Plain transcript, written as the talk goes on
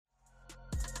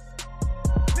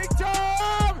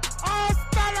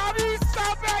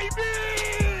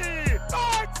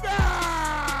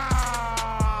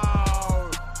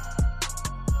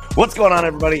What's going on,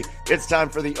 everybody? It's time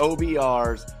for the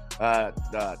OBR's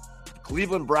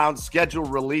Cleveland Browns schedule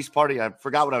release party. I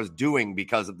forgot what I was doing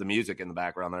because of the music in the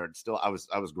background there. I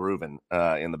was grooving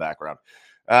in the background.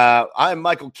 I'm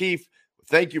Michael Keefe.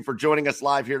 Thank you for joining us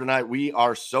live here tonight. We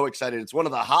are so excited. It's one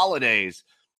of the holidays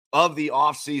of the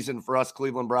offseason for us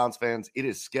Cleveland Browns fans. It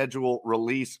is schedule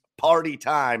release party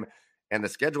time, and the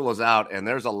schedule is out, and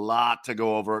there's a lot to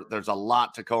go over. There's a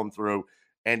lot to comb through.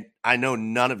 And I know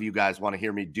none of you guys want to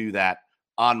hear me do that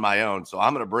on my own. So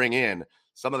I'm going to bring in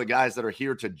some of the guys that are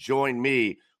here to join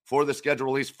me for the schedule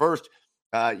release. First,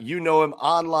 you know him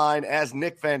online as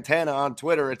Nick Fantana on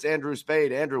Twitter. It's Andrew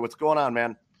Spade. Andrew, what's going on,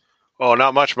 man? Oh,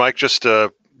 not much, Mike. Just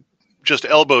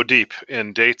elbow deep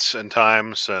in dates and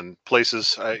times and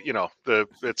places. The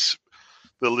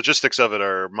logistics of it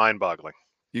are mind-boggling.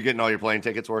 You getting all your plane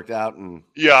tickets worked out? And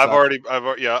yeah,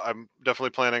 I'm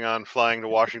definitely planning on flying to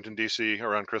Washington D.C.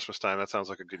 around Christmas time. That sounds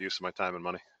like a good use of my time and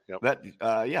money.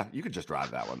 Yep. You could just drive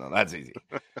that one though. That's easy.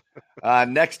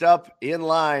 Next up in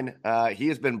line, he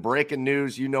has been breaking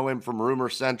news. You know him from Rumor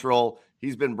Central.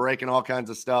 He's been breaking all kinds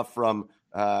of stuff from.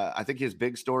 I think his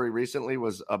big story recently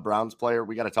was a Browns player.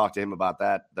 We got to talk to him about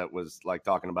that. That was like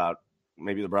talking about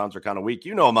maybe the Browns are kind of weak.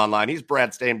 You know him online. He's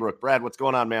Brad Stainbrook. Brad, what's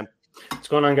going on, man? What's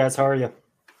going on, guys? How are you?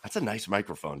 That's a nice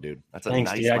microphone, dude. That's a Thanks,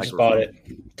 nice dude. I just bought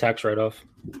it. Tax write-off.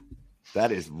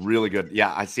 That is really good.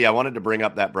 Yeah, I wanted to bring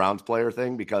up that Browns player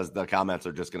thing because the comments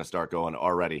are just going to start going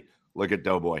already. Look at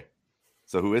Doughboy.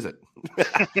 So who is it?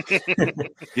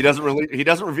 He doesn't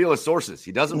reveal his sources.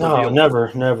 He doesn't. No,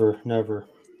 never.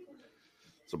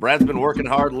 So Brad's been working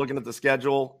hard, looking at the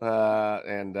schedule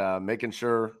and making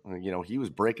sure. He was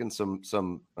breaking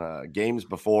some games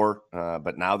before,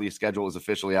 but now the schedule is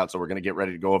officially out. So we're going to get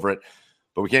ready to go over it.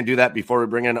 But we can't do that before we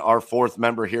bring in our fourth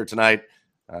member here tonight.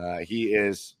 He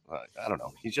is, I don't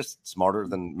know, he's just smarter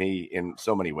than me in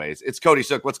so many ways. It's Cody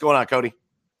Sook. What's going on, Cody?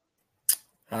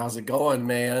 How's it going,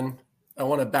 man? I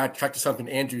want to backtrack to something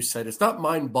Andrew said. It's not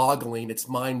mind-boggling, it's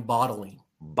mind-boggling.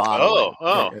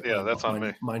 Yeah, that's on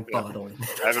me. Mind-boggling.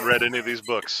 I haven't read any of these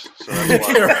books. So that's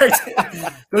why.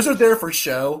 Right. Those are there for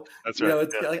show. That's right.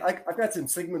 I've got some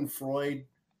Sigmund Freud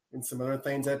and some other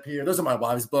things up here. Those are my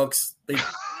wife's books.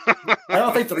 I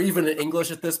don't think they're even in English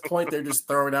at this point. They're just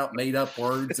throwing out made up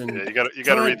words. And you got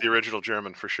to read the original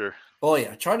German for sure. Oh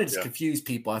yeah, trying to just confuse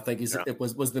people. I think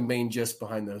was the main gist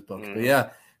behind those books. But yeah,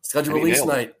 schedule release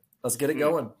night. Let's get it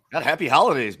going. God, happy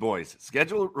holidays, boys!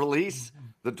 Schedule release.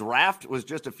 The draft was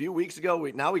just a few weeks ago.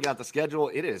 Now we got the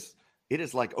schedule. It is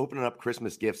like opening up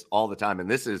Christmas gifts all the time, and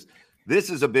this is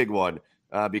a big one.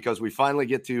 Because we finally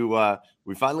get to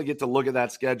look at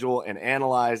that schedule and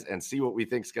analyze and see what we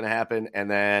think is going to happen.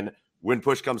 And then when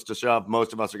push comes to shove,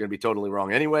 most of us are going to be totally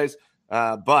wrong anyways.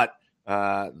 But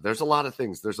there's a lot of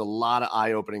things. There's a lot of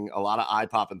eye-opening, a lot of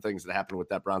eye-popping things that happen with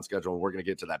that Brown schedule, and we're going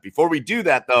to get to that. Before we do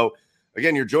that, though,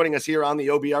 again, you're joining us here on the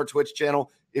OBR Twitch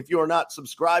channel. If you are not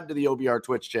subscribed to the OBR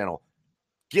Twitch channel,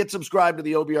 get subscribed to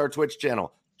the OBR Twitch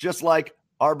channel, just like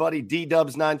our buddy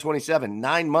D-Dubs927,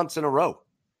 9 months in a row.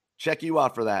 Check you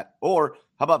out for that. Or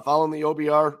how about following the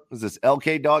OBR? Is this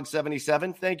LK Dog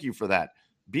 77? Thank you for that.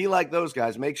 Be like those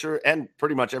guys. Make sure, and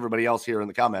pretty much everybody else here in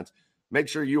the comments, make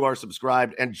sure you are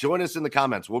subscribed and join us in the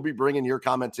comments. We'll be bringing your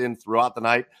comments in throughout the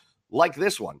night, like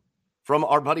this one from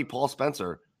our buddy Paul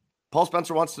Spencer. Paul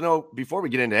Spencer wants to know, before we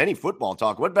get into any football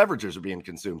talk, what beverages are being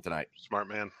consumed tonight? Smart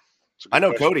man. I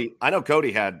know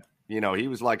Cody had, he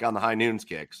was like on the high noons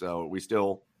kick. So we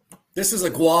still. This is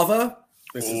a guava.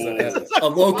 This is a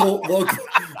local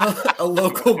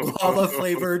guava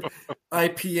flavored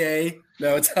IPA.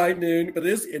 No, it's high noon, but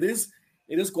it is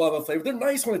guava flavored. They're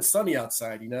nice when it's sunny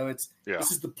outside.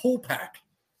 This is the pool pack,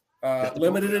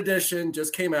 limited edition,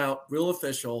 just came out, real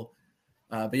official.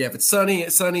 But yeah, if it's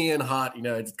sunny and hot,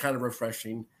 it's kind of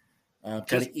refreshing.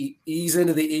 Kind of ease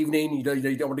into the evening. You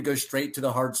don't want to go straight to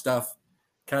the hard stuff.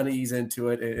 Kind of ease into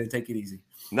it and take it easy.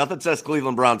 Nothing says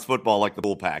Cleveland Browns football like the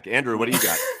pool pack. Andrew, what do you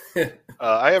got?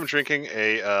 I am drinking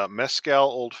a mezcal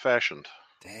old fashioned.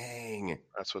 Dang,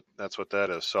 that's what that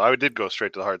is. So I did go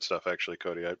straight to the hard stuff, actually,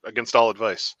 Cody. Against all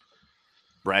advice.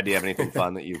 Brad, do you have anything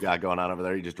fun that you've got going on over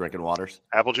there? You just drinking waters?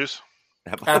 Apple juice.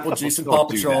 Apple juice and Paw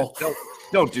Patrol.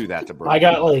 Don't do that to Brad. I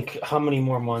got how many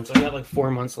more months? I got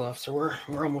 4 months left, so we're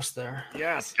almost there.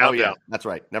 Yes. Oh yeah, that's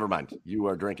right. Never mind. You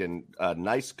are drinking a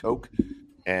nice Coke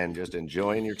and just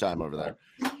enjoying your time over there.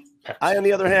 I, on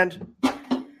the other hand,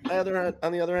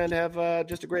 have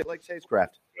just a Great Lakes Hazecraft.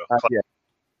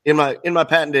 In my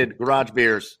patented Garage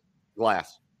Beers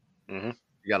glass. Mm-hmm.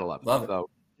 You gotta love it. So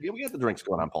we got the drinks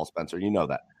going on, Paul Spencer. You know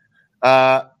that.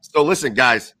 So listen,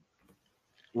 guys,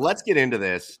 let's get into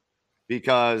this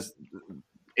because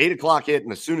 8 o'clock hit,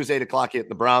 and as soon as 8 o'clock hit,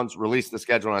 the Browns released the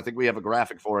schedule. And I think we have a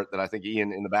graphic for it that I think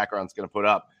Ian in the background is going to put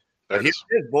up. But here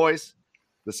it is, boys.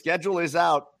 The schedule is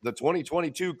out. The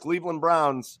 2022 Cleveland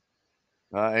Browns,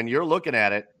 and you're looking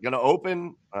at it, going to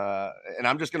open, and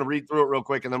I'm just going to read through it real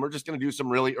quick, and then we're just going to do some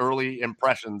really early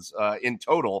impressions in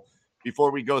total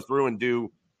before we go through and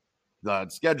do the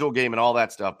schedule game and all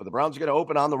that stuff. But the Browns are going to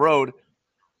open on the road.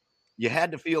 You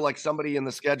had to feel like somebody in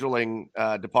the scheduling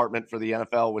department for the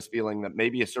NFL was feeling that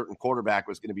maybe a certain quarterback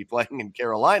was going to be playing in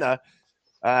Carolina.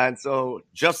 And so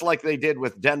just like they did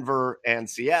with Denver and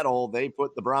Seattle, they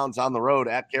put the Browns on the road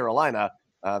at Carolina.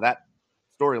 That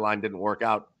storyline didn't work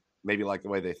out maybe like the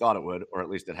way they thought it would, or at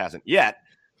least it hasn't yet.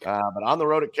 But on the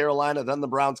road at Carolina, then the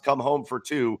Browns come home for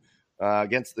 2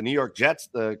 against the New York Jets,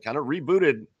 the kind of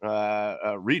rebooted,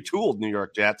 retooled New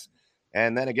York Jets,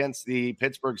 and then against the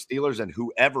Pittsburgh Steelers and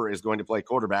whoever is going to play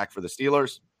quarterback for the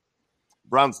Steelers.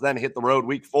 Browns then hit the road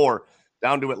week 4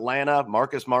 down to Atlanta,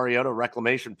 Marcus Mariota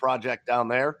reclamation project down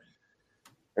there.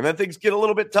 And then things get a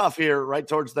little bit tough here right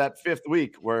towards that 5th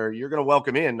week where you're going to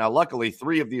welcome in. Now, luckily,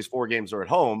 3 of these 4 games are at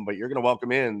home, but you're going to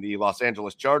welcome in the Los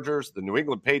Angeles Chargers, the New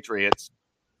England Patriots,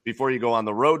 before you go on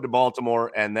the road to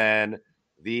Baltimore, and then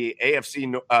the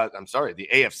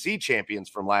AFC champions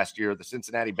from last year, the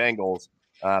Cincinnati Bengals,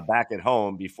 back at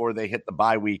home before they hit the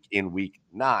bye week in week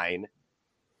 9.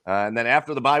 And then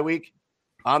after the bye week,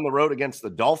 on the road against the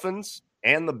Dolphins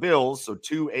and the Bills, so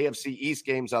 2 AFC East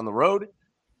games on the road.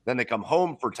 Then they come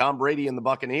home for Tom Brady and the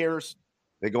Buccaneers.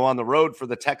 They go on the road for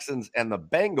the Texans and the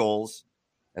Bengals.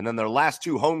 And then their last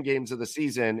 2 home games of the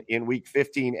season in week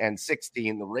 15 and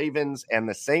 16, the Ravens and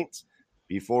the Saints,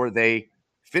 before they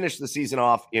finish the season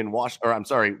off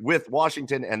with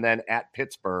Washington and then at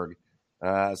Pittsburgh.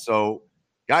 So,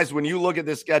 guys, when you look at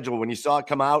this schedule, when you saw it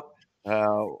come out,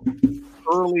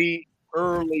 early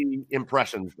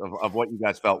impressions of what you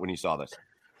guys felt when you saw this.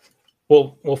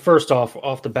 Well, first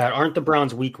off the bat, aren't the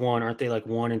Browns week 1? Aren't they like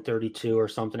 1-32 or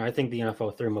something? I think the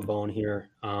NFL threw them a bone here.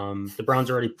 The Browns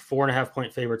are already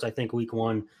 4.5-point favorites, I think, week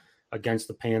 1 against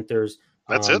the Panthers.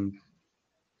 That's it.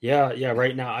 Yeah.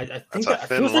 Right now, I think that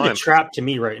feels like a trap to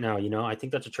me right now. I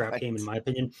think that's a trap game in my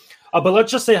opinion. But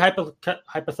let's just say,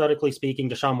 hypothetically speaking,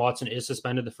 Deshaun Watson is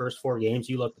suspended the first 4 games.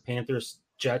 You look, the Panthers,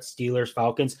 Jets, Steelers,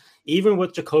 Falcons, even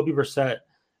with Jacoby Brissett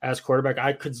as quarterback,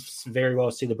 I could very well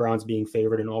see the Browns being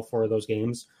favored in all 4 of those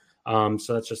games.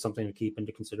 So that's just something to keep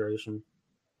into consideration.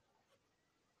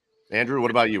 Andrew,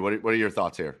 what about you? What are your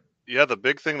thoughts here? Yeah, the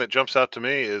big thing that jumps out to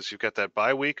me is you've got that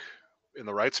bye week in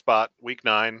the right spot, week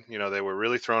 9. They were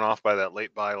really thrown off by that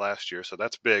late bye last year, so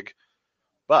that's big.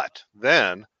 But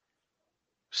then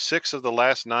 6 of the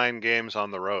last 9 games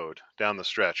on the road down the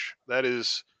stretch. That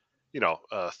is,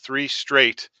 3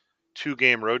 straight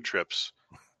 2-game road trips.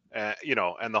 And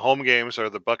the home games are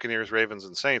the Buccaneers, Ravens,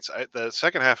 and Saints. The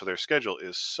second half of their schedule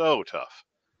is so tough.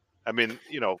 I mean,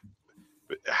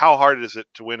 how hard is it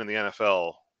to win in the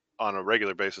NFL on a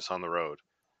regular basis on the road?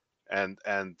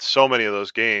 And so many of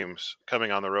those games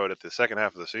coming on the road at the second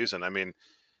half of the season. I mean,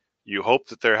 you hope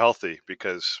that they're healthy,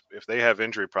 because if they have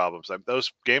injury problems,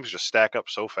 those games just stack up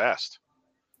so fast.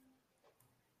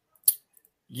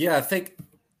 Yeah, I think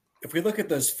if we look at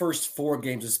those first 4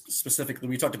 games specifically,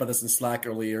 we talked about this in Slack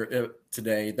earlier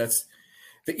today. That's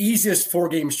the easiest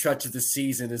 4-game stretch of the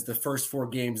season is the first 4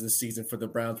 games of the season for the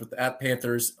Browns, with at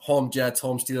Panthers, home Jets,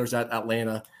 home Steelers, at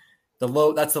Atlanta.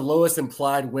 That's the lowest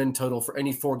implied win total for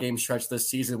any 4-game stretch this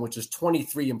season, which is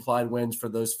 23 implied wins for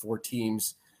those 4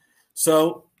 teams.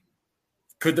 So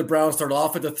could the Browns start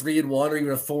off at a 3-1 or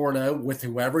even a 4-0 with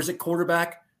whoever's at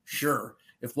quarterback? Sure.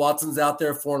 If Watson's out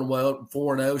there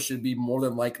 4-0 should be more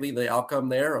than likely the outcome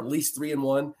there, at least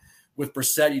 3-1. With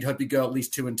Brissett, you'd hope you go at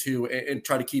least 2-2 and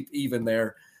try to keep even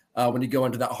there when you go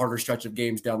into that harder stretch of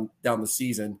games down the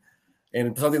season.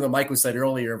 And something that Mike was said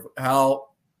earlier, how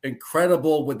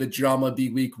incredible would the drama be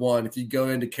week 1 if you go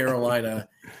into Carolina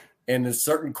and a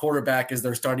certain quarterback is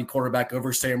their starting quarterback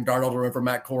over Sam Darnold or over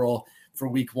Matt Corral for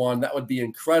week 1. That would be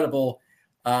incredible.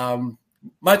 Might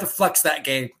have to flex that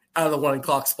game out of the 1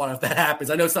 o'clock spot if that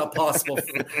happens. I know it's not possible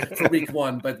for week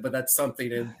 1, but that's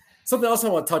something. And something else I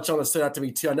want to touch on that stood out to me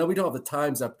too. I know we don't have the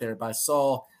times up there, but I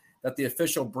saw that the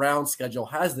official Browns schedule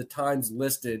has the times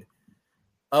listed.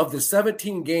 Of the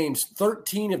 17 games,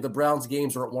 13 of the Browns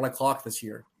games are at 1 o'clock this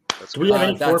year. Do we have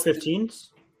any 4:15s?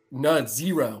 None,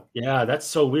 0. Yeah, that's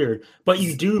so weird. But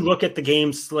you do look at the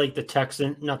games like the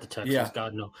Texans, not the Texans, yeah.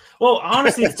 God, no. Well,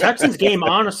 honestly, the Texans game,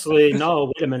 no,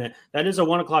 wait a minute. That is a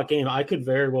 1 o'clock game. I could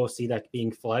very well see that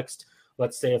being flexed.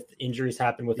 Let's say if injuries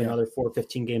happen with another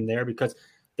 4:15 game there, because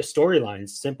the storylines,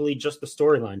 simply just the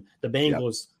storyline. The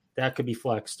Bengals, that could be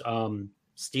flexed.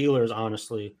 Steelers,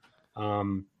 honestly.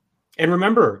 And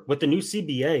remember, with the new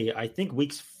CBA, I think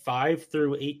weeks 5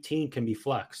 through 18 can be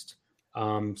flexed.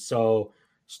 So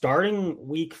starting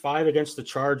week 5 against the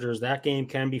Chargers, that game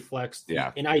can be flexed.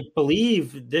 Yeah. And I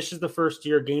believe this is the first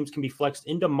year games can be flexed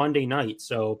into Monday night.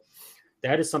 So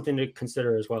that is something to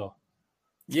consider as well.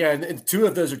 Yeah, and 2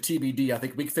 of those are TBD. I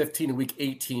think week 15 and week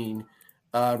 18,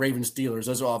 Ravens Steelers.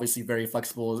 Those are obviously very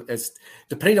flexible. As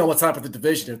depending on what's happening with the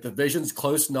division. If the division's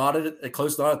close not at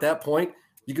that point,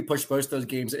 you could push both those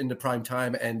games into prime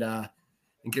time and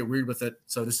get weird with it,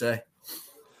 so to say.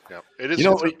 Yeah, it is.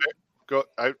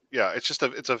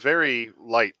 It's a very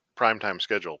light primetime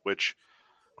schedule, which,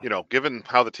 given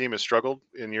how the team has struggled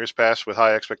in years past with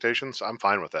high expectations, I'm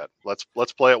fine with that. Let's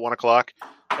play at 1:00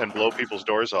 and blow people's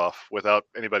doors off without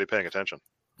anybody paying attention.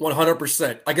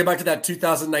 100%. I get back to that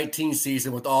 2019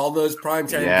 season with all those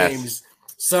primetime games.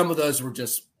 Some of those were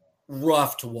just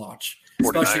rough to watch,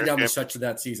 especially down the stretch of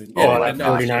that season. Yeah, that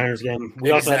 49ers game.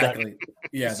 We also had that.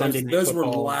 Yeah, those were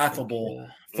laughable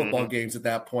football games at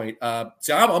that point.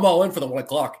 So I'm all in for the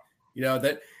 1:00.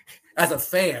 That as a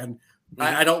fan,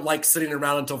 I don't like sitting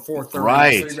around until 4:30.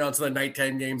 Right. Sitting around until the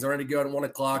nighttime games. I'm ready to go at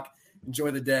 1:00,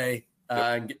 enjoy the day,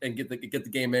 and get the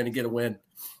game in and get a win.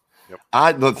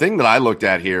 Yep. The thing that I looked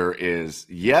at here is,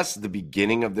 yes, the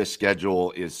beginning of this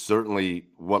schedule is certainly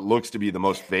what looks to be the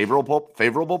most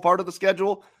favorable part of the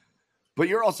schedule. But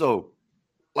you're also,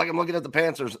 like, I'm looking at the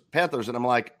Panthers, and I'm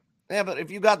like, yeah, but if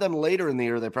you got them later in the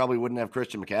year, they probably wouldn't have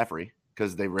Christian McCaffrey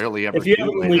because they rarely ever. If you have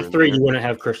week 3, you wouldn't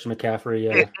have Christian McCaffrey.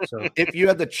 Yeah. So if you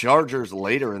had the Chargers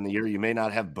later in the year, you may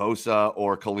not have Bosa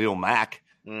or Khalil Mack.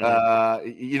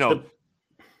 The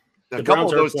couple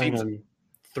of those teams.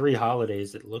 3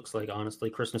 holidays, it looks like, honestly: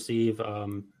 Christmas Eve,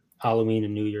 Halloween,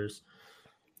 and New Year's.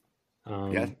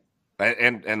 Yeah,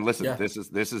 and listen, this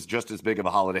is just as big of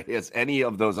a holiday as any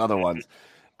of those other ones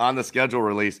on the schedule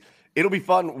release. It'll be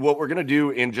fun. What we're going to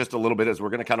do in just a little bit is we're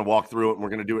going to kind of walk through it, and we're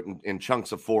going to do it in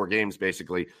chunks of 4 games,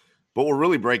 basically. But we'll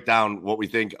really break down what we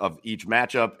think of each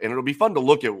matchup, and it'll be fun to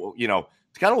look at, to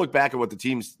kind of look back at what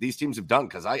these teams have done,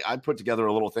 because I put together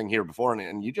a little thing here before,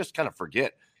 and you just kind of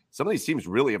forget. Some of these teams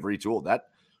really have retooled that.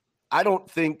 I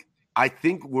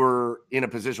think we're in a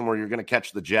position where you're going to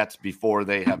catch the Jets before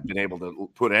they have been able to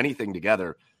put anything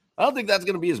together. I don't think that's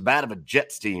going to be as bad of a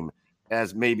Jets team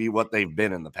as maybe what they've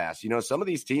been in the past. Some of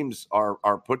these teams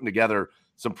are putting together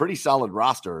some pretty solid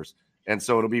rosters, and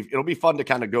so it'll be fun to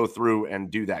kind of go through and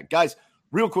do that. Guys,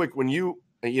 real quick, when I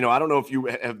don't know if you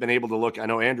have been able to look. I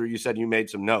know, Andrew, you said you made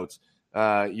some notes.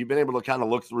 You've been able to kind of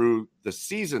look through the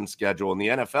season schedule and the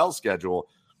NFL schedule.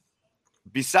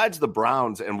 Besides the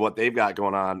Browns and what they've got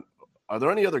going on, are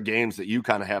there any other games that you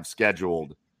kind of have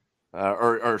scheduled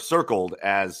or circled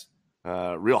as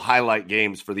real highlight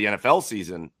games for the NFL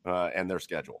season and their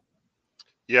schedule?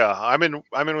 Yeah, I'm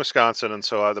in Wisconsin, and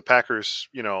so the Packers,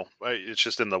 it's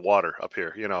just in the water up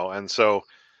here, and so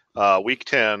week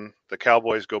 10, the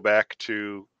Cowboys go back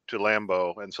to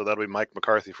Lambeau, and so that'll be Mike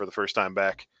McCarthy for the first time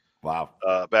back. Wow,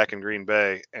 back in Green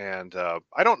Bay, and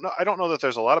I don't know that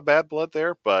there's a lot of bad blood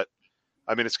there, but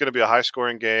I mean, it's going to be a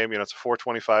high-scoring game. It's a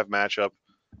 4:25 matchup.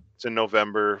 It's in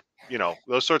November.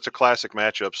 Those sorts of classic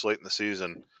matchups late in the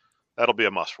season, that'll be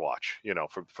a must-watch,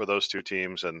 for those 2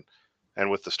 teams and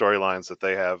with the storylines that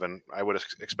they have. And I would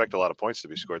expect a lot of points to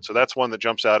be scored. So that's one that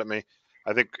jumps out at me.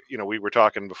 I think, we were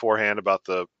talking beforehand about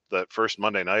that first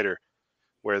Monday nighter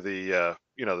where the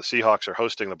Seahawks are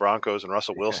hosting the Broncos and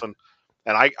Russell Wilson.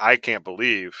 And I can't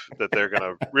believe that they're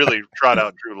going to really trot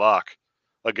out Drew Lock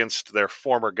against their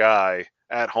former guy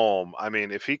at home. I mean,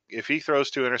 if he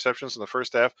throws 2 interceptions in the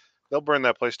first half, they'll burn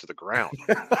that place to the ground.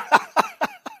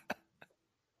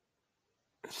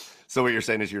 So what you're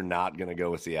saying is you're not going to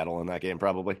go with Seattle in that game,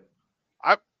 probably?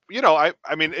 I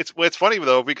mean, it's funny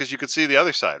though, because you could see the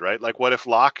other side, right? Like, what if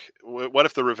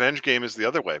the revenge game is the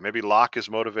other way? Maybe Locke is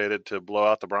motivated to blow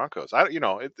out the Broncos.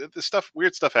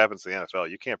 Weird stuff happens in the NFL.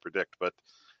 You can't predict, but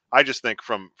I just think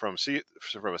from a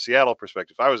Seattle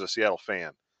perspective, if I was a Seattle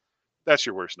fan, that's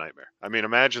your worst nightmare. I mean,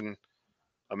 imagine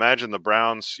the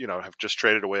Browns, have just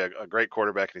traded away a great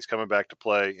quarterback and he's coming back to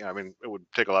play. I mean, it would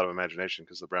take a lot of imagination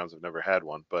because the Browns have never had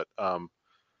one. But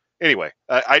anyway,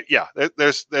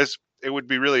 it would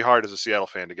be really hard as a Seattle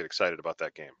fan to get excited about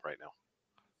that game right now.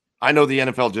 I know the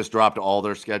NFL just dropped all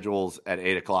their schedules at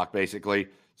 8:00, basically.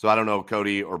 So I don't know,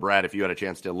 Cody or Brad, if you had a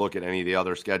chance to look at any of the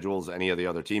other schedules, any of the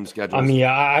other team schedules. I mean,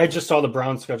 I just saw the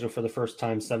Browns schedule for the first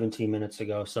time 17 minutes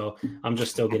ago, so I'm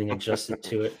just still getting adjusted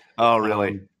to it. Oh,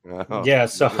 really? Yeah.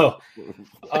 So,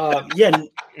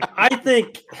 I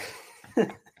think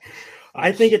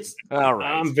it's. All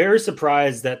right. I'm very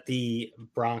surprised that the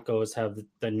Broncos have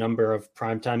the number of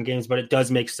primetime games, but it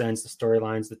does make sense. The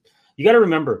storylines that you got to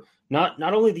remember. not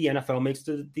only the NFL makes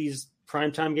these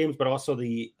primetime games, but also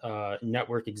the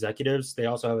network executives. They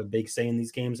also have a big say in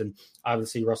these games. And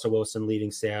obviously Russell Wilson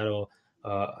leaving Seattle,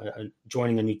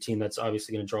 joining a new team, that's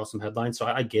obviously going to draw some headlines. So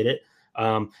I get it.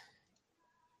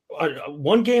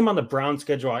 One game on the Browns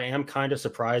schedule I am kind of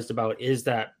surprised about is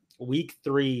that week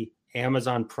 3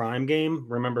 Amazon Prime game.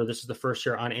 Remember, this is the first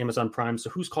year on Amazon Prime. So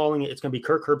who's calling it? It's going to be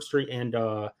Kirk Herbstreit and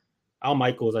Al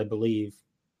Michaels, I believe,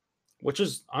 which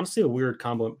is honestly a weird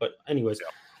combo. But anyways,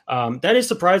 that is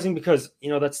surprising because,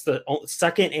 that's the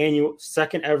second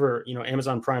ever,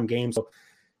 Amazon Prime game. So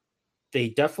they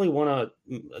definitely want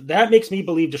to, that makes me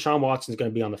believe Deshaun Watson is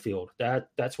going to be on the field.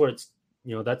 That's what it's,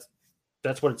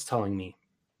 that's what it's telling me.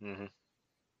 Mm-hmm.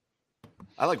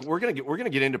 We're gonna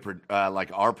get into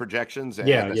our projections and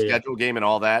the schedule game and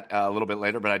all that a little bit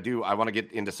later. But I want to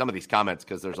get into some of these comments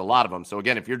because there's a lot of them. So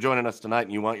again, if you're joining us tonight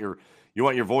and you want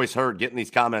your voice heard, get in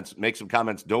these comments, make some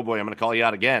comments. Doughboy, I'm going to call you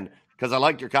out again because I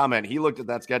liked your comment. He looked at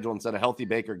that schedule and said a healthy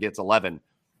Baker gets 11.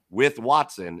 With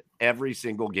Watson, every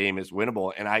single game is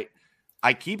winnable. And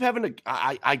I keep having to.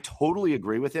 I totally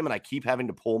agree with him, and I keep having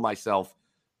to pull myself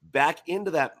back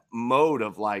into that mode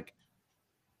of like,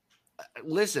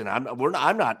 listen, I'm not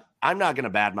going to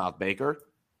badmouth Baker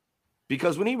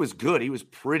because when he was good, he was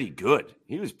pretty good.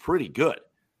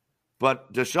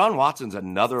 But Deshaun Watson's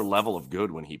another level of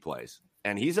good when he plays,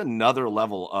 and he's another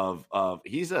level of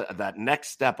he's that next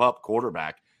step up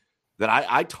quarterback that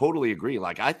I totally agree.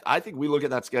 Like I think we look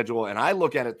at that schedule, and I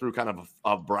look at it through kind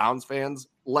of Browns fans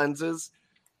lenses.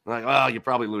 Like, oh, you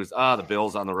probably lose. The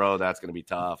Bills on the road, that's going to be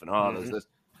tough, and there's this.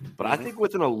 But I think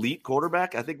with an elite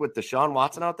quarterback, I think with Deshaun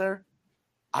Watson out there,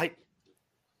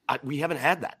 we haven't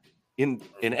had that in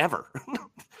ever.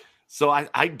 So I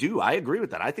agree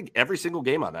with that. I think every single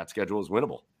game on that schedule is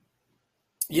winnable.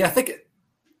 Yeah, I think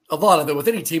a lot of it with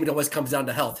any team, it always comes down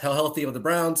to health. How healthy are the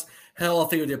Browns? How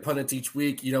healthy are the opponents each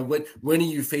week? When are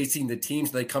you facing the teams?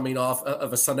 Are they coming off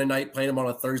of a Sunday night, playing them on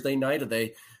a Thursday night? Are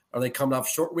they coming off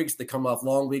short weeks? Are they coming off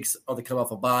long weeks? Are they coming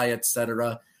off a bye, et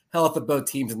cetera? Health of both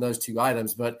teams in those two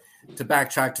items. But to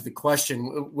backtrack to the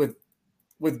question with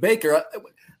Baker,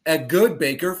 a good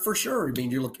Baker for sure. I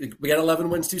mean, we got 11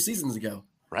 wins 2 seasons ago,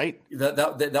 right?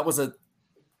 That was and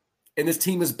this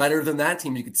team is better than that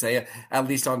team, you could say, at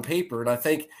least on paper. And I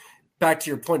think back to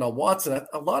your point on Watson,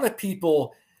 a lot of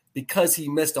people, because he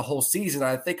missed a whole season,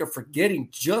 I think are forgetting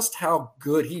just how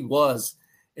good he was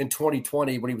in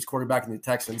 2020 when he was quarterbacking the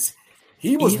Texans.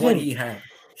 He was what he had.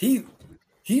 He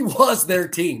was their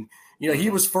team. He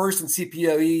was first in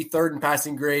CPOE, third in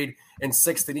passing grade, and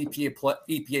sixth in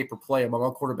EPA per play among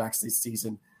all quarterbacks this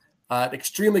season.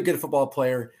 Extremely good football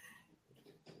player.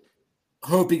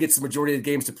 Hope he gets the majority of the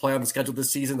games to play on the schedule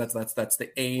this season. That's the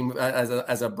aim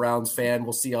as a Browns fan.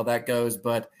 We'll see how that goes.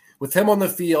 But with him on the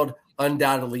field,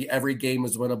 undoubtedly every game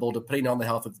is winnable depending on the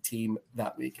health of the team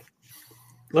that week.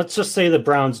 Let's just say the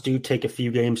Browns do take a few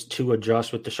games to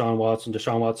adjust with Deshaun Watson.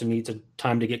 Deshaun Watson needs a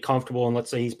time to get comfortable, and let's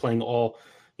say he's playing all,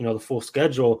 the full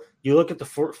schedule. You look at the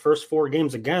first 4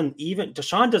 games again. Even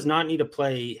Deshaun does not need to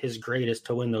play his greatest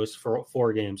to win those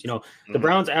 4 games. The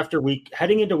Browns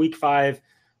heading into week 5,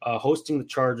 hosting the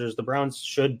Chargers, the Browns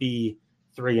should be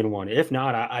 3-1. If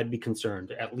not, I'd be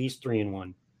concerned. At least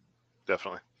 3-1.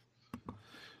 Definitely.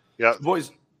 Yeah,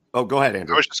 boys. Oh, go ahead,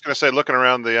 Andrew. I was just going to say, looking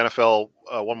around the NFL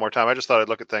one more time, I just thought I'd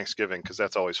look at Thanksgiving because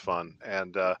that's always fun.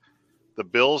 And the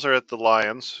Bills are at the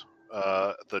Lions,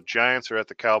 the Giants are at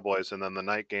the Cowboys, and then the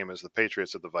night game is the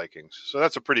Patriots at the Vikings. So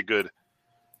that's a pretty good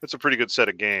set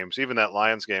of games. Even that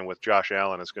Lions game with Josh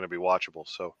Allen is going to be watchable.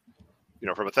 So,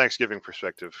 from a Thanksgiving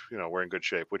perspective, we're in good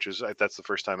shape, that's the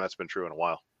first time that's been true in a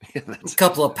while. A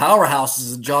couple of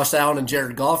powerhouses, Josh Allen and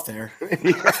Jared Goff there.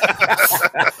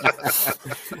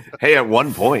 Hey, at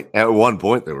one point they were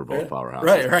both powerhouses.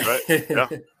 Right. Yeah.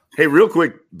 Hey, real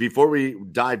quick, before we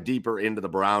dive deeper into the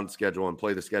Browns schedule and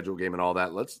play the schedule game and all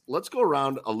that, let's go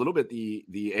around a little bit the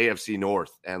AFC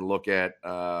North and look at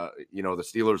the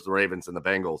Steelers, the Ravens, and the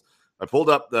Bengals. I pulled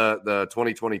up the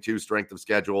 2022 strength of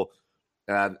schedule.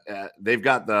 They've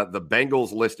got the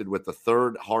Bengals listed with the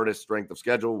 3rd hardest strength of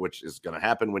schedule, which is going to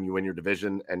happen when you win your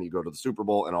division and you go to the Super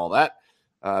Bowl and all that.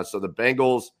 So the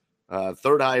Bengals,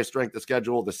 3rd highest strength of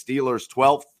schedule, the Steelers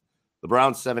 12th, the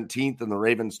Browns 17th, and the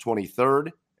Ravens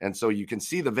 23rd. And so you can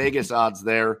see the Vegas odds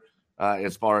there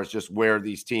as far as just where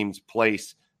these teams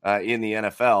place in the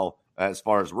NFL as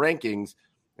far as rankings.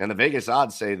 And the Vegas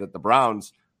odds say that the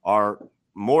Browns are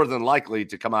more than likely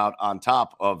to come out on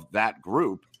top of that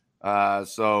group.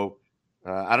 So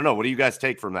I don't know. What do you guys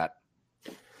take from that?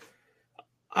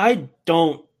 I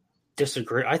don't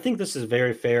disagree. I think this is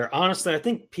very fair. Honestly, I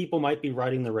think people might be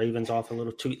writing the Ravens off a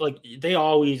little too. Like they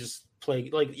always play.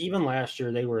 Like even last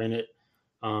year, they were in it,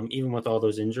 even with all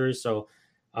those injuries. So,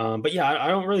 but yeah, I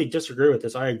don't really disagree with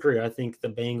this. I agree. I think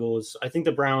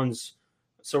the Browns.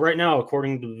 So right now,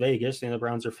 according to Vegas, the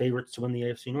Browns are favorites to win the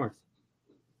AFC North.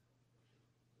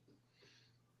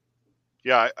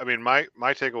 Yeah, I mean, my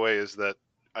takeaway is that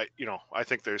I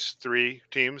think there's 3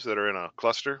 teams that are in a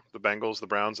cluster. The Bengals, the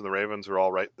Browns, and the Ravens are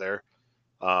all right there.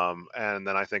 And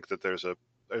then I think that there's a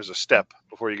step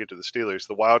before you get to the Steelers.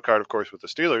 The wild card, of course, with the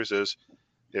Steelers is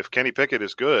if Kenny Pickett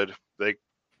is good,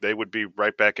 they would be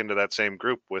right back into that same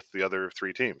group with the other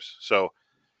 3 teams. So,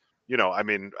 I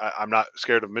mean, I'm not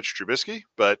scared of Mitch Trubisky,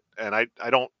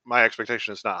 my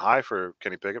expectation is not high for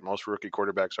Kenny Pickett. Most rookie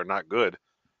quarterbacks are not good.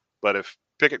 But if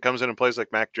Pickett comes in and plays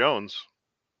like Mac Jones,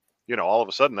 all of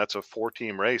a sudden that's a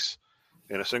 4-team race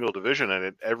in a single division,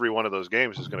 and every one of those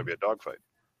games is going to be a dogfight.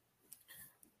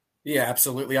 Yeah,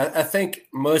 absolutely. I think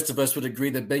most of us would agree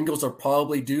that Bengals are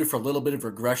probably due for a little bit of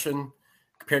regression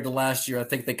compared to last year. I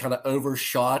think they kind of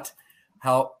overshot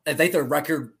I think their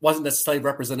record wasn't necessarily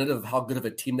representative of how good of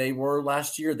a team they were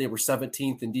last year. They were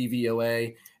 17th in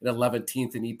DVOA and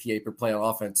 11th in EPA per play on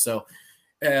offense. So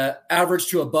average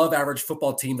to above average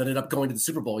football team that ended up going to the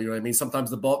Super Bowl. You know what I mean?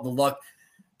 Sometimes the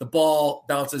ball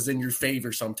bounces in your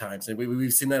favor sometimes. And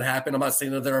we've seen that happen. I'm not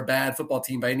saying that they're a bad football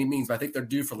team by any means, but I think they're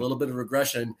due for a little bit of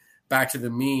regression back to the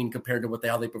mean compared to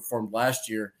how they performed last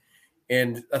year.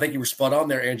 And I think you were spot on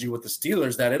there, Angie, with the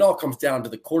Steelers, that it all comes down to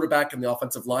the quarterback and the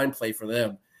offensive line play for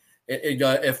them.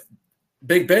 If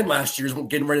Big Ben last year is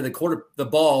getting ready to the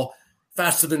ball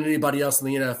faster than anybody else in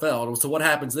the NFL. And so what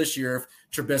happens this year if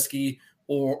Trubisky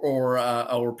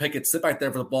or Pickett sit back there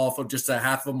for the ball for just a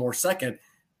half of a more second?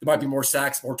 There might be more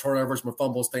sacks, more turnovers, more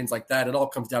fumbles, things like that. It all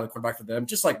comes down to quarterback for them,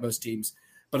 just like most teams,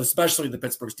 but especially the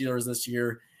Pittsburgh Steelers this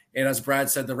year. And as Brad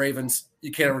said, the Ravens,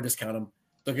 you can't ever discount them.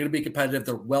 They're going to be competitive.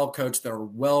 They're well-coached. They're a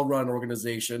well-run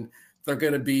organization. They're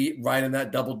going to be right in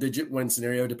that double-digit win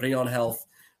scenario, depending on health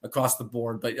across the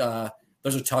board. But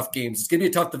those are tough games. It's going to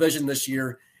be a tough division this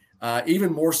year,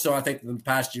 even more so, I think, than the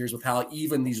past years with how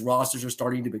even these rosters are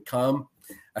starting to become.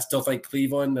 I still think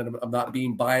Cleveland, and I'm not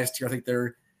being biased here, I think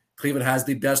Cleveland has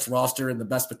the best roster and the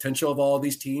best potential of all of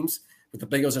these teams, with the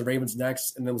Bengals and Ravens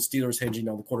next, and then the Steelers hinging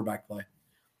on the quarterback play.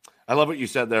 I love what you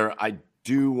said there. I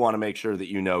do want to make sure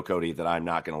that Cody, that I'm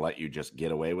not going to let you just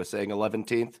get away with saying 11th.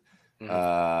 Did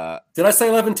I say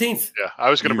 11th? Yeah,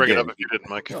 I was going to bring it up if you didn't,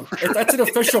 Mike. No, that's an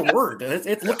official word.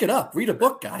 Look it up. Read a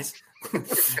book, guys.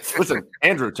 Listen,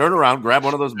 Andrew, turn around, grab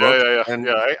one of those books. I have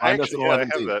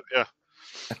that. Yeah.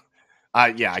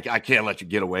 I can't let you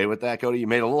get away with that, Cody. You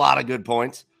made a lot of good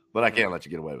points, but I can't let you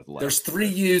get away with 11th. There's 3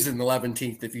 U's in the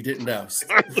 11th, if you didn't know.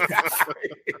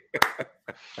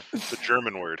 The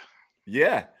German word.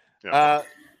 Yeah.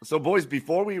 So, boys,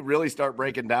 before we really start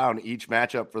breaking down each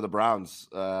matchup for the Browns,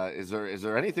 is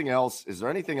there anything else? Is there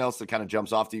anything else that kind of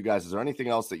jumps off to you guys? Is there anything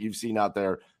else that you've seen out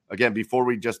there? Again, before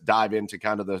we just dive into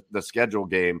kind of the schedule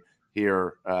game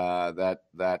here,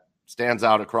 that stands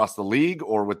out across the league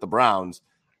or with the Browns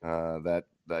that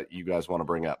you guys want to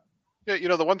bring up?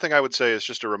 Yeah, the one thing I would say is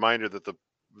just a reminder that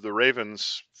the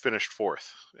Ravens finished 4th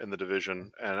in the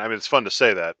division, and I mean it's fun to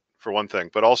say that for one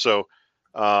thing, but also.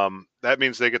 That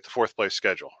means they get the 4th place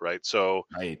schedule, right? So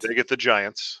They get the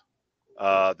Giants,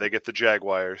 they get the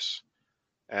Jaguars,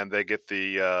 and they get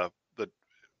the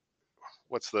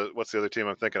what's the other team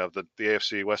I'm thinking of? The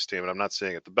AFC West team, and I'm not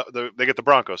seeing it. They get the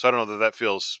Broncos. I don't know that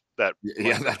feels that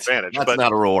that's advantage. That's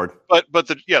not a reward. But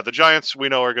the Giants we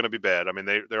know are going to be bad. I mean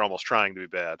they're almost trying to be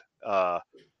bad.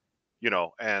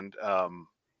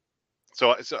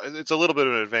 So it's a little bit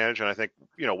of an advantage, and I think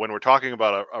when we're talking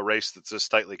about a race that's this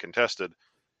tightly contested,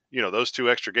 those 2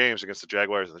 extra games against the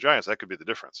Jaguars and the Giants, that could be the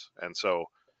difference. And so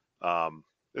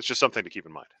it's just something to keep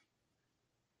in mind.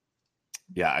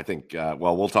 Yeah, I think.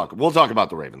 We'll talk about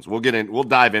the Ravens. We'll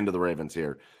dive into the Ravens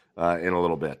here in a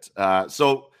little bit.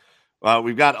 So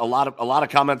we've got a lot of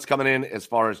comments coming in as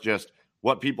far as just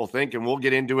what people think, and we'll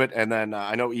get into it. And then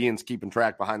I know Ian's keeping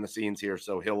track behind the scenes here,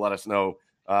 so he'll let us know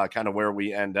kind of where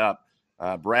we end up.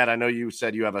 Brad, I know you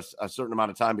said you have a certain amount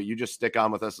of time, but you just stick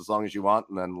on with us as long as you want,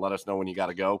 and then let us know when you got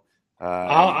to go.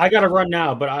 I got to run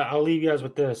now, but I'll leave you guys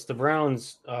with this. The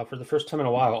Browns, for the first time in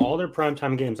a while, all their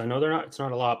primetime games, I know it's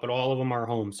not a lot, but all of them are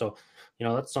home. So,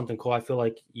 that's something cool. I feel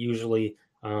like usually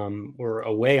we're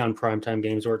away on primetime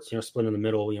games, or it's, split in the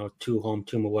middle, 2 home,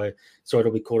 2 away. So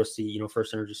it'll be cool to see,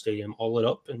 First Energy Stadium all lit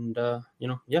up, and,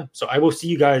 yeah. So I will see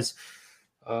you guys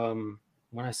when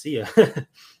I see you.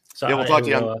 So yeah, we'll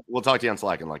talk to you on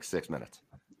Slack in like 6 minutes.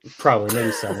 Probably,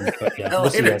 maybe 7. But yeah, we'll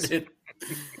see you guys.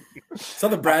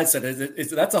 Something Brad said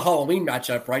is that's a Halloween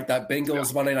matchup, right? That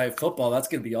Bengals Monday Night Football. That's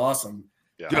going to be awesome.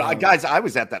 Yeah. Dude, guys, I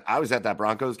was at that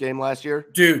Broncos game last year.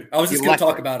 Dude, I was just going to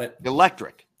talk about it.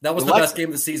 Electric. That was the best game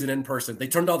of the season in person. They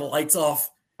turned all the lights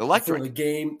off Electric. for the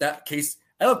game. That case,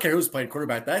 I don't care who was playing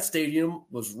quarterback. That stadium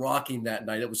was rocking that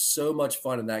night. It was so much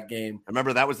fun in that game. I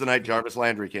remember that was the night Jarvis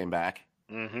Landry came back.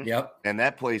 Mm-hmm. Yep. And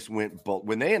that place went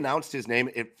when they announced his name,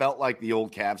 it felt like the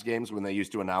old Cavs games when they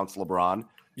used to announce LeBron.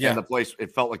 Yeah. And the place,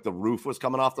 it felt like the roof was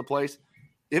coming off the place.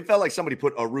 It felt like somebody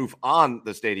put a roof on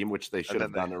the stadium, which they should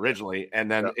have done originally, and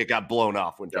then it got blown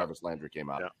off when Jarvis Landry came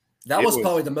out. Yeah. That was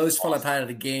probably the most fun I've had at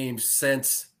a game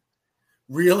since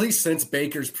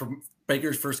Baker's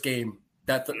first game.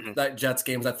 That Jets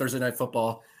game was that Thursday Night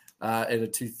Football in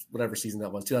whatever season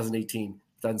that was, 2018,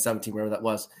 2017, wherever that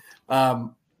was.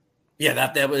 That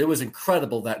it was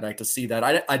incredible that night to see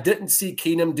that. I didn't see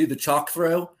Keenum do the chalk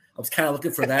throw. I was kind of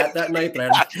looking for that night,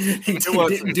 but he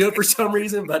didn't do it for some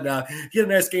reason. But he had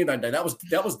a nice game that night.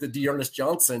 That was the Dearness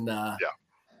Johnson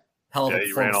hell of a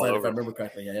performance night, if I remember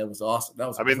correctly. Yeah, it was awesome. That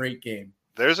was a great game.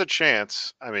 There's a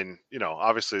chance. I mean,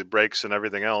 obviously the breaks and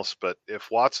everything else, but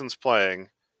if Watson's playing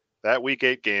that Week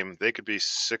 8 game, they could be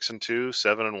 6-2,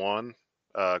 7-1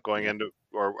 going into,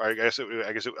 or I guess it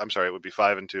would be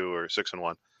 5-2 or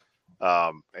 6-1.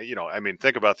 I mean,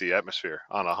 think about the atmosphere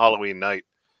on a Halloween night.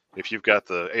 If you've got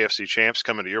the AFC champs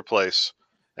coming to your place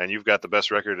and you've got the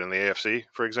best record in the AFC,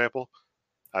 for example,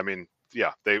 I mean,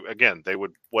 they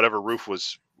would, whatever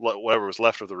was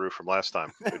left of the roof from last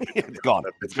time. It's gone.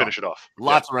 Finish it off.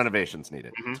 Lots of renovations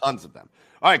needed. Mm-hmm. Tons of them.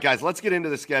 All right, guys, let's get into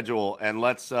the schedule and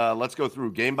let's go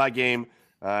through game by game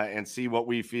and see what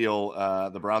we feel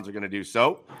the Browns are going to do.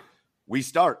 So we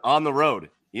start on the road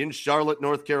in Charlotte,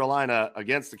 North Carolina,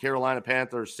 against the Carolina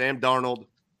Panthers. Sam Darnold,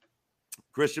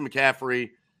 Christian McCaffrey.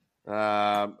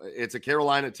 It's a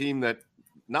Carolina team that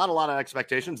not a lot of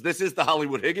expectations. This is the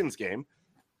Hollywood Higgins game,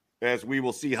 as we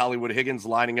will see Hollywood Higgins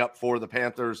lining up for the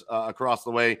Panthers across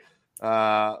the way.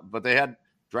 But they had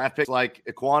draft picks like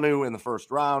Ekwonu in the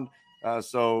first round.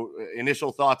 So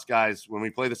initial thoughts, guys, when we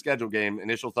play the schedule game,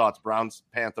 initial thoughts, Browns,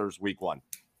 Panthers, week 1.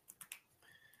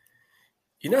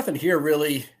 Nothing here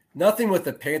really. Nothing with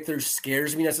the Panthers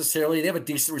scares me necessarily. They have a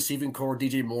decent receiving core,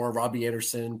 DJ Moore, Robbie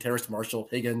Anderson, Terrace Marshall,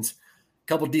 Higgins, a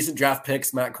couple decent draft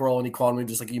picks, Matt Corral and Ekwonu,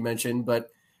 just like you mentioned. But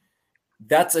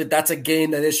that's a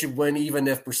game that they should win, even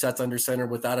if Brissett's under center,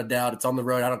 without a doubt. It's on the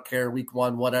road. I don't care, week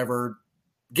 1, whatever.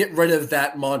 Get rid of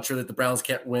that mantra that the Browns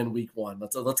can't win week 1.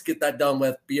 Let's get that done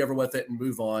with, be over with it, and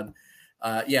move on.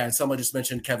 And someone just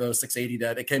mentioned Kevo 680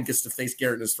 that it gets to face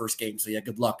Garrett in his first game. So,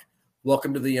 good luck.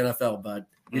 Welcome to the NFL, bud.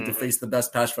 You get to face the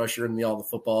best pass rusher in all the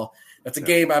football. That's a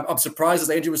game I'm surprised, as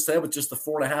Andrew was saying, with just the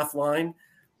 4.5 line.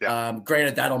 Yeah.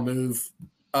 Granted, that'll move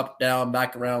up, down,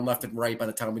 back around, left and right by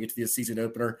the time we get to the season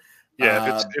opener.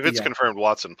 Yeah, if it's confirmed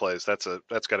Watson plays, that's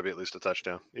got to be at least a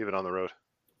touchdown, even on the road.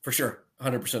 For sure,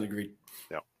 100% agreed.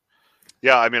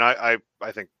 Yeah. I mean, I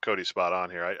think Cody's spot on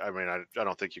here. I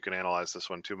don't think you can analyze this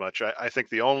one too much. I think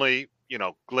the only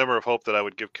glimmer of hope that I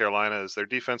would give Carolina is their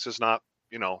defense is not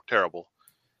terrible,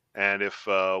 and if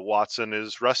Watson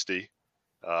is rusty,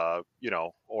 or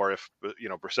if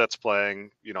Brissett's playing,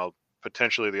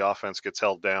 potentially the offense gets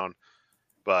held down.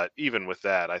 But even with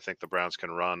that, I think the Browns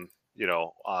can run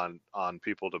on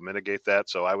people to mitigate that.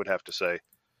 So I would have to say,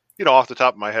 off the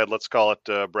top of my head, let's call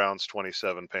it Browns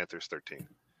 27, Panthers 13.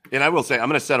 And I will say, I'm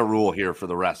going to set a rule here for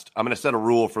the rest. I'm going to set a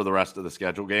rule for the rest of the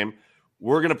schedule game.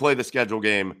 We're going to play the schedule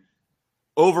game.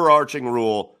 Overarching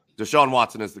rule, Deshaun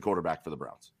Watson is the quarterback for the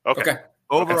Browns. Okay.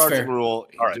 Overarching rule,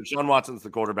 right. Deshaun Watson's the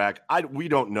quarterback. We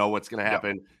don't know what's going to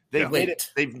happen.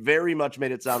 They very much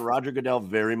made it sound, Roger Goodell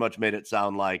very much made it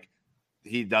sound like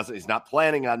he's not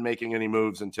planning on making any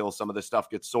moves until some of this stuff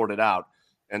gets sorted out.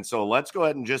 And so let's go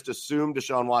ahead and just assume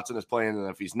Deshaun Watson is playing. And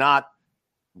if he's not,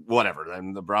 whatever,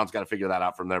 then the Browns got to figure that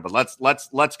out from there. But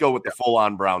let's go with the full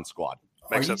on Brown squad.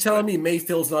 Are you telling me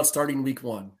Mayfield's not starting week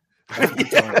 1? Why do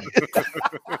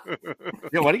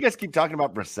you guys keep talking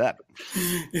about Brissett?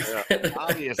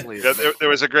 Obviously, there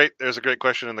was a great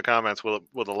question in the comments. Will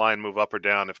the line move up or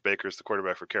down if Baker's the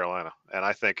quarterback for Carolina? And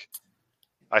I think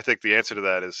the answer to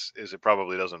that is it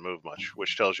probably doesn't move much,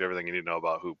 which tells you everything you need to know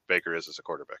about who Baker is as a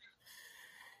quarterback.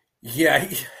 Yeah,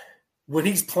 when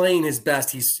he's playing his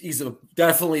best, he's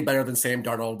definitely better than Sam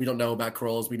Darnold. We don't know about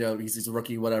Corrals. We know he's a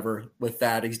rookie, whatever. With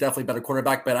that, he's definitely a better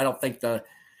quarterback, but I don't think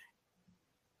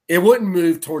it wouldn't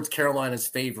move towards Carolina's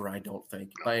favor, I don't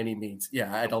think, by any means.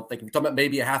 Yeah, I don't think. We're talking about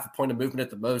maybe a half a point of movement at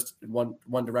the most in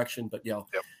one direction, but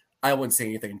I wouldn't see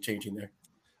anything changing there.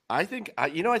 I think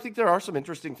there are some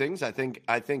interesting things. I think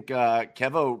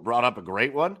Kevo brought up a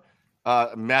great one.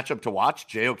 Matchup to watch,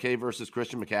 JOK versus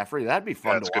Christian McCaffrey. That'd be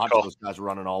fun to watch. Those guys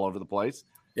running all over the place.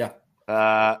 Yeah.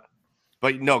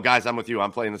 But no, guys, I'm with you.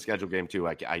 I'm playing the schedule game too.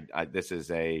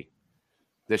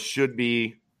 This should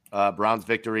be Browns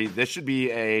victory. This should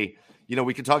be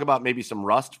we could talk about maybe some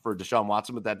rust for Deshaun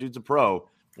Watson, but that dude's a pro.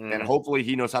 And hopefully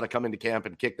he knows how to come into camp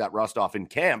and kick that rust off in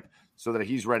camp so that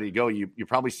he's ready to go. You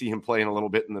probably see him playing a little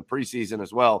bit in the preseason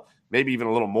as well, maybe even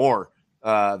a little more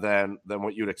than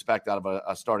what you'd expect out of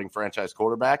a starting franchise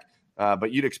quarterback.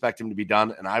 But you'd expect him to be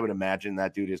done, and I would imagine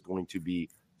that dude is going to be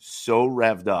so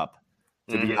revved up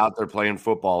to be out there playing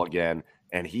football again,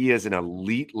 and he is an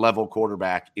elite level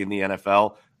quarterback in the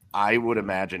NFL. I would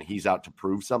imagine he's out to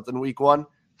prove something week one,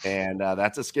 and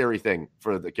that's a scary thing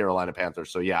for the Carolina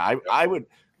Panthers. So yeah, I want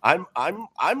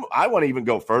to even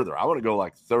go further. I want to go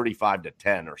like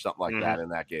 35-10 or something like that in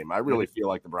that game. I really feel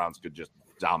like the Browns could just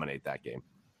dominate that game.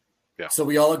 Yeah. So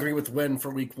we all agree with win for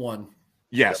week one.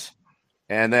 Yes. Yep.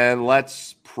 And then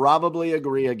let's probably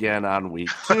agree again on week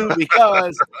 2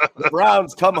 because the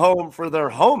Browns come home for their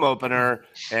home opener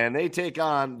and they take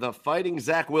on the Fighting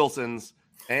Zach Wilsons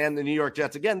and the New York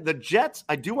Jets. Again, the Jets,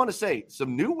 I do want to say,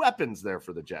 some new weapons there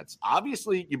for the Jets.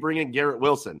 Obviously, you bring in Garrett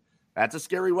Wilson. That's a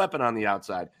scary weapon on the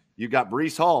outside. You got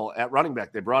Breece Hall at running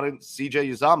back. They brought in C.J.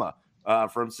 Uzomah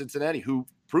from Cincinnati, who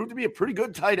proved to be a pretty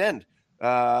good tight end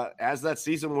as that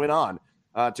season went on.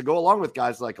 To go along with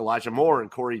guys like Elijah Moore and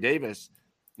Corey Davis,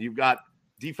 you've got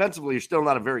defensively, you're still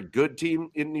not a very good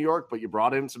team in New York, but you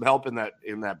brought in some help in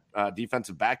that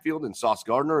defensive backfield in Sauce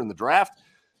Gardner in the draft.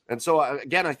 And so,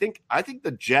 again, I think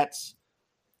the Jets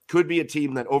could be a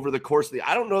team that over the course of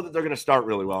I don't know that they're going to start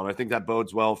really well, and I think that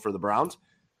bodes well for the Browns.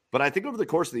 But I think over the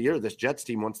course of the year, this Jets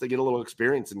team, once they get a little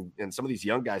experience and some of these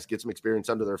young guys get some experience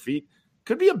under their feet,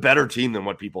 could be a better team than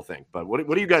what people think. But what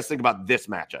do you guys think about this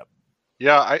matchup?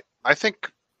 Yeah, I think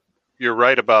you're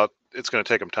right about it's going to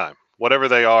take them time. Whatever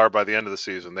they are by the end of the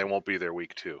season, they won't be there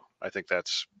week 2. I think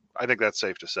that's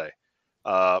safe to say.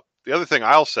 The other thing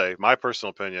I'll say, my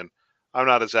personal opinion, I'm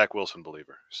not a Zach Wilson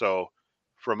believer. So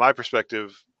from my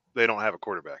perspective, they don't have a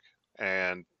quarterback.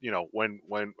 And,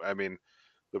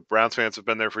 the Browns fans have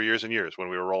been there for years and years when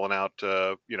we were rolling out,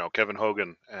 Kevin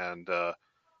Hogan and,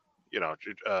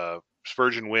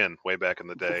 Spurgeon Wynn way back in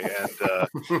the day.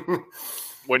 And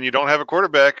when you don't have a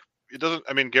quarterback, it doesn't.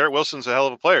 I mean, Garrett Wilson's a hell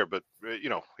of a player, but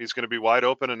he's going to be wide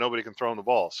open and nobody can throw him the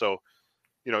ball. So,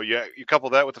 you couple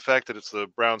that with the fact that it's the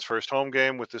Browns' first home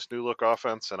game with this new look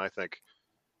offense, and I think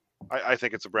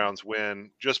it's a Browns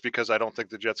win just because I don't think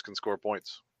the Jets can score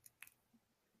points.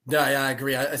 Yeah, I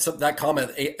agree. So that comment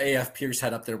AF Pierce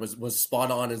had up there was spot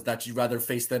on. Is that you'd rather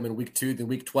face them in week 2 than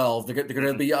week 12? They're going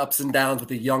to be ups and downs with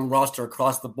a young roster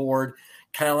across the board,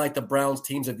 kind of like the Browns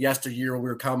teams of yesteryear when we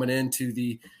were coming into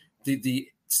the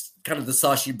kind of the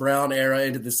Sashi Brown era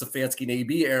into the Stefanski and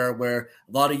AB era, where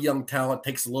a lot of young talent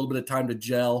takes a little bit of time to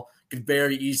gel. Could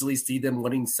very easily see them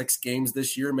winning 6 games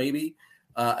this year, maybe,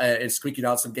 and squeaking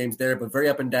out some games there, but very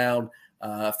up and down.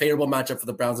 Favorable matchup for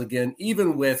the Browns again,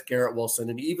 even with Garrett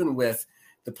Wilson and even with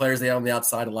the players they have on the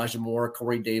outside, Elijah Moore,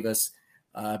 Corey Davis,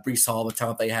 Breece Hall, the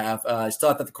talent they have. I still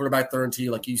have the quarterback thrown to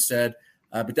you, like you said,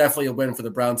 but definitely a win for the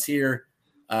Browns here.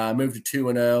 Move to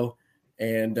 2-0,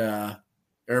 and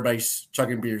everybody's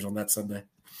chugging beers on that Sunday.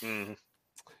 Mm-hmm.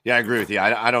 Yeah, I agree with you.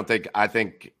 I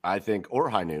think or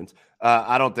high noons.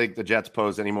 I don't think the Jets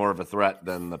pose any more of a threat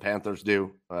than the Panthers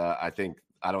do. I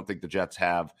don't think the Jets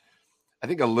have. I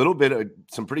think a little bit of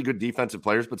some pretty good defensive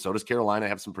players, but so does Carolina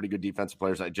have some pretty good defensive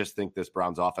players. I just think this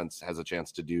Browns offense has a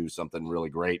chance to do something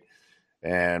really great.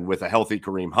 And with a healthy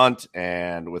Kareem Hunt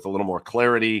and with a little more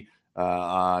clarity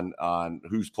on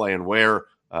who's playing where,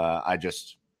 I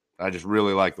just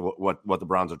really like what the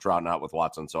Browns are trotting out with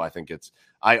Watson. So I think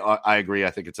I agree. I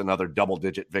think it's another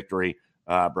double-digit victory,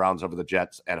 Browns over the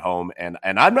Jets at home. And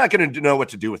I'm not going to know what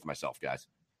to do with myself, guys.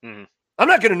 Mm-hmm. I'm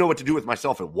not going to know what to do with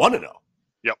myself at 1-0.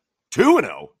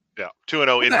 2-0. Yeah,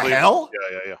 2-0 in the hell?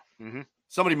 Yeah. Mm-hmm.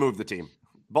 Somebody move the team.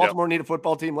 Baltimore need a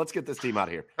football team. Let's get this team out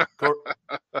of here.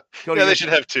 Cody, they should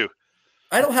have 2.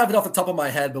 I don't have it off the top of my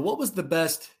head, but what was the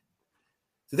best?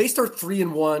 Did they start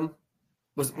 3-1?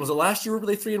 Was it last year? Were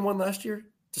they 3-1 last year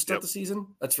to start the season?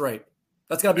 That's right.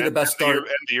 That's got to be the best start. And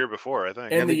the year before, I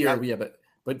think. And the year,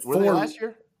 but were they last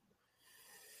year?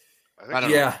 I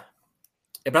think yeah.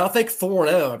 But I think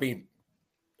 4-0. I mean,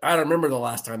 I don't remember the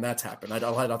last time that's happened. I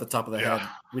don't have it off the top of the head.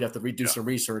 We'd have to redo some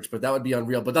research, but that would be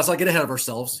unreal. But that's not getting ahead of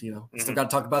ourselves. Still got to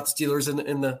talk about the Steelers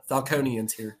and the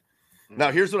Falconians here. Now,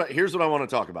 here's what I want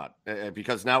to talk about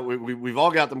because now we've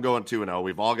all got them going 2-0.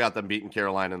 We've all got them beating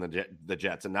Carolina and the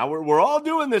Jets, and now we're all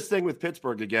doing this thing with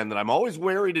Pittsburgh again that I'm always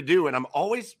wary to do, and I'm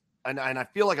always and I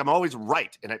feel like I'm always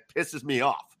right, and it pisses me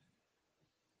off.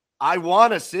 I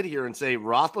want to sit here and say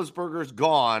Roethlisberger's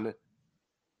gone.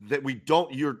 that we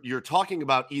don't. You're talking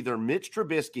about either Mitch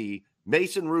Trubisky,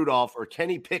 Mason Rudolph, or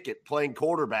Kenny Pickett playing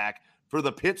quarterback for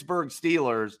the Pittsburgh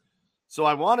Steelers. So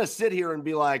I want to sit here and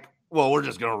be like, well, we're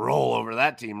just going to roll over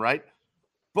that team, right?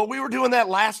 But we were doing that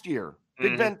last year.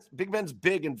 Big Ben's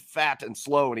big and fat and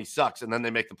slow, and he sucks, and then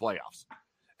they make the playoffs.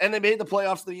 And they made the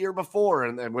playoffs the year before,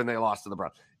 and when they lost to the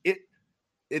Browns.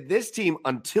 This team,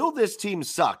 until this team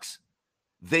sucks,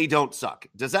 they don't suck.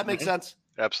 Does that make sense?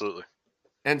 Absolutely.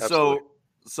 And so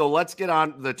let's get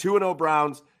on the 2-0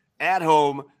 Browns at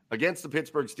home against the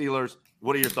Pittsburgh Steelers.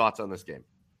 What are your thoughts on this game?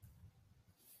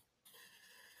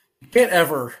 You can't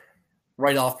ever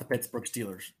write off the Pittsburgh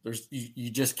Steelers. You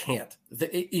just can't.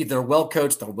 They're well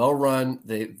coached, they're well run.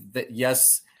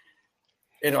 Yes.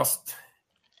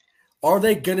 Are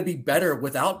they going to be better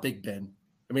without Big Ben?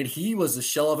 I mean, he was a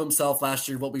shell of himself last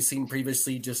year. What we've seen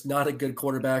previously, just not a good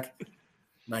quarterback.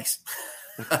 Nice.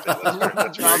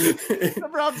 The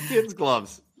Browns kids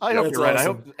gloves. I hope you're right.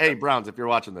 Awesome. Hey, Browns, if you're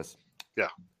watching this,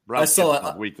 Browns I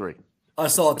saw week 3. I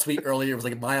saw a tweet earlier. It was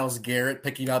like Myles Garrett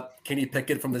picking up Kenny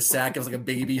Pickett from the sack. It was like a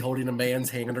baby holding a man's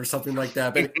hand or something like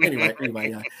that. But anyway,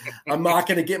 yeah. I'm not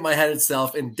going to get my head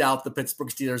itself and doubt the Pittsburgh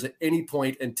Steelers at any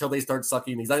point until they start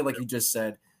sucking. Exactly like you just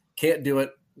said. Can't do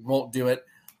it. Won't do it.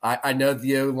 I know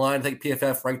the O-line. I think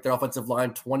PFF ranked their offensive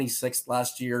line 26th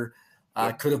last year.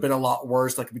 Could have been a lot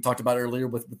worse, like we talked about earlier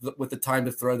with the time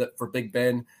to throw that for Big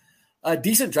Ben.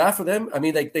 Decent draft for them. I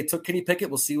mean, they took Kenny Pickett.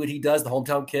 We'll see what he does, the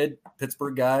hometown kid,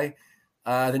 Pittsburgh guy.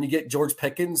 Then you get George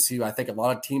Pickens, who I think a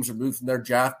lot of teams removed from their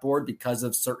draft board because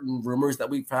of certain rumors that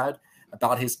we've had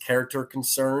about his character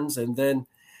concerns. And then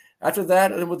after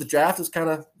that, and with the draft, is kind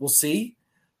of, we'll see.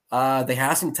 They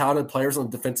have some talented players on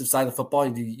the defensive side of football.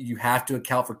 You have to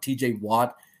account for TJ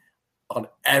Watt on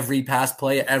every pass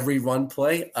play, every run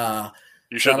play.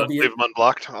 You shouldn't leave him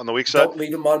unblocked on the weak side? Don't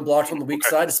leave him unblocked on the weak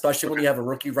side, especially when you have a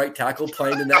rookie right tackle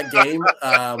playing in that game.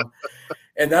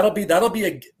 And that'll be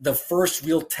the first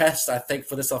real test, I think,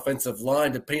 for this offensive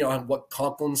line, depending on what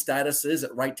Conklin's status is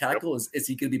at right tackle. Is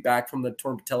he going to be back from the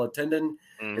torn patella tendon?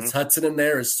 Is Hudson in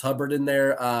there? Is Hubbard in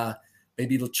there?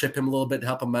 Maybe it'll chip him a little bit,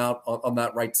 help him out on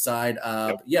that right side.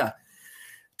 Yeah,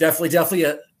 definitely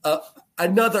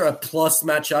another plus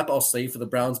matchup, I'll say, for the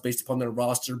Browns based upon their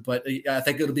roster. But I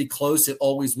think it'll be close. It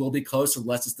always will be close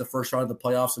unless it's the first round of the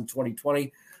playoffs in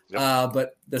 2020. Yep.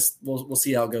 But this we'll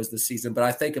see how it goes this season. But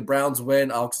I think a Browns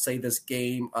win. I'll say this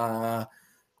game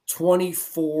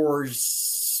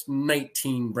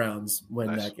 24-19 Browns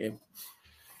win that game.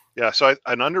 Yeah, so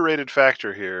an underrated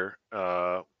factor here.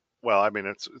 Well, I mean,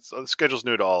 it's the schedule's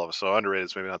new to all of us, so underrated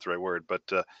is maybe not the right word. But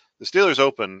the Steelers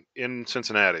open in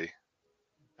Cincinnati,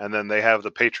 and then they have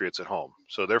the Patriots at home.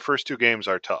 So their first 2 games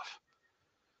are tough.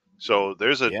 So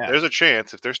there's a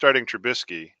chance if they're starting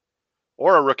Trubisky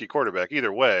or a rookie quarterback,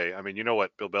 either way. I mean, you know what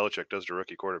Bill Belichick does to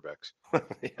rookie quarterbacks.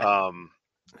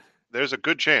 There's a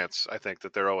good chance, I think,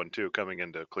 that they're 0-2 coming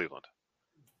into Cleveland.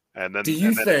 And then,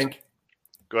 think?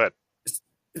 Go ahead.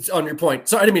 It's on your point.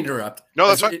 Sorry, I didn't mean to interrupt. No,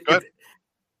 that's fine. Go ahead.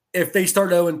 If they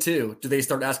start 0-2, do they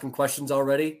start asking questions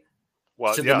already?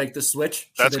 Well, should they make the switch?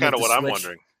 That's kind of what I'm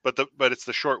wondering. But it's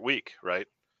the short week, right?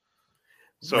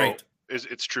 So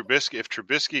it's Trubisky. If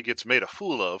Trubisky gets made a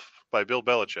fool of by Bill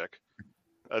Belichick,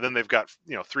 then they've got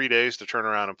 3 days to turn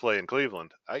around and play in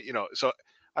Cleveland.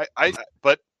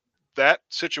 But that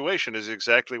situation is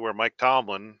exactly where Mike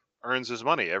Tomlin earns his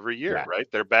money every year,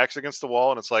 right? Their backs against the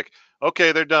wall, and it's like,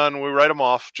 okay, they're done. We write them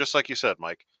off, just like you said,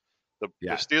 Mike. The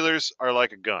Steelers are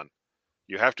like a gun.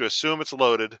 You have to assume it's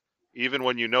loaded, even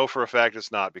when you know for a fact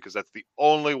it's not, because that's the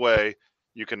only way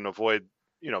you can avoid,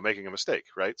 making a mistake,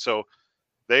 right? So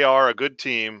they are a good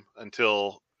team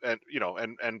until, and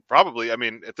probably, I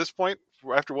mean, at this point,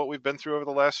 after what we've been through over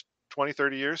the last 20,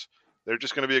 30 years, they're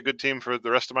just going to be a good team for the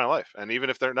rest of my life. And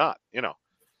even if they're not,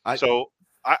 I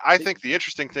think the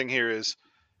interesting thing here is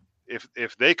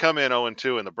if they come in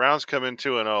 0-2 and the Browns come in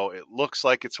 2-0, it looks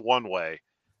like it's one way.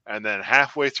 And then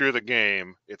halfway through the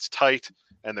game, it's tight,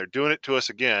 and they're doing it to us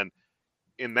again.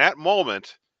 In that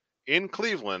moment, in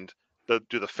Cleveland,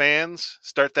 do the fans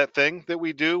start that thing that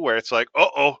we do where it's like,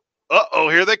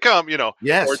 here they come,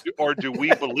 Yes. Or do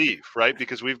we believe, right?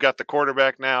 Because we've got the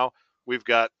quarterback now. We've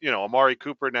got, Amari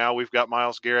Cooper now. We've got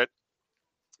Myles Garrett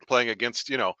playing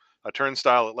against, a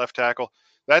turnstile at left tackle.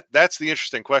 That's the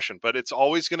interesting question. But it's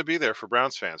always going to be there for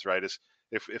Browns fans, right? Is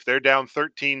if they're down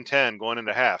 13-10 going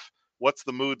into half, what's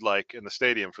the mood like in the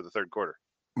stadium for the third quarter?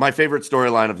 My favorite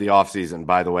storyline of the offseason,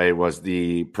 by the way, was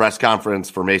the press conference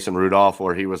for Mason Rudolph,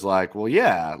 where he was like, well,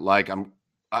 yeah, like I'm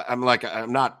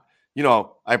not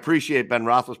I appreciate Ben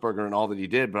Roethlisberger and all that he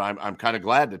did, but I'm kind of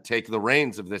glad to take the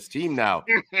reins of this team now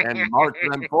and march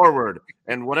them forward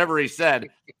and whatever he said.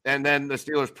 And then the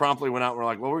Steelers promptly went out and were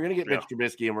like, well, we're going to get Mitch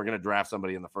Trubisky and we're going to draft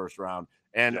somebody in the first round.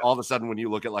 And all of a sudden, when you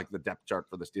look at like the depth chart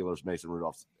for the Steelers, Mason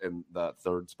Rudolph's in the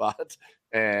third spot.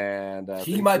 And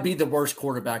he might be the worst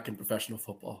quarterback in professional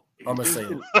football. I'm going to say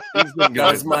it.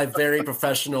 That is my very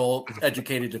professional,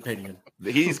 educated opinion.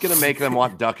 He's going to make them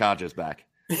want Duck Hodges back.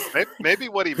 Maybe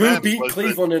what he meant beat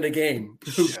Cleveland in a game.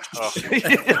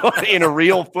 In a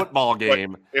real football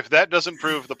game. But if that doesn't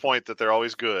prove the point that they're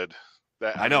always good,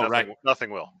 nothing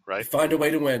will, right? Find a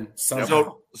way to win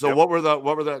somehow. So what were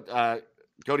the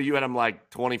Cody, you had them like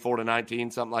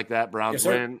 24-19, something like that. Browns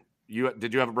win.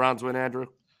 Did you have a Browns win, Andrew?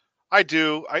 I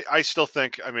do. I still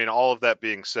think, all of that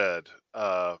being said,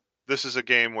 this is a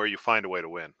game where you find a way to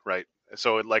win, right?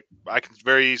 So I can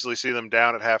very easily see them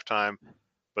down at halftime,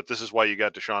 but this is why you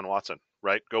got Deshaun Watson,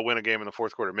 right? Go win a game in the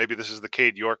fourth quarter. Maybe this is the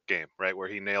Cade York game, right, where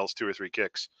he nails 2 or 3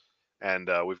 kicks,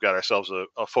 and we've got ourselves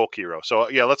a folk hero. So,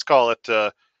 let's call it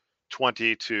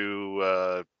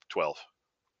 20-12.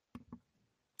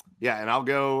 Yeah, and I'll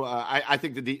go. I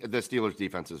think the Steelers'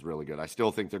 defense is really good. I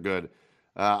still think they're good.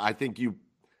 I think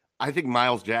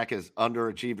Myles Jack has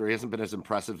underachieved, or he hasn't been as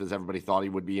impressive as everybody thought he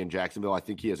would be in Jacksonville. I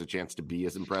think he has a chance to be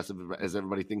as impressive as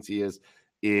everybody thinks he is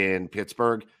in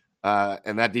Pittsburgh.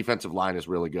 And that defensive line is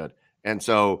really good. And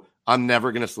so I'm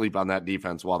never going to sleep on that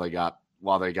defense while they got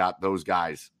those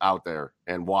guys out there,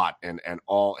 and Watt and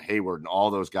all Hayward and all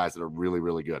those guys that are really,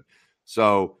 really good.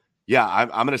 So yeah,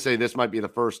 I'm going to say this might be the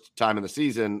first time in the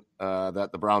season that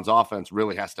the Browns offense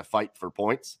really has to fight for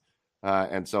points.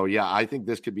 And so, yeah, I think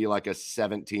this could be like a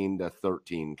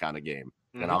 17-13 kind of game.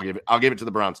 Mm-hmm. And I'll give it to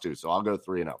the Browns too. So I'll go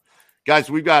 3-0. Guys,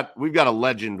 we've got a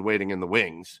legend waiting in the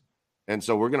wings. And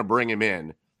so we're going to bring him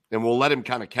in, and we'll let him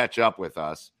kind of catch up with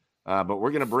us. But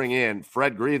we're going to bring in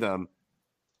Fred Greetham,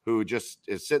 who just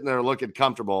is sitting there looking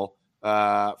comfortable.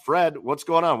 Fred, what's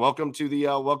going on? Welcome to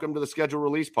the schedule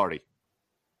release party.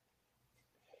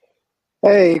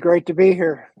 Hey, great to be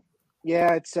here.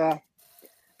 Yeah, it's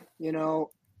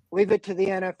leave it to the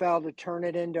NFL to turn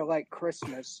it into like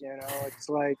Christmas. It's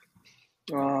like,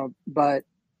 but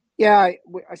yeah,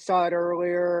 I saw it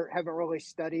earlier. Haven't really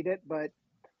studied it, but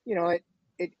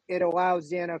it allows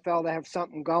the NFL to have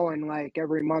something going like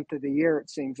every month of the year.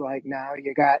 It seems like now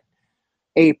you got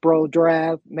April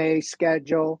draft, May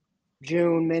schedule,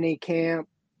 June mini camp.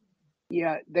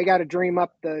 Yeah, they got to dream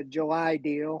up the July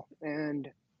deal, and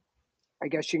I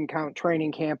guess you can count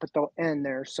training camp at the end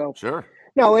there. So sure.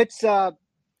 No, it's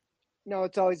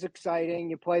always exciting.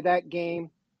 You play that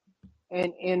game,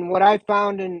 and what I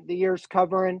found in the years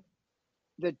covering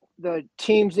the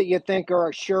teams that you think are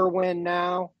a sure win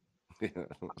now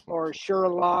or a sure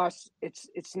loss,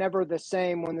 it's never the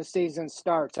same when the season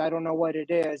starts. I don't know what it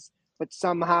is, but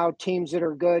somehow teams that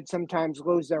are good sometimes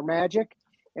lose their magic,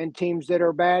 and teams that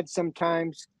are bad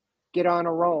sometimes get on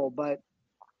a roll. But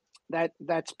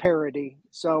that's parity.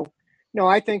 So,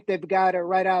 I think they've got to,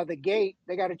 right out of the gate,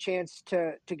 they got a chance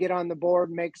to get on the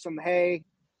board, make some hay,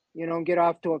 and get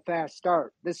off to a fast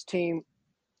start. This team,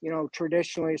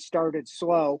 traditionally started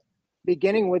slow,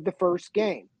 beginning with the first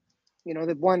game.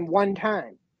 They've won one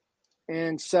time.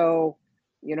 And so,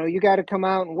 you got to come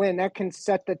out and win. That can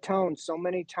set the tone so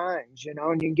many times, and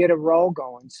you can get a roll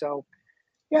going. So,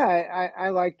 yeah, I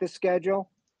like the schedule.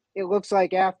 It looks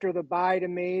like after the bye to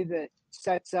me that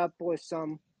sets up with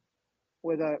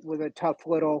a tough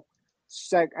little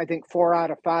I think 4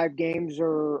 out of 5 games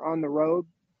are on the road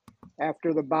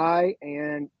after the bye,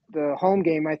 and the home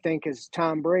game I think is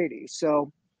Tom Brady.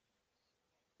 So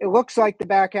it looks like the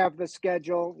back half of the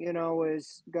schedule,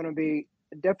 is going to be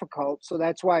difficult. So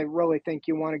that's why I really think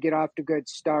you want to get off to a good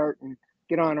start and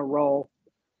get on a roll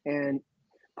and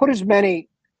put as many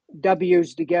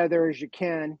W's together as you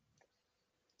can,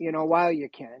 while you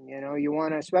can. You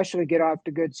want to especially get off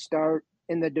to a good start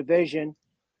in the division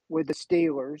with the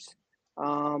Steelers.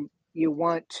 You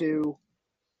want to,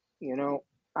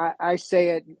 I say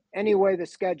it any way the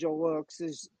schedule looks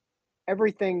is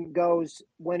everything goes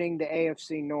winning the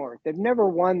AFC North. They've never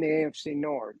won the AFC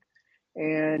North,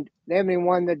 and they haven't even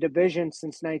won the division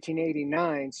since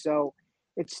 1989. So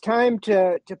it's time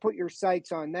to put your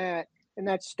sights on that, and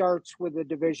that starts with the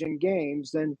division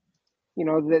games. And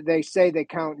they say they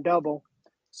count double.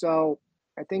 So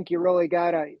I think you really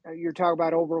you're talking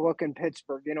about overlooking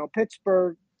Pittsburgh.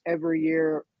 Pittsburgh every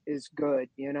year is good,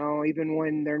 even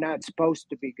when they're not supposed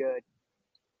to be good.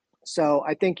 So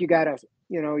I think you got to,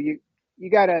 you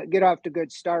got to get off to a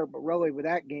good start, but really with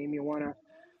that game, you want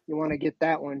to get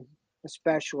that one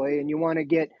especially. And you want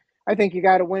to I think you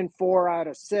got to win 4 out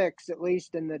of 6, at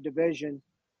least in the division,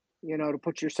 to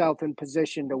put yourself in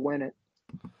position to win it.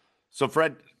 So,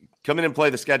 Fred, come in and play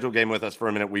the schedule game with us for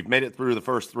a minute. We've made it through the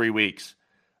first 3 weeks.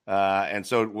 And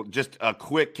so just a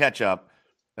quick catch up.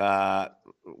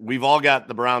 We've all got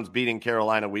the Browns beating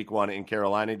Carolina week 1 in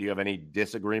Carolina. Do you have any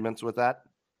disagreements with that?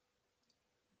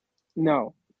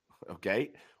 No.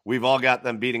 Okay. We've all got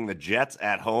them beating the Jets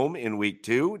at home in week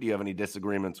 2. Do you have any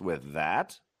disagreements with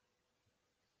that?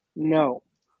 No.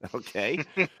 Okay.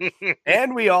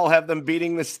 And we all have them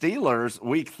beating the Steelers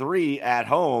week 3 at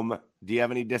home. Do you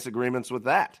have any disagreements with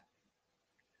that?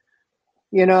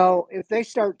 If they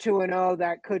start 2-0,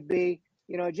 that could be,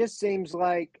 it just seems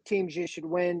like teams you should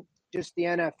win, just the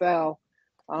NFL.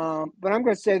 But I'm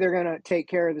going to say they're going to take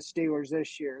care of the Steelers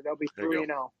this year. They'll be 3-0.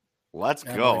 Let's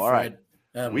go. All right.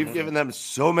 We've given them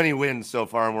so many wins so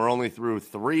far, and we're only through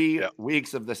 3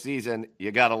 weeks of the season.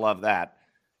 You got to love that.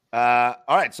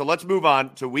 All right, so let's move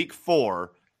on to week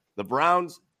 4. The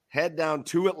Browns head down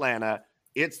to Atlanta.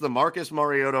 It's the Marcus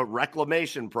Mariota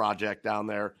reclamation project down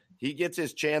there. He gets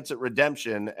his chance at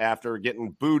redemption after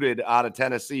getting booted out of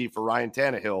Tennessee for Ryan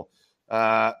Tannehill.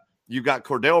 You got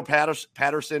Cordell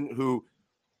Patterson, who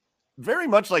very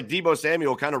much like Deebo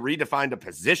Samuel kind of redefined a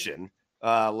position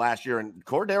last year. And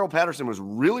Cordell Patterson was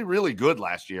really, really good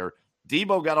last year.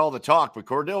 Deebo got all the talk, but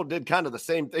Cordell did kind of the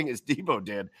same thing as Deebo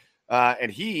did.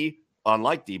 And he,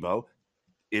 unlike Deebo,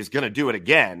 is going to do it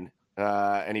again.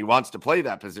 And he wants to play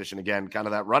that position again, kind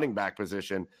of that running back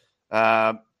position.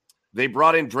 They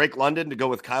brought in Drake London to go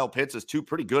with Kyle Pitts as 2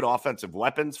 pretty good offensive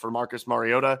weapons for Marcus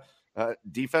Mariota.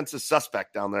 Defense is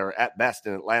suspect down there at best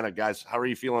in Atlanta. Guys, how are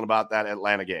you feeling about that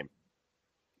Atlanta game?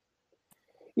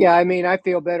 Yeah, I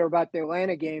feel better about the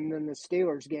Atlanta game than the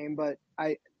Steelers game, but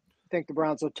I think the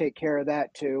Browns will take care of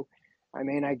that too.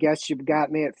 I guess you've got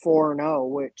me at 4-0,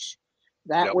 which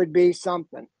that would be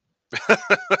something.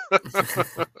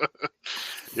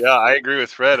 Yeah, I agree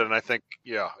with Fred, and I think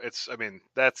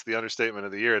that's the understatement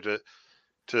of the year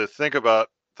to think about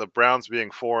the Browns being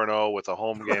 4-0 with a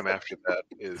home game after that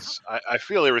is I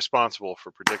feel irresponsible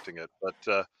for predicting it,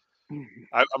 but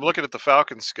I'm looking at the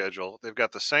Falcons schedule. They've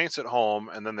got the Saints at home,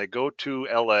 and then they go to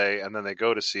LA, and then they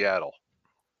go to Seattle,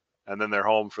 and then they're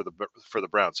home for the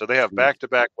Browns. So they have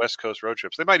back-to-back West Coast road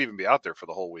trips. They might even be out there for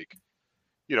the whole week.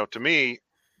 To me,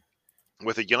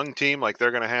 with a young team like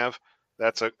they're going to have,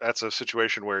 that's a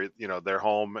situation where they're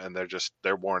home and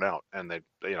they're worn out, and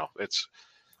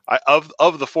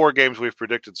of the 4 games we've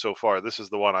predicted so far, this is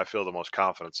the one I feel the most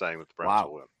confident saying that the Browns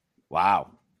will win.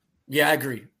 Wow. Yeah, I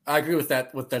agree. I agree with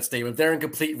that statement. They're in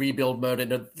complete rebuild mode,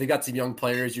 and they got some young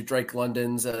players. Your Drake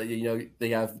Londons, they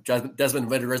have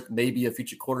Desmond Ridder, maybe a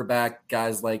future quarterback.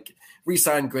 Guys like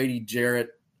re-signed Grady Jarrett,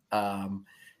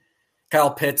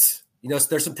 Kyle Pitts.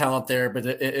 There's some talent there, but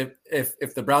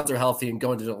if the Browns are healthy and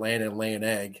going to Atlanta and lay an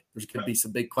egg, there's going to be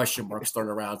some big question marks thrown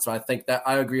around. So I think that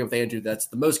I agree with Andrew. That's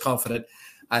the most confident.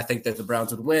 I think that the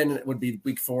Browns would win. It would be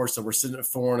week 4, so we're sitting at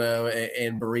 4-0,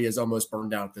 and Berea is almost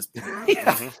burned down at this point.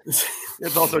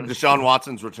 It's also Deshaun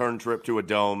Watson's return trip to a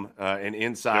dome, an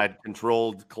inside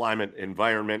controlled climate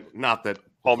environment. Not that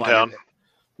hometown.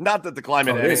 Not that the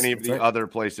climate at any of the other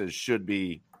places should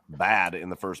be bad in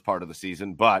the first part of the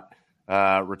season, but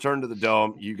return to the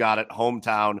dome. You got it.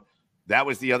 Hometown. That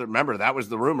was the other. Remember, that was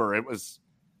the rumor. It was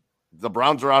the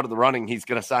Browns are out of the running. He's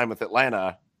going to sign with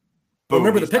Atlanta. Boom,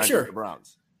 remember the picture. The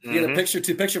Browns. He had a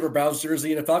picture of a Browns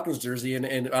jersey and a Falcons jersey,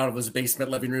 and out of his basement,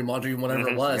 living room, laundry room, whatever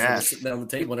it was. Yes. And we're sitting down on the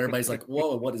table, and everybody's like,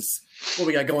 "Whoa, what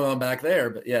we got going on back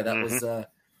there?" But yeah, that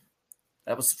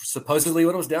was supposedly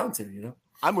what it was down to.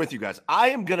 I'm with you guys.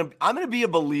 I'm gonna be a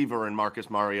believer in Marcus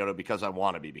Mariota because I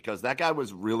want to be, because that guy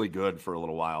was really good for a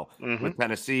little while with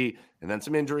Tennessee, and then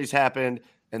some injuries happened,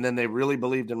 and then they really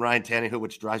believed in Ryan Tannehill,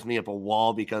 which drives me up a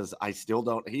wall because I still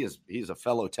don't. He's a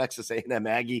fellow Texas A&M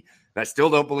Aggie, and I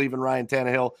still don't believe in Ryan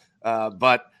Tannehill.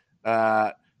 But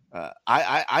I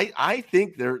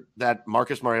think that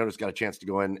Marcus Mariota's got a chance to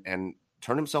go in and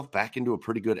turn himself back into a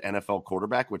pretty good NFL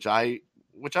quarterback, which I'm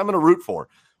going to root for.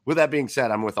 With that being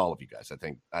said, I'm with all of you guys.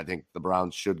 I think the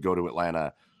Browns should go to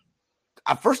Atlanta.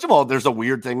 First of all, there's a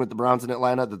weird thing with the Browns in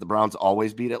Atlanta that the Browns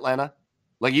always beat Atlanta.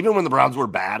 Like, even when the Browns were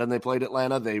bad and they played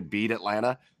Atlanta, they beat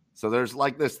Atlanta. So there's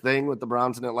like this thing with the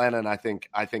Browns in Atlanta, and I think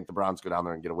the Browns go down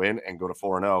there and get a win and go to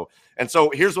 4-0. And so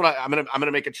here's what I'm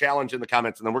gonna make a challenge in the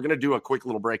comments, and then we're gonna do a quick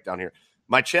little breakdown here.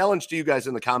 My challenge to you guys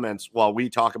in the comments while we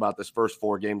talk about this first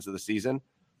 4 games of the season: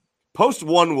 post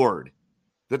one word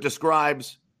that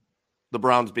describes the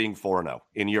Browns being 4-0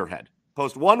 in your head.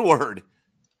 Post one word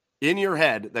in your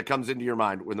head that comes into your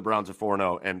mind when the Browns are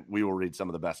 4-0, and we will read some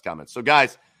of the best comments. So,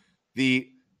 guys,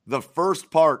 the first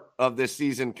part of this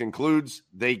season concludes.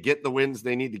 They get the wins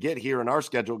they need to get here in our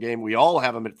schedule game. We all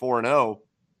have them at 4-0.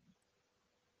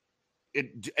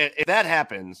 if that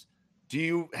happens, do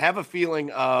you have a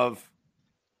feeling of,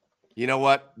 you know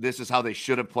what, this is how they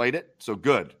should have played it? So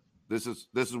good. This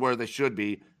is where they should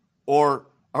be. Or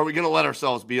are we going to let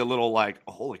ourselves be a little like,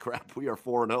 oh, holy crap, we are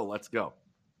 4-0. Let's go.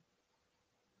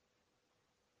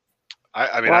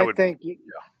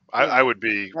 I would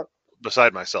be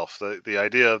beside myself. The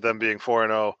idea of them being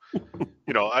 4-0,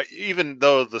 even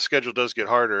though the schedule does get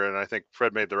harder, and I think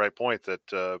Fred made the right point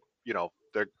that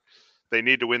they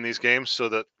need to win these games so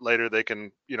that later they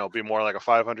can be more like a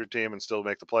 500 team and still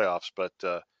make the playoffs. But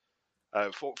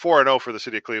 4-0 for the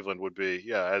city of Cleveland would be,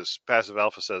 as Passive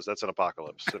Alpha says, that's an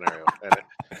apocalypse scenario, and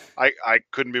I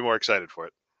couldn't be more excited for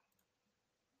it.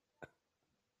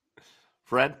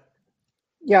 Fred?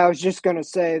 Yeah, I was just going to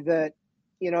say that,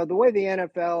 the way the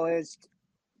NFL is,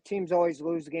 teams always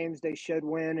lose games they should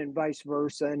win and vice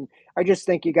versa. And I just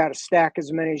think you got to stack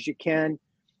as many as you can.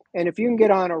 And if you can get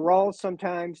on a roll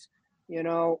sometimes,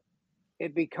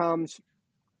 it becomes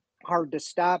hard to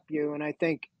stop you. And I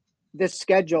think this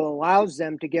schedule allows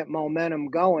them to get momentum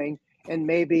going and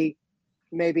maybe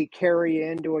carry you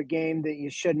into a game that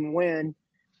you shouldn't win.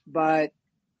 But,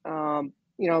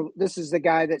 this is the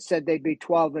guy that said they'd be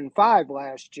 12-5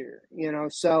 last year,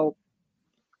 so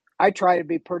I try to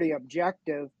be pretty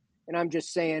objective, and I'm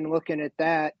just saying, looking at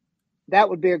that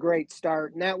would be a great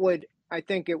start. And I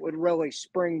think it would really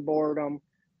springboard them,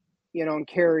 and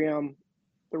carry them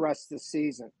the rest of the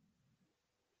season.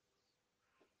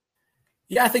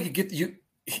 Yeah, I think you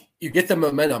get the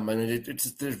momentum, and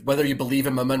it's whether you believe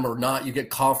in momentum or not, you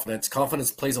get confidence.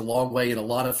 Confidence plays a long way in a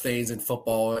lot of things in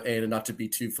football, and not to be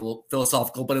too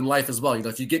philosophical, but in life as well.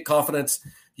 If you get confidence,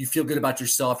 you feel good about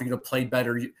yourself. You're going to play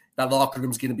better. That locker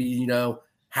room's going to be,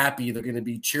 happy. They're going to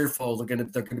be cheerful. They're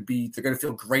going to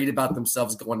feel great about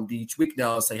themselves going into each week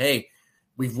now and say, hey,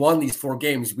 we've won these 4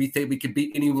 games. We think we could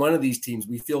beat any one of these teams.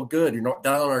 We feel good. You're not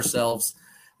down on ourselves.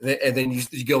 And then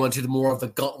you go into more of the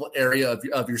gauntlet area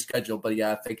of your schedule. But,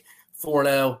 yeah, I think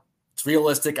 4-0, it's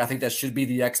realistic. I think that should be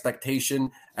the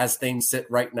expectation as things sit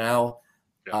right now.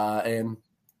 And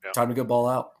time to go ball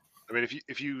out. I mean,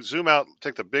 if you zoom out,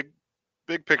 take the big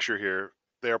picture here,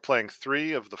 they are playing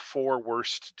 3 of the 4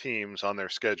 worst teams on their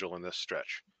schedule in this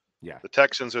stretch. Yeah. The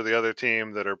Texans are the other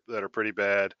team that are pretty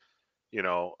bad.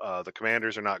 The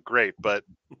Commanders are not great, but,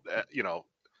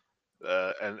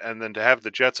 and then to have the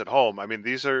Jets at home, I mean,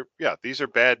 these are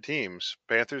bad teams.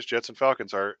 Panthers, Jets, and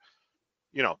Falcons are,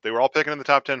 they were all picking in the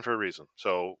top 10 for a reason.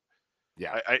 So,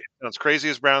 yeah, it's crazy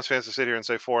as Browns fans to sit here and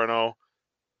say 4-0,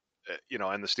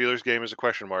 and the Steelers game is a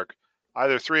question mark.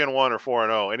 Either 3-1 or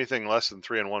 4-0. Anything less than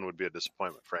 3-1 would be a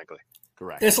disappointment, frankly.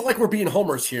 Correct. It's not like we're being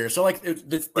homers here. So, right.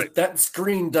 That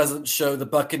screen doesn't show the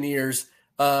Buccaneers,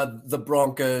 the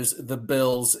Broncos, the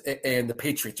Bills, and the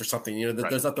Patriots or something. Right.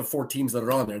 There's not the 4 teams that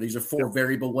are on there. These are 4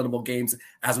 variable, winnable games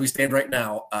as we stand right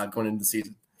now going into the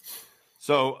season.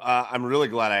 So I'm really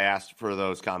glad I asked for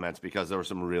those comments because there were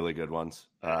some really good ones.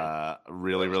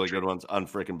 Really good ones.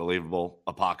 Unfreaking believable.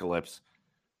 Apocalypse.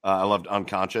 I loved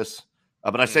Unconscious.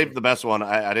 But I saved the best one.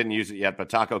 I didn't use it yet, but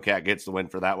Taco Cat gets the win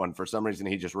for that one. For some reason,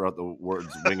 he just wrote the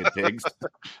words "winged pigs."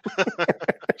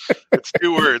 It's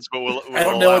 2 words, but I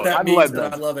don't know what that means,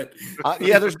 but I love it.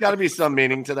 Yeah, there's got to be some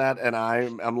meaning to that, and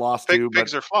I'm lost too.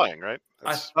 Pigs are flying, right?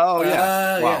 Yeah. Wow.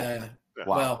 Yeah.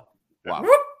 Wow. Wow.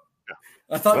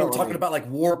 I thought we were talking about like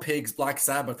War Pigs, Black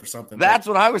Sabbath, or something. That's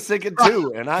what I was thinking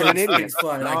too, and I'm an idiot.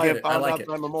 I get it. I like it.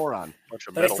 I'm a moron.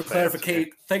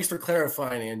 Thanks for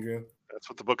clarifying, Andrew. That's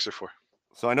what the books are for.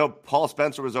 So I know Paul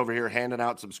Spencer was over here handing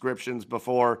out subscriptions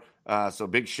before. So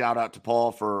big shout out to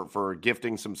Paul for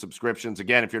gifting some subscriptions.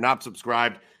 Again, if you're not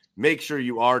subscribed, make sure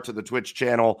you are to the Twitch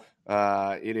channel.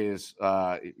 It is,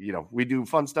 we do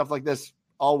fun stuff like this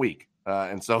all week.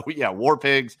 And so, War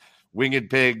Pigs, Winged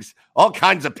Pigs, all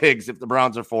kinds of pigs if the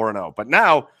Browns are 4-0. But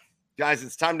now, guys,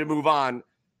 it's time to move on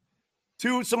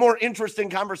to some more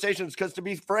interesting conversations, because to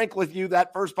be frank with you,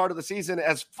 that first part of the season,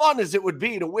 as fun as it would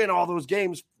be to win all those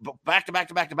games back to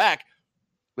back,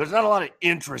 there's not a lot of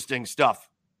interesting stuff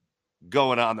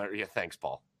going on there. Yeah, thanks,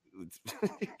 Paul.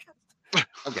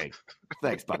 Okay,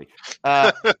 thanks, buddy.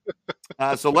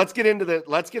 So let's get into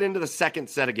the second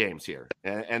set of games here,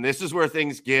 and this is where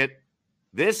things get.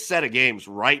 This set of games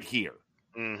right here.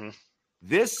 Mm-hmm.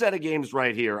 This set of games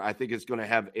right here, I think, is going to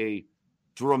have a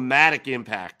dramatic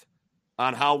impact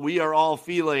on how we are all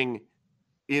feeling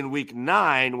in week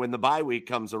 9 when the bye week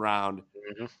comes around,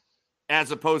 as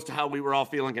opposed to how we were all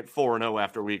feeling at 4-0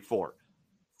 after week 4.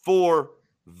 4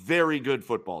 very good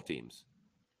football teams.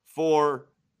 4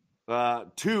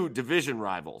 2 division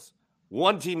rivals.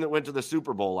 1 team that went to the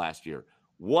Super Bowl last year.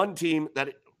 1 team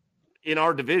that in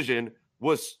our division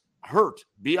was hurt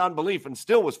beyond belief and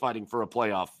still was fighting for a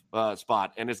playoff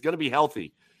spot and is going to be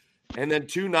healthy. And then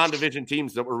 2 non-division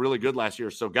teams that were really good last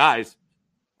year. So, guys,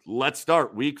 let's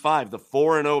start week 5, the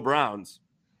 4-0 Browns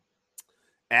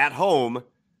at home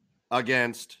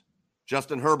against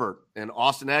Justin Herbert and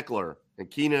Austin Eckler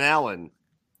and Keenan Allen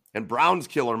and Browns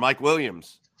killer Mike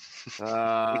Williams.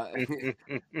 And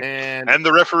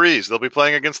the referees. They'll be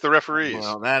playing against the referees.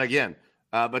 Well, that again.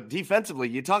 But defensively,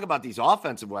 you talk about these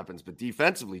offensive weapons, but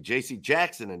defensively, J.C.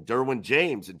 Jackson and Derwin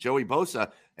James and Joey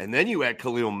Bosa, and then you add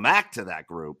Khalil Mack to that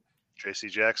group. J.C.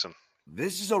 Jackson.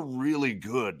 This is a really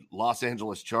good Los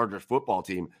Angeles Chargers football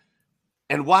team.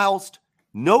 And whilst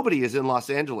nobody is in Los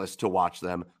Angeles to watch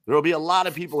them, there will be a lot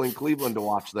of people in Cleveland to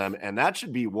watch them, and that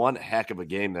should be one heck of a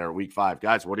game there week 5.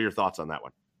 Guys, what are your thoughts on that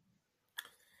one?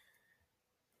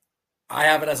 I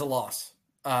have it as a loss.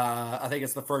 I think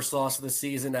it's the first loss of the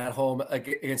season at home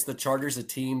against the Chargers, a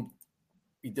team.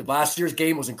 Last year's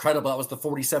game was incredible. That was the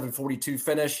 47-42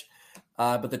 finish.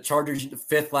 But the Chargers,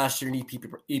 5th last year in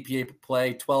EPA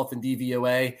play, 12th in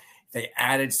DVOA. They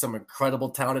added some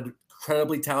incredibly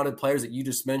talented players that you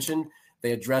just mentioned.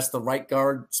 They addressed the right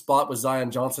guard spot with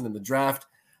Zion Johnson in the draft.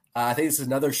 I think this is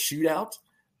another shootout,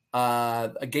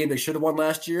 a game they should have won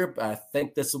last year. But I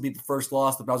think this will be the first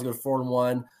loss. The Browns go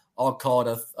 4-1. I'll call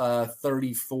it a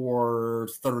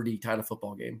 34-30 kind of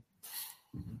football game.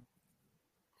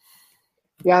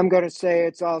 Yeah, I'm going to say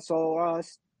it's also a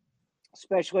loss,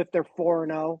 especially if they're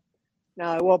 4-0.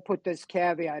 Now, I will put this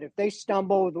caveat. If they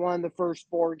stumble with one of the first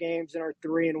 4 games and are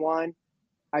 3-1,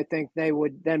 I think they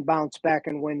would then bounce back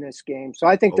and win this game. So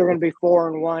I think they're going to be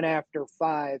 4-1 after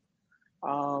 5.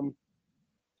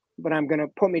 But I'm going to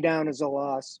put me down as a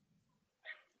loss.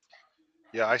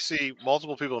 Yeah, I see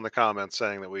multiple people in the comments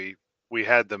saying that we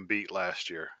had them beat last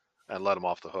year and let them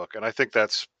off the hook. And I think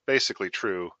that's basically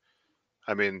true.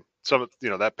 I mean,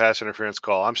 that pass interference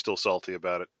call, I'm still salty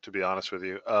about it, to be honest with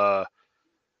you.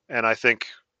 And I think,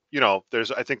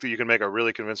 I think that you can make a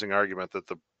really convincing argument that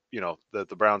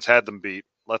the Browns had them beat,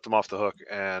 let them off the hook.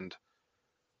 And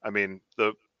I mean,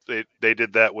 they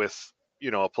did that with,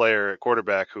 a player at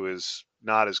quarterback who is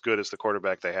not as good as the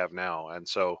quarterback they have now. And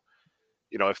so,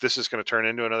 if this is going to turn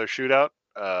into another shootout,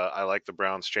 I like the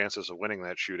Browns' chances of winning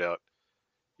that shootout.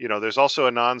 There's also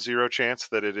a non-zero chance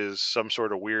that it is some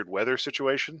sort of weird weather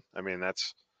situation. I mean,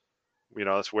 that's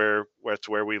where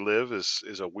we live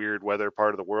is a weird weather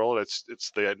part of the world. It's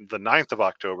the 9th of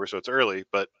October, so it's early,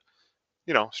 but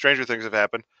stranger things have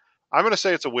happened. I'm going to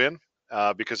say it's a win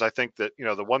because I think that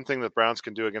the one thing that Browns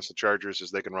can do against the Chargers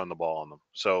is they can run the ball on them.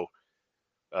 So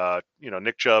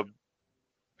Nick Chubb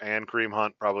and Kareem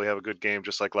Hunt probably have a good game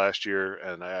just like last year,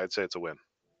 and I'd say it's a win.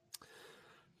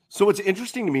 So what's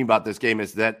interesting to me about this game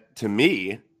is that, to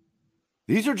me,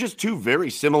 these are just 2 very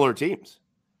similar teams.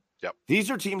 Yep. These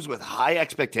are teams with high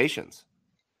expectations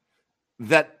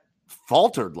that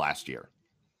faltered last year.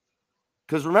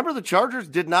 Because remember, the Chargers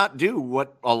did not do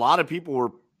what a lot of people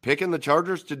were picking the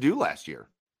Chargers to do last year.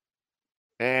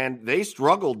 And they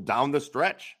struggled down the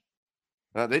stretch.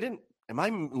 They didn't. Am I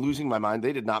losing my mind?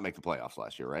 They did not make the playoffs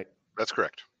last year, right? That's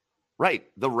correct. Right.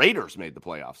 The Raiders made the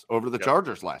playoffs over the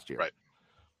Chargers last year. Right.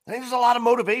 I think there's a lot of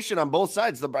motivation on both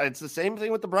sides. It's the same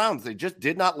thing with the Browns. They just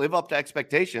did not live up to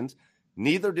expectations.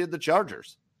 Neither did the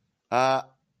Chargers. I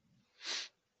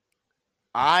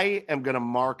am going to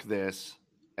mark this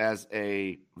as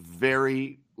a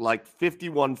very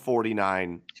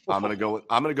 51-49. I'm going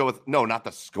to go with no, not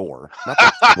the score. Not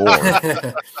the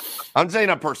score. I'm saying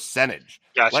a percentage.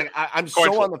 Gotcha. I'm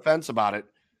so on the fence about it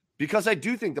because I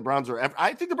do think the Browns are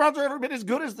every bit as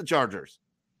good as the Chargers.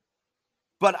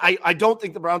 But I don't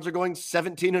think the Browns are going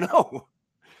 17-0.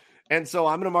 And so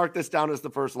I'm going to mark this down as the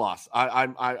first loss.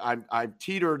 I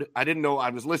teetered. I didn't know.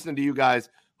 I was listening to you guys,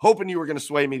 hoping you were going to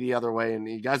sway me the other way, and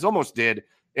you guys almost did.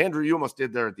 Andrew, you almost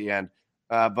did there at the end.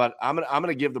 But I'm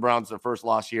gonna give the Browns their first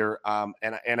loss here.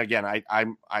 And again,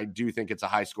 I do think it's a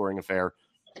high scoring affair.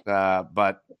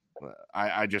 But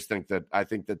I just think that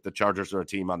the Chargers are a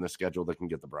team on this schedule that can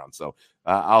get the Browns. So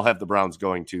I'll have the Browns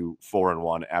going to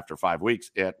 4-1 after 5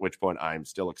 weeks, at which point I'm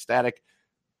still ecstatic,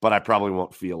 but I probably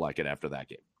won't feel like it after that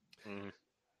game.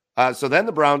 Mm-hmm. So then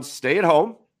the Browns stay at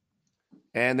home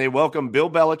and they welcome Bill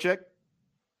Belichick,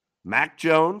 Mac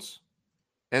Jones,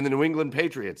 and the New England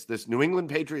Patriots. This New England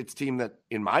Patriots team that,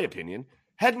 in my opinion,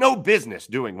 had no business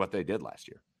doing what they did last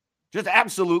year. Just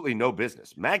absolutely no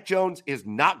business. Mac Jones is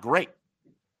not great.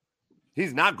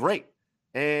 He's not great.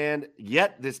 And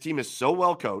yet this team is so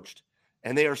well coached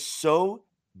and they are so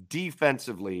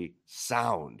defensively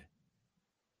sound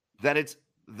that it's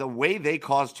the way they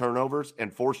cause turnovers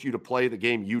and force you to play the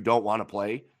game you don't want to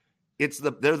play.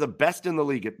 They're the best in the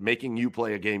league at making you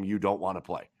play a game you don't want to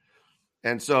play.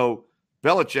 And so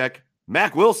Belichick,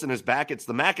 Mac Wilson is back. It's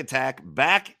the Mac attack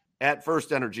back at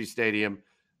First Energy Stadium.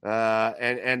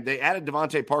 And they added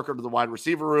Devontae Parker to the wide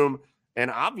receiver room. An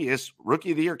obvious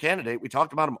Rookie of the Year candidate. We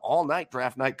talked about him all night,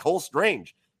 draft night. Cole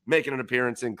Strange making an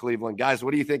appearance in Cleveland. Guys,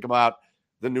 what do you think about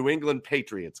the New England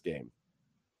Patriots game?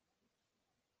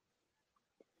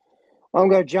 I'm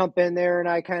going to jump in there, and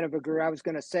I kind of agree. I was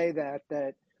going to say that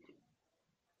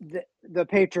the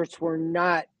Patriots were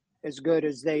not as good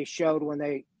as they showed when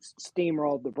they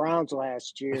steamrolled the Browns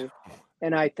last year.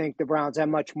 And I think the Browns have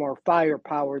much more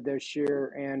firepower this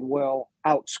year and will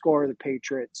outscore the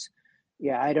Patriots.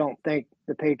 Yeah, I don't think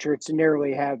the Patriots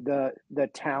nearly have the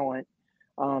talent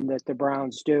that the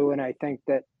Browns do, and I think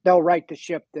that they'll right the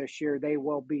ship this year. They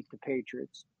will beat the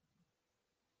Patriots.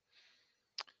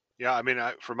 Yeah, I mean,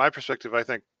 from my perspective, I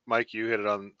think, Mike, you hit it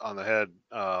on the head.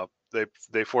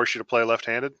 They force you to play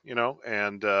left-handed,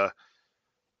 and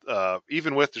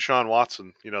even with Deshaun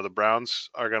Watson, the Browns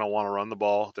are going to want to run the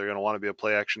ball. They're going to want to be a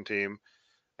play-action team,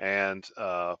 and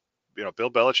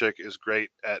Bill Belichick is great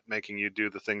at making you do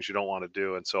the things you don't want to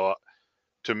do. And so,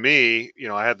 to me,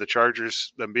 I had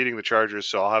them beating the Chargers,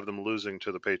 so I'll have them losing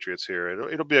to the Patriots here.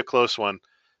 It'll be a close one,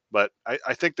 but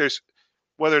I think there's,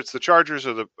 whether it's the Chargers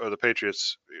or the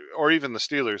Patriots or even the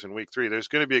Steelers in Week 3, there's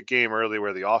going to be a game early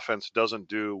where the offense doesn't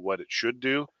do what it should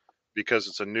do because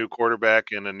it's a new quarterback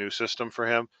and a new system for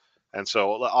him. And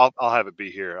so I'll have it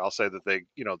be here. I'll say that the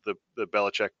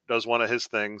Belichick does one of his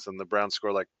things and the Browns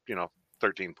score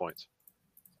 13 points.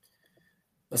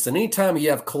 Listen, anytime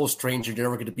you have Cole Strange, you're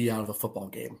never going to be out of a football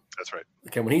game. That's right.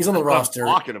 Okay, when he's on the roster,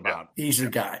 talking about, he's your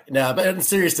guy. No, but in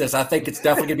seriousness, I think it's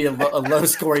definitely going to be a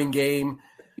low-scoring game.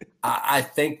 I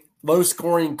think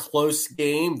low-scoring, close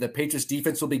game. The Patriots'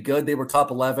 defense will be good. They were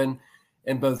top 11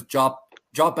 in both drop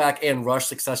back and rush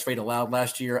success rate allowed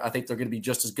last year. I think they're going to be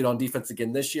just as good on defense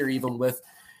again this year, even without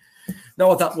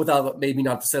maybe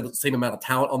not the same amount of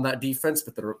talent on that defense,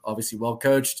 but they're obviously well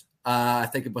coached. I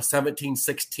think it was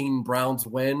 17-16 Browns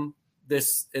win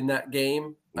in that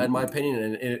game, in my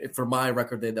opinion. And for my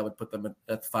record, that would put them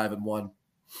at 5-1.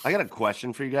 I got a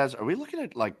question for you guys. Are we looking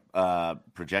at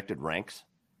projected ranks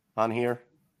on here?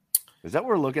 Is that what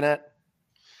we're looking at?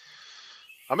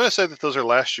 I'm going to say that those are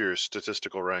last year's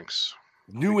statistical ranks.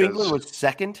 New England was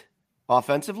second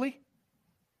offensively?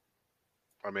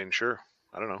 I mean, sure.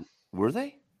 I don't know. Were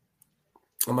they?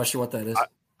 I'm not sure what that is. I'm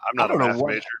not a math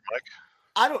major, Mike.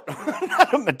 I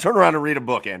don't turn around and read a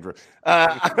book, Andrew.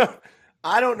 I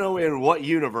don't know in what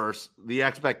universe the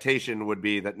expectation would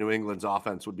be that New England's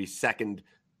offense would be second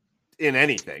in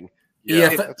anything.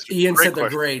 Yeah, Ian said their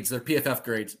grades, their PFF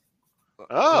grades.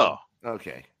 Oh,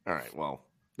 okay. All right. Well,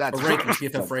 that's rankings,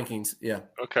 PFF rankings. Yeah.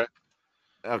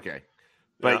 Okay.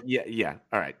 But yeah.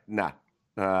 All right. Nah.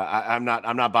 I'm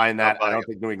not buying that. I don't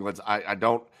think New England's.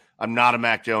 I'm not a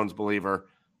Mac Jones believer.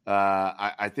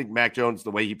 I think Mac Jones,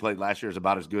 the way he played last year, is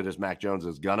about as good as Mac Jones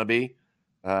is gonna be.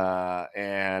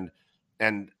 And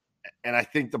I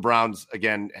think the Browns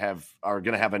again are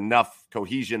gonna have enough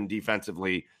cohesion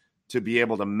defensively to be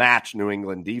able to match New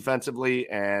England defensively,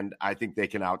 and I think they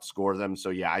can outscore them. So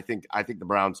yeah, I think the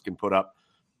Browns can put up.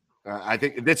 I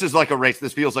think this is like a race.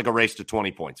 This feels like a race to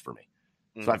 20 points for me.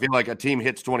 So I feel like a team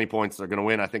hits 20 points, they're going to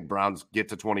win. I think Browns get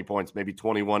to 20 points, maybe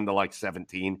 21 to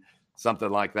 17, something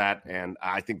like that. And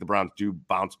I think the Browns do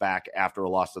bounce back after a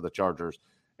loss to the Chargers,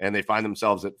 and they find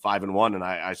themselves at 5-1. And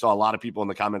I saw a lot of people in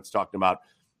the comments talking about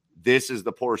this is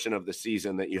the portion of the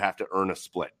season that you have to earn a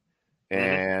split.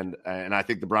 And I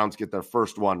think the Browns get their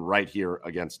first one right here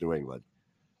against New England.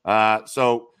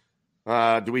 So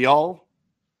do we all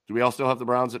still have the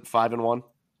Browns at 5-1?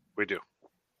 We do.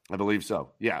 I believe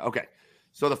so. Yeah. Okay.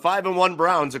 So the 5-1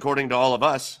 Browns, according to all of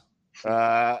us,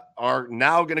 are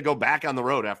now going to go back on the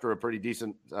road after a pretty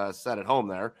decent set at home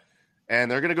there.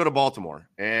 And they're going to go to Baltimore.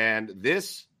 And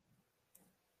this,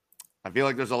 I feel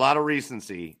like there's a lot of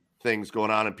recency things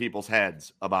going on in people's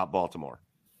heads about Baltimore.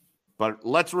 But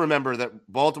let's remember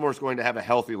that Baltimore is going to have a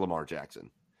healthy Lamar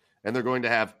Jackson. And they're going to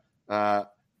have a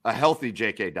healthy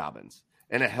J.K. Dobbins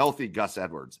and a healthy Gus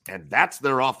Edwards. And that's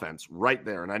their offense right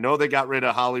there. And I know they got rid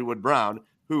of Hollywood Brown,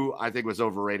 who I think was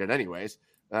overrated anyways.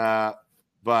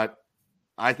 But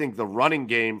I think the running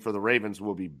game for the Ravens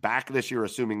will be back this year,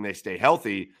 assuming they stay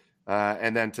healthy.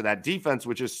 And then to that defense,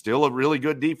 which is still a really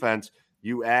good defense,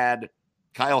 you add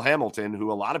Kyle Hamilton,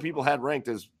 who a lot of people had ranked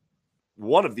as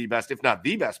one of the best, if not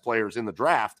the best players in the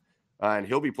draft. And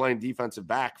he'll be playing defensive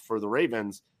back for the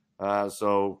Ravens. I'll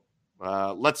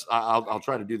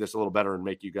try to do this a little better and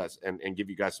make you guys and give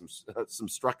you guys some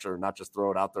structure, not just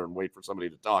throw it out there and wait for somebody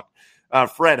to talk.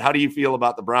 Fred, how do you feel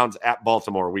about the Browns at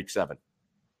Baltimore Week 7?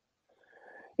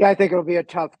 Yeah, I think it'll be a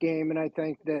tough game, and I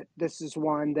think that this is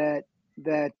one that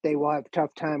they will have a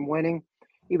tough time winning,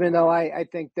 even though I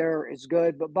think they're as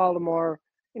good. But Baltimore,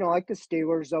 like the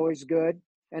Steelers, always good,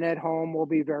 and at home will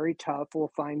be very tough.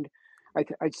 We'll find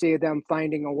I see them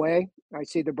finding a way. I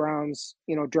see the Browns,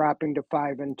 dropping to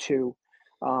 5-2.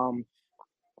 I'm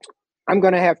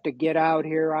going to have to get out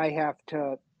here. I have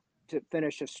to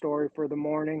finish a story for the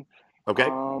morning. Okay.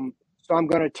 So I'm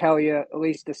going to tell you at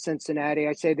least the Cincinnati.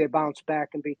 I say they bounce back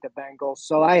and beat the Bengals.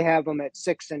 So I have them at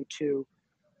 6-2,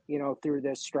 through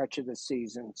this stretch of the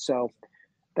season. So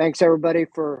thanks everybody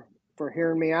for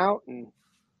hearing me out, and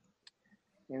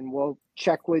we'll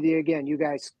check with you again. You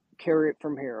guys carry it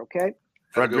from here, okay?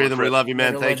 Fred Greetham, we love you,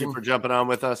 man. Thank you for jumping on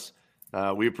with us.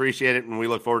 We appreciate it, and we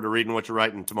look forward to reading what you're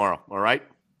writing tomorrow. All right?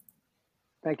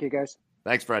 Thank you, guys.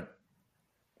 Thanks, Fred.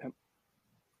 Yep.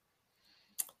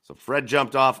 So Fred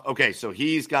jumped off. Okay, so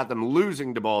he's got them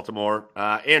losing to Baltimore.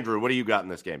 Andrew, what do you got in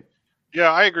this game?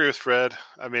 Yeah, I agree with Fred.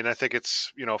 I mean, I think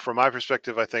it's, from my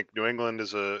perspective, I think New England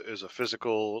is a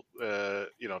physical,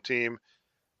 team.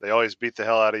 They always beat the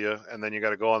hell out of you, and then you got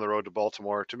to go on the road to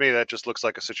Baltimore. To me, that just looks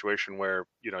like a situation where,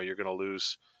 you're going to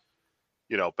lose,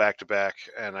 back to back.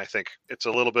 And I think it's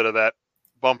a little bit of that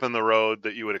bump in the road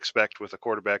that you would expect with a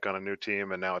quarterback on a new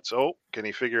team. And now it's, can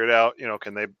he figure it out?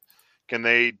 Can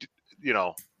they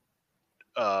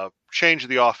change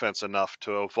the offense enough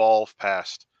to evolve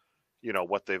past,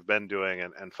 what they've been doing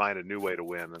and find a new way to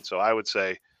win. And so I would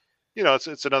say,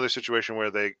 it's another situation where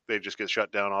they just get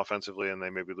shut down offensively and they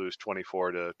maybe lose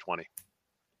 24-20.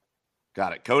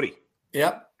 Got it. Cody.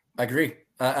 Yep. I agree.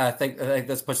 I think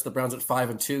this puts the Browns at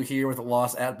 5-2 here with a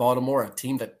loss at Baltimore, a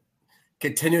team that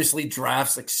continuously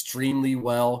drafts extremely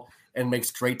well and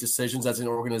makes great decisions as an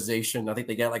organization. I think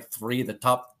they got like 3 of the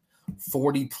top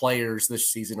 40 players this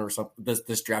season or something,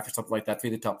 this draft or something like that, 3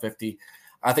 of the top 50.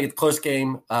 I think it's a close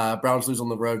game. Browns lose on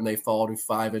the road and they fall to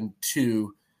 5-2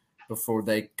 before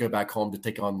they go back home to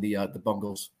take on the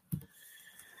Bengals.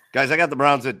 Guys, I got the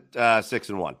Browns at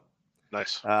 6-1.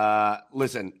 Nice.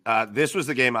 Listen, this was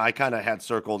the game I kind of had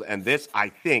circled, and this, I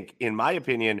think, in my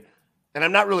opinion, and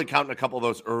I'm not really counting a couple of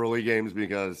those early games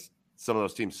because some of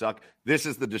those teams suck. This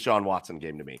is the Deshaun Watson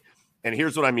game to me. And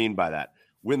here's what I mean by that.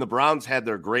 When the Browns had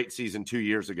their great season 2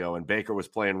 years ago and Baker was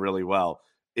playing really well,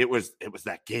 it was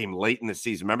that game late in the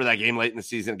season. Remember that game late in the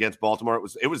season against Baltimore?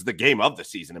 It was the game of the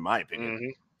season, in my opinion. Mm-hmm.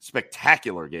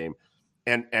 Spectacular game.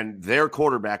 And their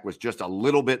quarterback was just a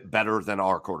little bit better than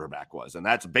our quarterback was. And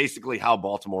that's basically how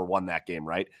Baltimore won that game,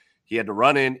 right? He had to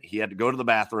run in, he had to go to the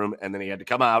bathroom, and then he had to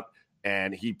come out,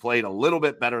 and he played a little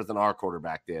bit better than our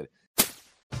quarterback did.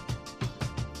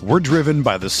 We're driven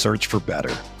by the search for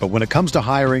better. But when it comes to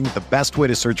hiring, the best way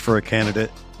to search for a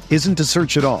candidate isn't to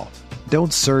search at all.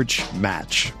 Don't search,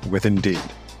 match with Indeed.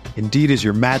 Indeed is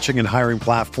your matching and hiring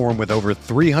platform with over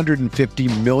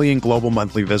 350 million global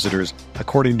monthly visitors,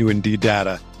 according to Indeed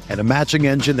data, and a matching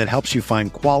engine that helps you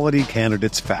find quality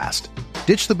candidates fast.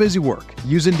 Ditch the busy work.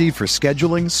 Use Indeed for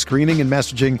scheduling, screening, and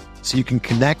messaging so you can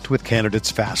connect with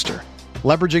candidates faster.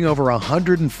 Leveraging over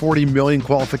 140 million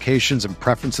qualifications and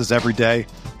preferences every day,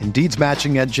 Indeed's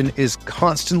matching engine is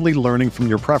constantly learning from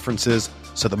your preferences,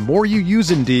 so the more you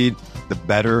use Indeed, the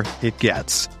better it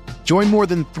gets. Join more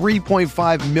than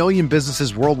 3.5 million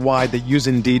businesses worldwide that use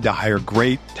Indeed to hire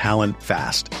great talent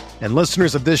fast. And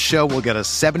listeners of this show will get a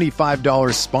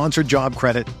 $75 sponsored job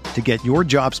credit to get your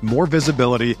jobs more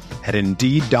visibility at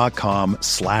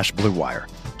Indeed.com/Blue Wire.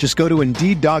 Just go to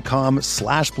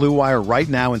Indeed.com/Blue Wire right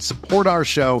now and support our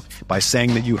show by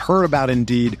saying that you heard about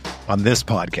Indeed on this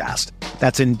podcast.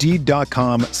 That's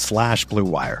Indeed.com/Blue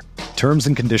Wire. Terms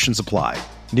and conditions apply.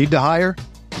 Need to hire?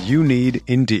 You need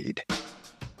Indeed.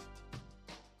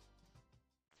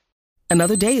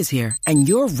 Another day is here, and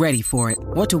you're ready for it.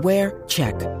 What to wear?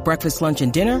 Check. Breakfast, lunch,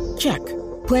 and dinner? Check.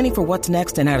 Planning for what's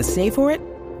next and how to save for it?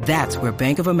 That's where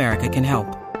Bank of America can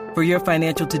help. For your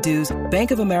financial to-dos,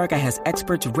 Bank of America has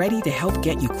experts ready to help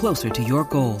get you closer to your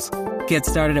goals. Get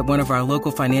started at one of our local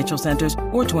financial centers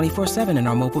or 24/7 in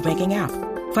our mobile banking app.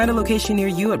 Find a location near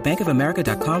you at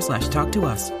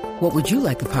bankofamerica.com/talktous. What would you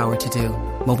like the power to do?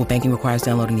 Mobile banking requires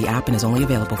downloading the app and is only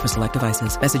available for select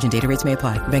devices. Message and data rates may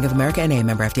apply. Bank of America NA,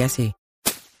 member FDIC.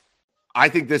 I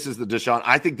think this is the Deshaun.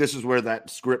 I think this is where that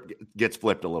script gets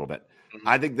flipped a little bit. Mm-hmm.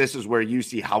 I think this is where you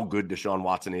see how good Deshaun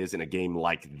Watson is in a game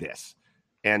like this.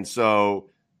 And so,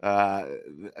 I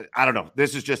don't know.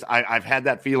 This is just, I've had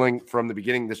that feeling from the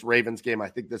beginning, this Ravens game. I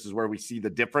think this is where we see the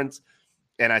difference.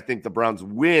 And I think the Browns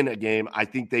win a game. I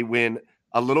think they win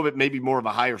a little bit, maybe more of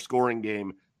a higher scoring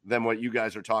game than what you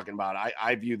guys are talking about.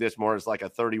 I view this more as like a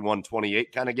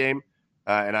 31-28 kind of game.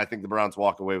 And I think the Browns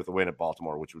walk away with a win at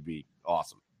Baltimore, which would be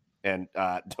awesome. And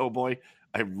Doughboy,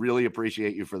 I really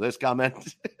appreciate you for this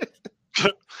comment.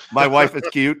 My wife is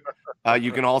cute.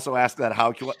 You can also ask that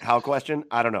how question.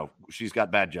 I don't know. She's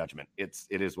got bad judgment. It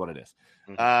is what it is.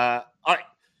 All right.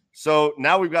 So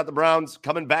now we've got the Browns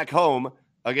coming back home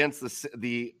against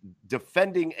the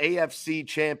defending AFC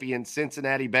champion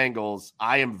Cincinnati Bengals.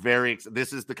 I am very excited.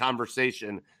 This is the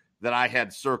conversation that I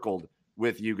had circled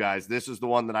with you guys. This is the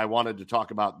one that I wanted to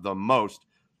talk about the most.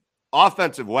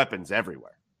 Offensive weapons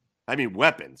everywhere. I mean,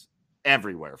 weapons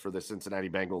everywhere for the Cincinnati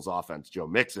Bengals offense. Joe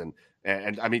Mixon.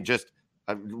 And I mean, just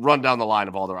run down the line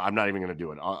of all their, I'm not even going to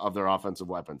do it, of their offensive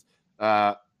weapons.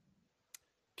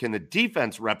 Can the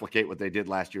defense replicate what they did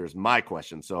last year is my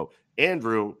question. So,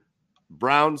 Andrew,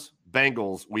 Browns,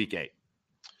 Bengals, week 8.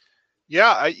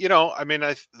 Yeah,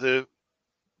 the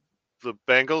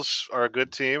Bengals are a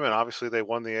good team, and obviously they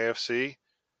won the AFC.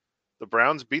 The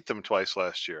Browns beat them twice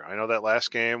last year. I know that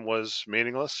last game was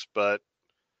meaningless, but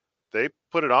they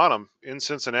put it on them in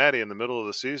Cincinnati in the middle of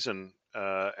the season,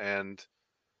 and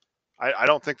I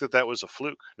don't think that was a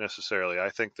fluke necessarily. I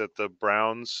think that the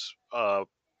Browns, the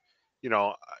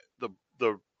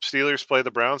Steelers play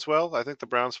the Browns well. I think the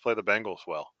Browns play the Bengals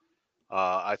well.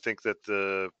 I think that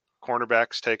the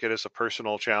cornerbacks take it as a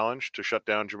personal challenge to shut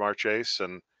down Jamar Chase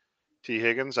and T.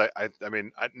 Higgins.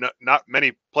 Not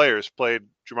many players played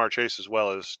Jamar Chase as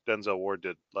well as Denzel Ward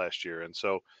did last year. And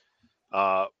so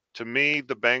to me,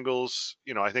 the Bengals,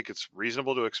 I think it's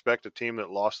reasonable to expect a team that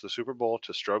lost the Super Bowl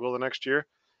to struggle the next year.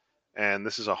 And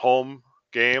this is a home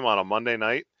game on a Monday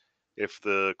night. If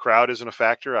the crowd isn't a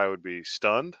factor, I would be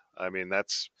stunned. I mean,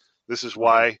 this is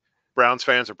why Browns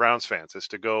fans are Browns fans, is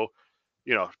to go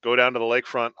down to the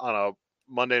lakefront on a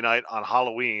Monday night on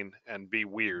Halloween and be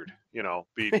weird,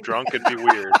 be drunk and be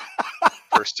weird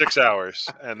for 6 hours.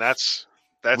 And that's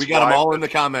we got them all in the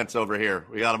comments over here.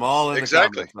 We got them all in the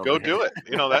comments. Go do it.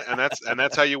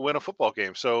 That's how you win a football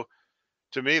game. So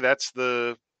to me, that's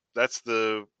the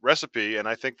recipe. And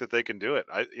I think that they can do it.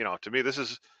 To me, this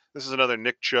is another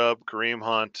Nick Chubb, Kareem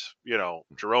Hunt,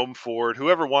 Jerome Ford,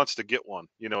 whoever wants to get one,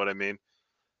 you know what I mean?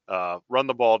 Run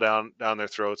the ball down their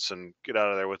throats and get out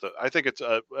of there with it. I think it's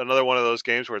another one of those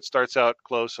games where it starts out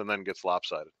close and then gets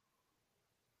lopsided.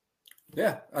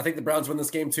 Yeah, I think the Browns win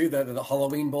this game too. The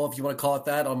Halloween Bowl, if you want to call it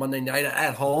that, on Monday night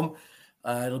at home.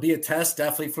 It'll be a test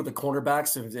definitely for the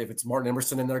cornerbacks. If it's Martin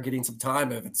Emerson in there getting some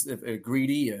time, if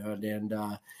Greedy and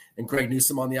Greg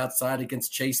Newsome on the outside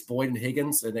against Chase, Boyd, and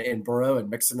Higgins and Burrow and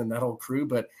Mixon and that whole crew.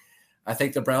 But I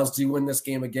think the Browns do win this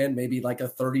game again, maybe like a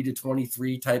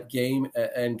 30-23 type game,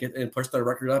 and push their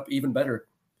record up even better.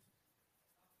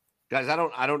 Guys, I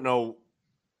don't know.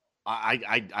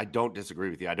 I don't disagree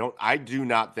with you.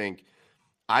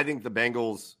 I think the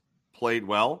Bengals played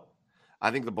well.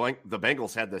 I think the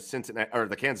Bengals had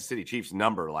the Kansas City Chiefs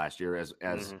number last year as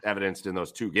evidenced in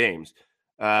those 2 games.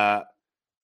 I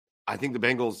think the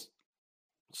Bengals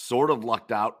sort of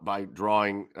lucked out by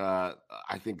drawing, I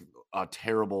think, a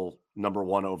terrible number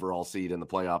 1 overall seed in the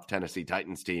playoff Tennessee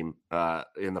Titans team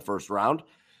in the first round.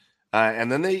 And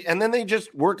then they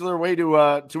just worked their way to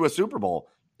a Super Bowl.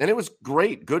 And it was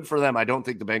great. Good for them. I don't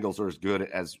think the Bengals are as good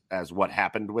as what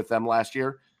happened with them last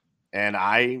year. And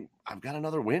I've got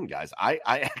another win, guys. I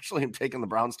actually am taking the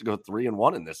Browns to go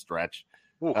 3-1 in this stretch.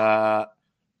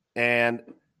 And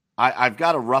I've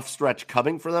got a rough stretch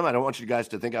coming for them. I don't want you guys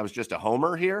to think I was just a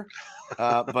homer here.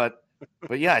 But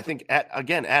yeah, I think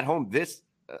at home,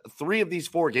 3 of these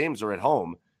 4 games are at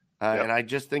home. And I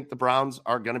just think the Browns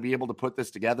are going to be able to put this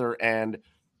together and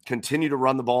continue to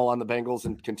run the ball on the Bengals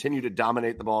and continue to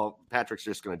dominate the ball. Patrick's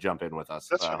just going to jump in with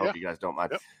us. I hope you guys don't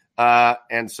mind.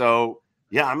 And so,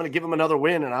 yeah, I'm going to give them another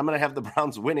win, and I'm going to have the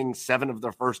Browns winning 7 of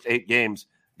their first 8 games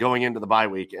going into the bye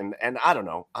week. And I don't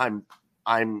know. I'm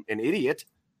an idiot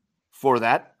for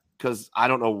that because I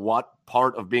don't know what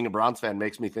part of being a Browns fan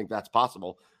makes me think that's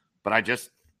possible. But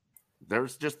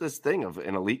there's just this thing of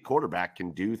an elite quarterback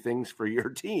can do things for your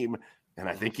team, and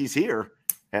I think he's here.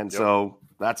 And so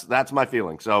that's my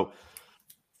feeling. So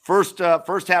first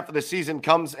half of the season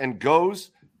comes and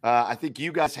goes. I think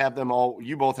you guys have them all.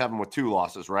 You both have them with 2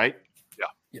 losses, right? Yeah.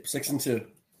 Yep. 6-2.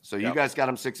 So you guys got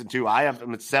them 6-2. I have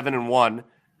them at 7-1.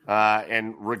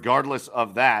 And regardless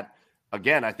of that,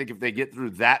 again, I think if they get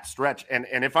through that stretch, and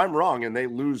if I'm wrong and they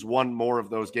lose 1 more of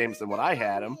those games than what I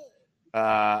had them,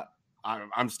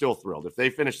 I'm still thrilled. If they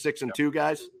finish 6-2,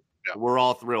 guys, we're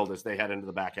all thrilled as they head into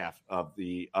the back half of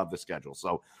the schedule.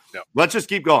 So let's just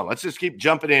keep going. Let's just keep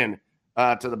jumping in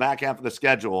to the back half of the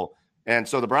schedule. And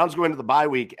so the Browns go into the bye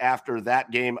week after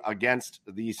that game against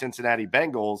the Cincinnati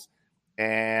Bengals,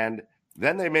 and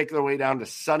then they make their way down to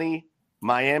sunny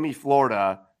Miami,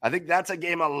 Florida, I think that's a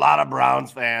game a lot of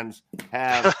Browns fans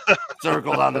have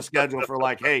circled on the schedule for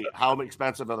like, hey, how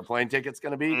expensive are the plane tickets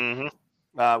going to be?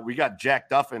 Mm-hmm. We got Jack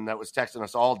Duffin that was texting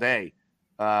us all day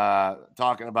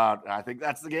talking about, I think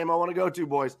that's the game I want to go to,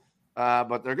 boys.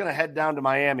 But they're going to head down to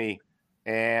Miami,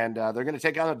 and they're going to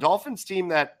take on a Dolphins team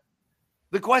that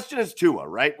the question is Tua,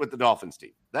 right, with the Dolphins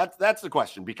team. That's the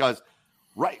question, because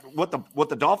what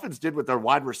the Dolphins did with their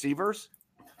wide receivers,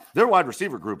 their wide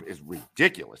receiver group is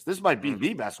ridiculous. This might be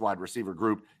the best wide receiver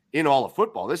group in all of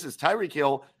football. This is Tyreek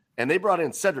Hill, and they brought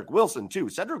in Cedric Wilson too.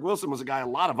 Cedric Wilson was a guy a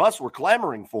lot of us were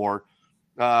clamoring for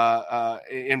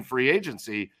in free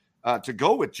agency to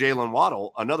go with Jalen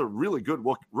Waddle, another really good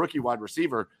rookie wide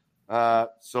receiver.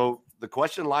 So the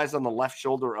question lies on the left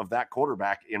shoulder of that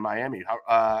quarterback in Miami.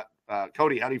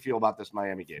 Cody, how do you feel about this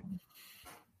Miami game?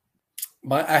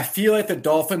 I feel like the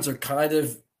Dolphins are kind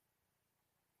of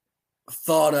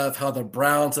thought of how the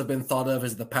Browns have been thought of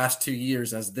as the past 2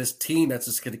 years, as this team that's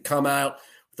just going to come out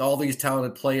with all these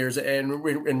talented players and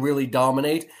really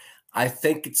dominate. I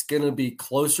think it's going to be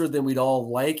closer than we'd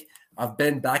all like. I've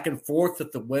been back and forth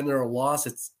at the win or loss.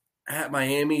 It's at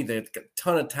Miami. They've got a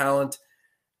ton of talent.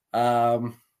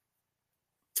 I'm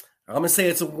going to say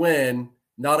it's a win,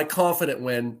 not a confident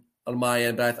win on my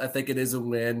end, but I think it is a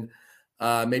win.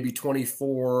 Maybe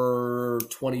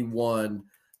 24-21.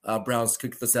 Browns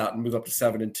cook this out and move up to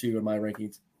 7-2 in my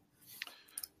rankings.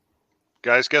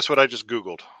 Guys, guess what I just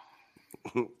Googled?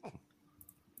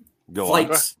 Go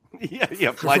flights. On.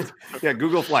 Yeah, flights. Yeah,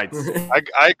 Google flights.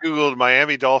 I Googled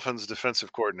Miami Dolphins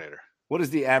defensive coordinator. What is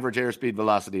the average airspeed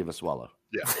velocity of a swallow?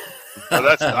 Yeah,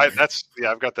 I've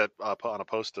got that on a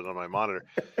Post-it on my monitor.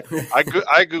 I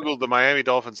Googled the Miami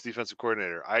Dolphins defensive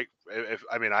coordinator. I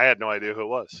had no idea who it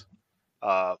was.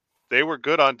 They were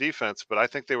good on defense, but I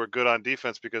think they were good on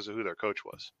defense because of who their coach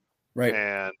was. Right.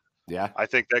 And yeah, I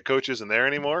think that coach isn't there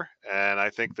anymore. And I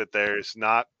think that there's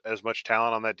not as much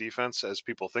talent on that defense as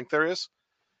people think there is.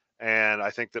 And I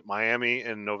think that Miami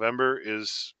in November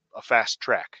is a fast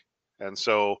track. And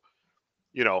so,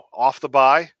 off the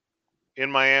bye in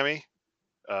Miami,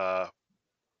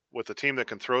 with a team that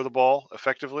can throw the ball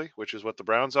effectively, which is what the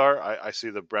Browns are, I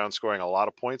see the Browns scoring a lot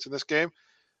of points in this game.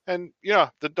 And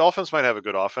the Dolphins might have a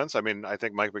good offense. I mean, I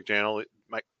think Mike McDaniel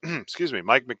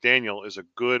is a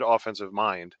good offensive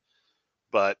mind,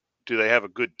 but do they have a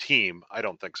good team? I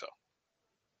don't think so.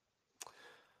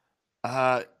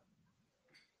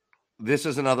 This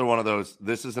is another one of those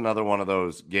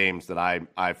games that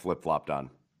I flip-flopped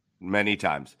on many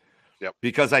times. Yep.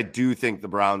 Because I do think the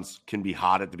Browns can be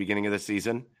hot at the beginning of the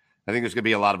season. I think there's going to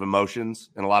be a lot of emotions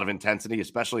and a lot of intensity,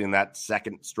 especially in that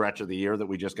second stretch of the year that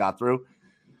we just got through,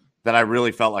 that I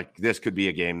really felt like this could be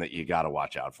a game that you got to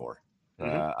watch out for.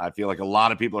 I feel like a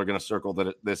lot of people are going to circle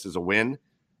that this is a win.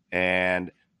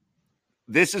 And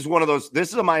this is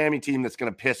a Miami team that's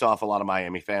going to piss off a lot of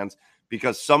Miami fans,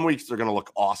 because some weeks they're going to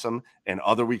look awesome and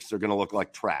other weeks they're going to look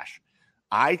like trash.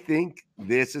 I think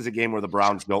this is a game where the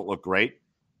Browns don't look great,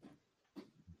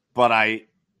 but I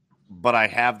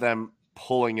have them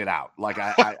pulling it out. Like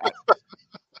I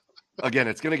again,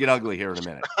 it's going to get ugly here in a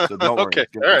minute. So don't worry. Okay.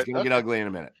 It's going to get ugly in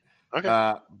a minute.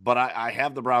 Okay. But I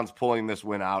have the Browns pulling this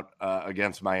win out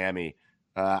against Miami.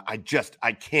 I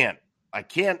can't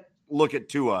look at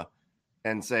Tua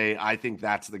and say I think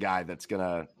that's the guy that's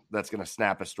gonna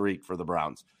snap a streak for the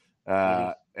Browns.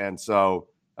 And so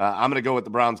I'm gonna go with the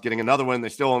Browns getting another win. They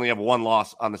still only have one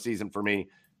loss on the season for me.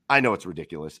 I know it's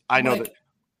ridiculous. I know that.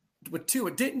 But Tua,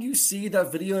 didn't you see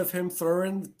that video of him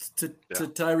throwing to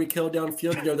Tyreek Hill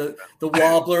downfield? The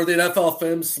wobbler, the NFL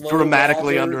film, slow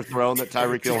dramatically wobbler. underthrown that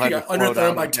Tyreek Hill had to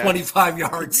underthrown by 25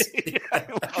 yards.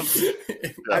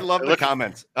 I love the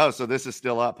comments. Oh, so this is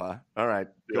still up, huh? All right,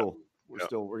 cool. We're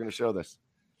going to show this.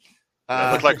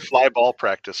 It looked like fly ball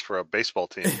practice for a baseball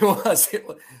team. It was.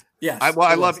 Yes.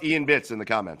 I love Ian Bitts in the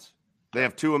comments. They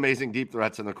have two amazing deep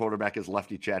threats, and the quarterback is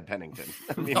lefty Chad Pennington.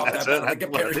 I mean, that's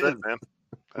it, man.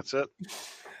 That's it.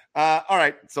 All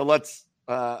right, so let's.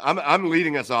 I'm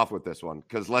leading us off with this one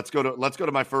because let's go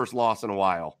to my first loss in a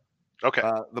while. Okay.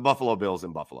 The Buffalo Bills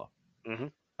in Buffalo. Mm-hmm.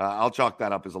 I'll chalk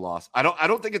that up as a loss. I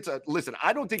don't think it's a listen.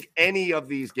 I don't think any of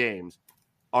these games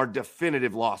are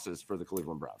definitive losses for the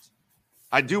Cleveland Browns.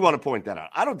 I do want to point that out.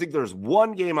 I don't think there's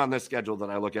one game on this schedule that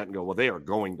I look at and go, well, they are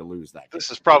going to lose that game. This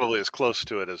is probably as close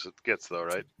to it as it gets, though,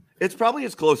 right? It's probably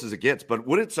as close as it gets, but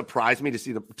would it surprise me to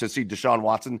see Deshaun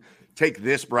Watson take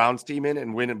this Browns team in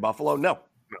and win in Buffalo? No.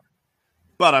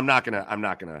 But I'm not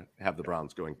gonna have the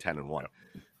Browns going 10-1.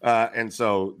 And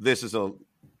so this is a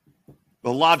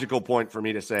logical point for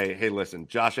me to say, hey, listen,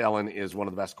 Josh Allen is one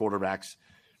of the best quarterbacks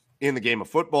in the game of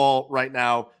football right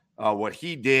now. What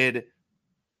he did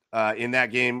in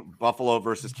that game. Buffalo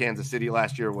versus Kansas City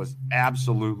last year was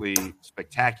absolutely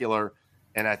spectacular.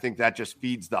 And I think that just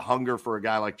feeds the hunger for a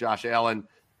guy like Josh Allen.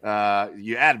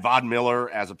 You add Von Miller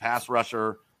as a pass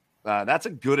rusher. That's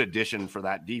a good addition for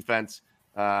that defense.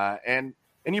 And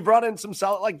you brought in some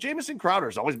solid, like Jamison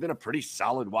Crowder's always been a pretty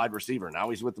solid wide receiver. Now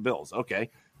he's with the Bills. Okay.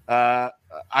 I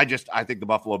think the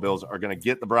Buffalo Bills are going to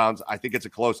get the Browns. I think it's a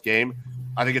close game.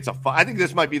 I think I think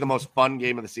this might be the most fun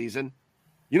game of the season.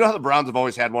 You know how the Browns have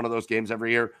always had one of those games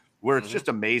every year where it's just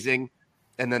amazing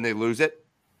and then they lose it?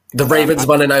 The Ravens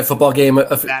Monday Night Football game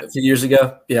a few years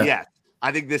ago. Yeah. Yeah.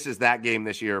 I think this is that game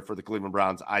this year for the Cleveland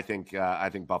Browns. I think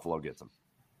Buffalo gets them.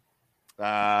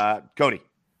 Cody.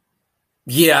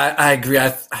 Yeah, I agree.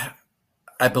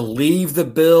 I believe the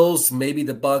Bills, maybe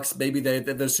the Bucks, maybe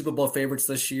they're Super Bowl favorites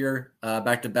this year,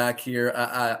 back to back here.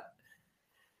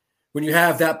 When you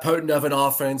have that potent of an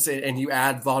offense and you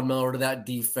add Von Miller to that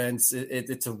defense,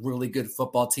 it's a really good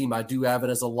football team. I do have it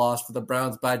as a loss for the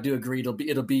Browns, but I do agree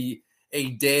it'll be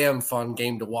a damn fun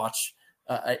game to watch,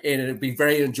 and it'll be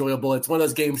very enjoyable. It's one of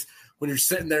those games when you're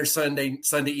sitting there Sunday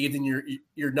evening,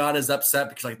 you're not as upset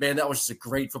because like, man, that was just a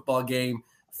great football game,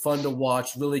 fun to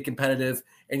watch, really competitive,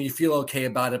 and you feel okay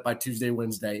about it by Tuesday,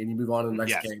 Wednesday, and you move on to the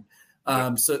next game.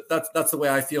 So that's the way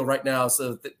I feel right now.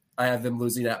 So I have them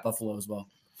losing at Buffalo as well.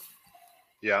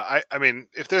 Yeah, I mean,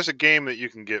 if there's a game that you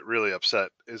can get really upset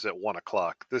is at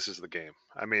 1:00. This is the game.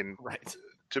 I mean, right.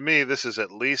 To me, this is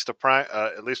at least a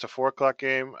 4:00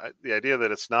 game. The idea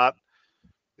that it's not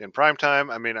in prime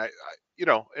time. I mean,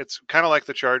 it's kind of like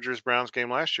the Chargers-Browns game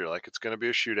last year. Like it's going to be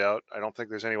a shootout. I don't think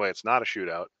there's any way it's not a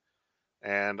shootout,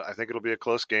 and I think it'll be a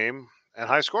close game and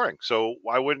high scoring. So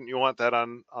why wouldn't you want that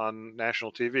on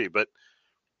national TV? But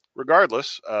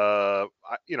regardless, I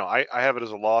have it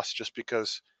as a loss just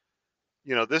because.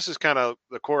 This is kind of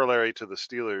the corollary to the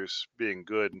Steelers being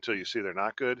good until you see they're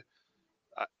not good.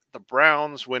 The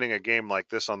Browns winning a game like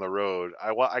this on the road,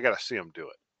 I got to see them do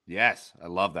it. Yes, I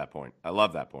love that point.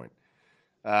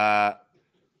 All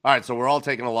right, so we're all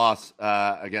taking a loss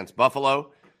against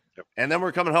Buffalo, and then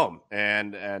we're coming home.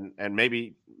 And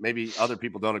maybe other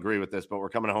people don't agree with this, but we're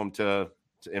coming home to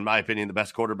in my opinion, the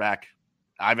best quarterback.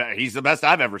 He's the best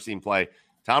I've ever seen play.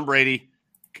 Tom Brady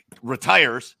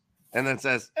retires. And then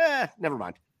says, never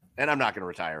mind. And I'm not going to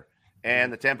retire. And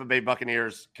the Tampa Bay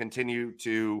Buccaneers continue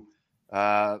to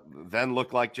then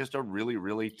look like just a really,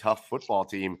 really tough football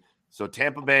team. So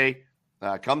Tampa Bay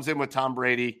comes in with Tom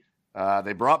Brady.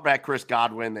 They brought back Chris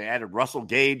Godwin. They added Russell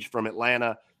Gage from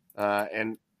Atlanta.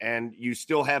 And you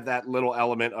still have that little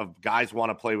element of guys want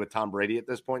to play with Tom Brady at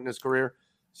this point in his career.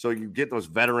 So you get those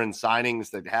veteran signings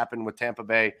that happen with Tampa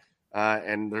Bay.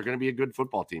 And they're going to be a good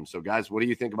football team. So, guys, what do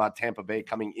you think about Tampa Bay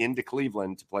coming into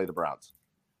Cleveland to play the Browns?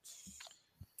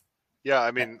 Yeah,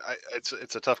 I mean, it's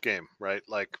a tough game, right?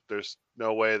 Like, there's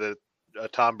no way that a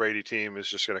Tom Brady team is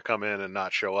just going to come in and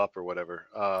not show up or whatever.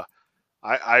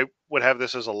 I would have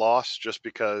this as a loss just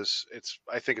because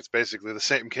I think it's basically the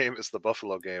same game as the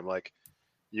Buffalo game. Like,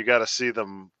 you got to see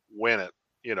them win it,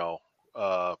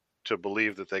 to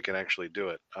believe that they can actually do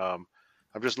it.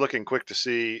 I'm just looking quick to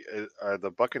see, are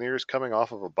the Buccaneers coming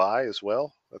off of a bye as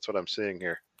well? That's what I'm seeing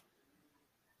here.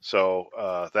 So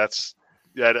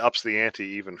that ups the ante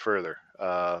even further.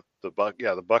 The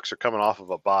Bucs are coming off of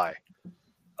a bye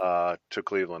to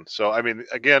Cleveland. So, I mean,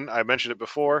 again, I mentioned it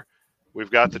before. We've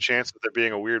got the chance of there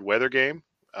being a weird weather game.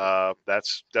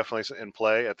 That's definitely in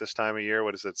play at this time of year.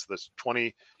 What is it?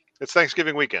 It's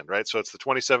Thanksgiving weekend, right? So it's the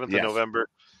 27th of November.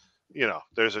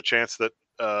 There's a chance that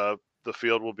the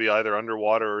field will be either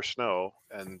underwater or snow,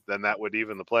 and then that would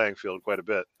even the playing field quite a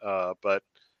bit. But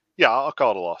yeah, I'll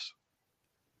call it a loss.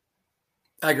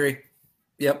 I agree.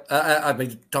 Yep. I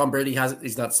mean, Tom Brady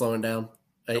he's not slowing down.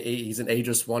 He's an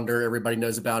ageless wonder. Everybody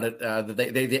knows about it.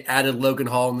 They added Logan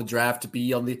Hall in the draft to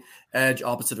be on the edge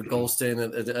opposite of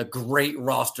Golston. A great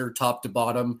roster top to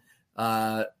bottom.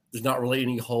 There's not really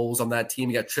any holes on that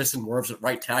team. You got Tristan Wirfs at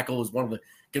right tackle, who's going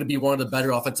to be one of the better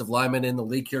offensive linemen in the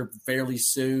league here fairly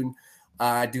soon.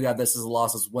 I do have this as a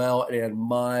loss as well, and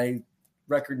my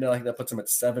record now, I think that puts him at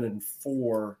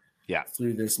 7-4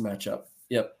 through this matchup.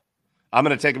 Yep. I'm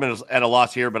going to take him at a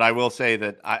loss here, but I will say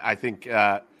that I think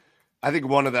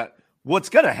one of what's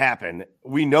going to happen,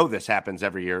 we know this happens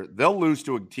every year. They'll lose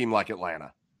to a team like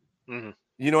Atlanta. Mm-hmm.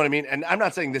 You know what I mean? And I'm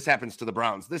not saying this happens to the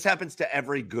Browns. This happens to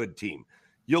every good team.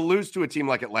 You'll lose to a team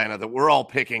like Atlanta that we're all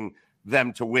picking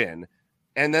them to win.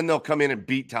 And then they'll come in and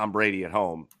beat Tom Brady at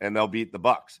home, and they'll beat the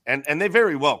Bucs. And they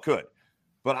very well could.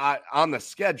 But on the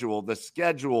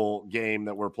schedule game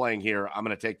that we're playing here, I'm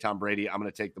going to take Tom Brady. I'm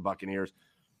going to take the Buccaneers.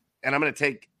 And I'm going to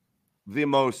take the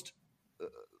most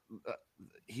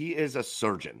he is a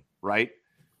surgeon, right?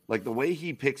 Like the way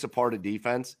he picks apart a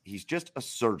defense, he's just a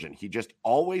surgeon. He just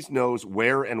always knows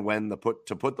where and when to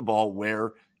put the ball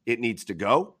where it needs to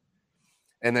go.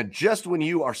 And then just when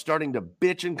you are starting to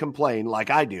bitch and complain, like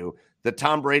I do, that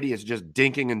Tom Brady is just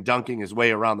dinking and dunking his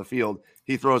way around the field,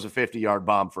 he throws a 50-yard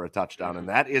bomb for a touchdown. And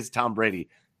that is Tom Brady.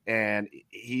 And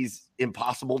he's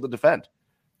impossible to defend.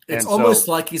 It's almost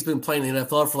like he's been playing the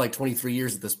NFL for like 23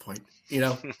 years at this point, you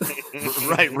know?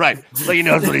 Right. So he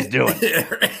knows what he's doing.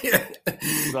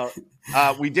 So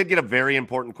we did get a very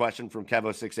important question from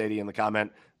Kevo680 in the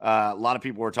comment. A lot of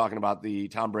people were talking about the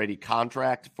Tom Brady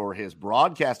contract for his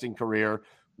broadcasting career,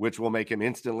 which will make him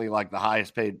instantly like the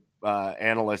highest paid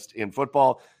analyst in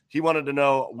football. He wanted to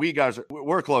know,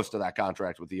 we're close to that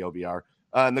contract with the OBR.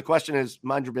 And the question is,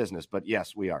 mind your business. But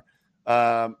yes, we are.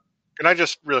 Can I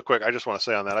just real quick? I just want to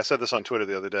say on that. I said this on Twitter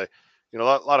the other day. You know,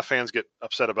 a lot of fans get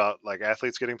upset about like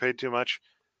athletes getting paid too much.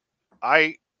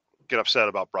 I get upset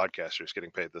about broadcasters getting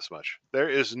paid this much. There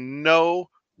is no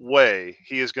way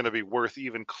he is going to be worth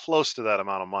even close to that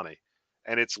amount of money,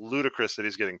 and it's ludicrous that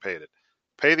he's getting paid it.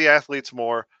 Pay the athletes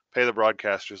more, pay the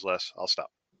broadcasters less. I'll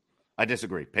stop. I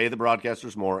disagree. Pay the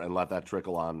broadcasters more and let that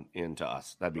trickle on into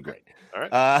us. That'd be great. All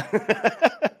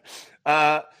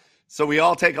right. So we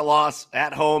all take a loss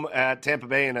at home at Tampa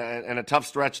Bay and a tough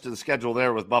stretch to the schedule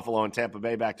there with Buffalo and Tampa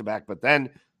Bay back-to-back. But then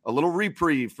a little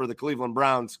reprieve for the Cleveland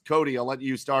Browns. Cody, I'll let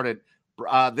you start it.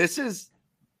 This is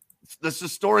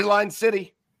storyline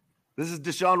city. This is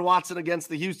Deshaun Watson against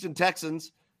the Houston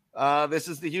Texans. This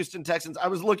is the Houston Texans. I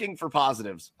was looking for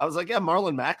positives. I was like, yeah,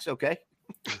 Marlon Mack's okay.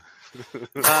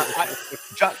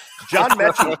 John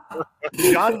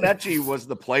Mechie was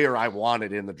the player I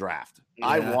wanted in the draft. Yeah.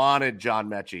 I wanted John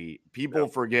Mechie. People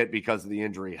forget because of the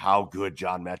injury how good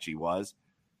John Mechie was.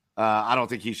 I don't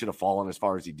think he should have fallen as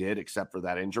far as he did, except for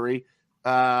that injury.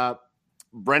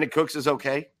 Brandon Cooks is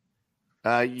okay.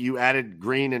 You added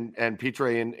Green and Petre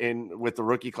in with the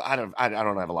rookie. I don't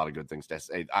have a lot of good things to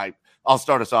say. I'll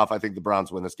start us off. I think the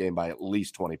Browns win this game by at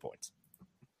least 20 points.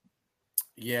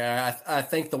 Yeah, I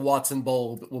think the Watson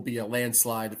Bowl will be a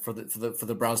landslide for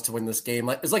the Browns to win this game.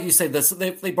 It's like you say,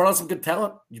 they brought on some good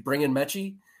talent. You bring in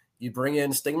Mechie, you bring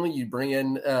in Stingley, you bring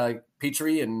in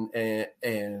Petrie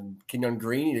and Kenyon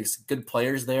Green. There's good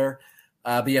players there.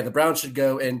 But yeah, the Browns should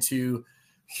go into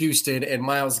Houston and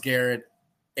Myles Garrett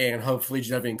and hopefully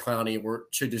Jadeveon Clowney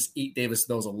should just eat Davis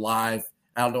Mills alive.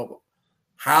 I don't know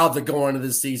how they're going into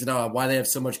this season, why they have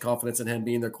so much confidence in him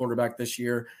being their quarterback this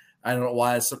year. I don't know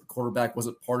why a quarterback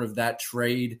wasn't part of that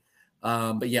trade.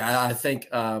 But yeah, I think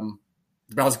the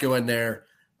Browns go in there,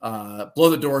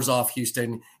 blow the doors off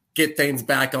Houston, get things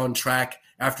back on track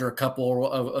after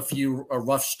a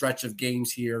rough stretch of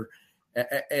games here,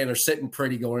 and are sitting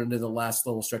pretty going into the last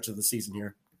little stretch of the season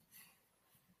here.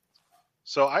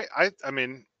 So I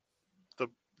mean,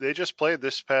 they just played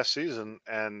this past season,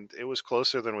 and it was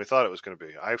closer than we thought it was going to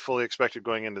be. I fully expected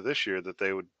going into this year that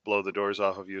they would blow the doors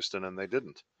off of Houston, and they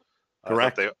didn't.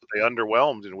 Correct. They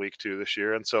underwhelmed in week 2 this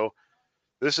year, and so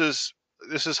this is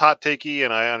hot takey,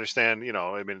 and I understand.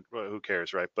 I mean, who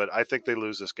cares, right? But I think they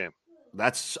lose this game.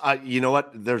 That's you know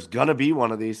what? There's gonna be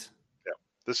one of these. Yeah,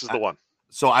 this is the one.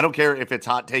 So I don't care if it's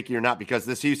hot takey or not because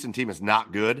this Houston team is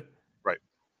not good. Right.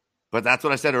 But that's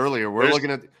what I said earlier. We're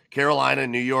looking at Carolina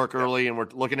and New York early, and we're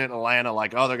looking at Atlanta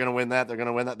like, oh, they're going to win that. They're going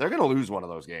to win that. They're going to lose one of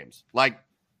those games. Like,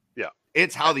 yeah,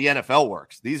 it's how the NFL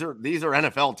works. These are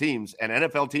NFL teams, and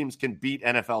NFL teams can beat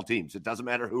NFL teams. It doesn't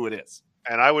matter who it is.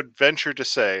 And I would venture to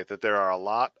say that there are a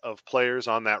lot of players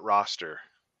on that roster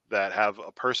that have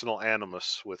a personal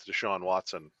animus with Deshaun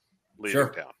Watson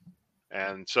leading down.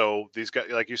 And so these guys,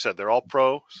 like you said, they're all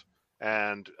pros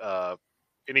and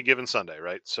any given Sunday,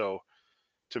 right? So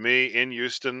to me, in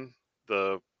Houston,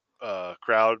 the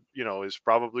crowd, is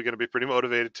probably going to be pretty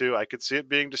motivated too. I could see it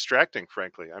being distracting,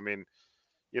 frankly. I mean,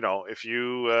 if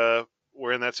you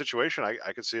were in that situation,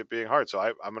 I could see it being hard. So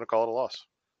I'm going to call it a loss.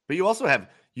 But you also have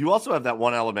that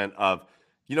one element of,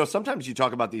 sometimes you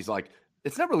talk about these like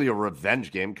it's not really a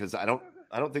revenge game because I don't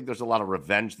think there's a lot of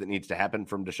revenge that needs to happen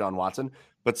from Deshaun Watson.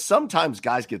 But sometimes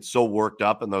guys get so worked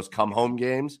up in those come home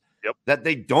games that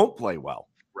they don't play well.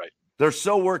 Right. They're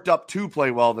so worked up to play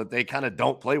well that they kind of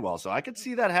don't play well. So I could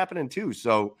see that happening too.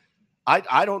 So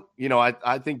I don't,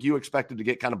 I think you expected to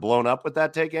get kind of blown up with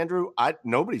that take, Andrew.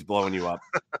 Nobody's blowing you up.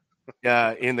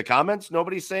 In the comments,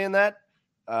 nobody's saying that.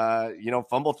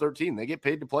 Fumble 13, they get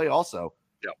paid to play also.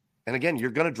 Yep. And again, you're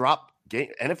going to drop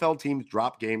NFL teams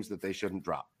drop games that they shouldn't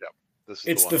drop. Yep.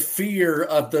 It's the fear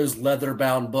of those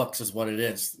leather-bound books is what it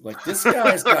is. Like, this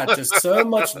guy's got just so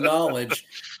much knowledge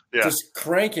just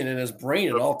cranking in his brain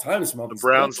at all times. The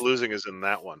Browns losing is in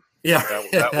that one. Yeah.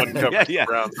 That one covers the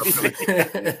Browns.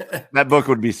 That book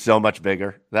would be so much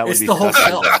bigger. That would it's be the whole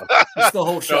shelf. It's the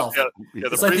whole shelf.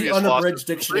 It's like the unabridged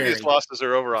dictionary. The previous losses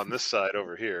are over on this side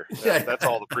over here. That's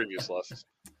all the previous losses.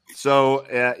 So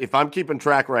if I'm keeping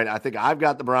track right, I think I've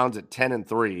got the Browns at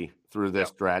 10-3 through this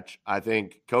stretch. I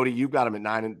think, Cody, you've got them at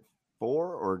 9-4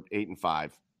 or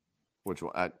 8-5. Which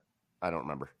one? I don't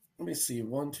remember. Let me see.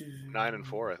 1, 2,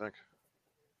 9-4, I think.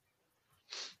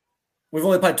 We've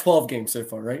only played 12 games so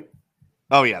far, right?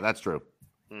 Oh yeah, that's true.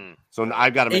 So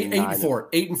I've got them at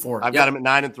 8-4. 8-4. I've got them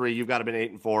at 9-3. You've got them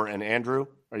at 8-4. And Andrew,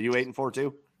 are you 8-4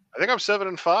 too? I think I'm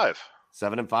 7-5.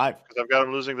 7-5. Because I've got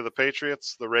them losing to the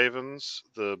Patriots, the Ravens,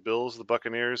 the Bills, the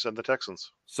Buccaneers, and the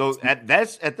Texans. So at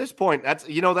this point, that's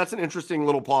an interesting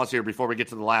little pause here before we get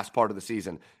to the last part of the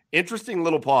season. Interesting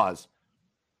little pause.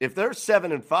 If they're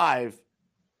 7-5,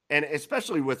 and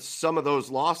especially with some of those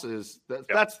losses,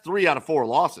 that's 3 out of 4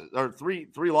 losses, or three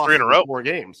losses in a row. 4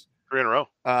 games. 3 in a row.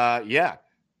 Yeah.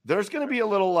 There's going to be a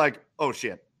little like, oh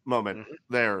shit moment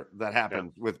there that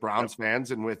happened with Browns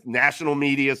fans, and with national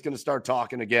media is going to start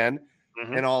talking again.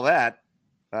 And all that.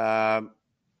 How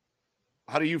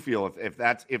do you feel if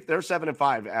they're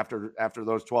 7-5 after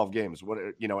those 12 games? What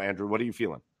Andrew? What are you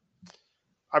feeling?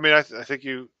 I mean, I think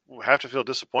you have to feel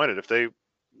disappointed if they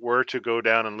were to go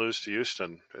down and lose to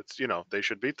Houston. It's they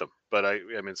should beat them. But I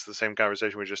mean, it's the same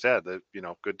conversation we just had. That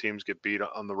good teams get beat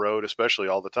on the road, especially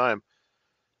all the time.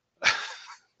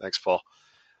 Thanks, Paul.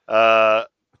 All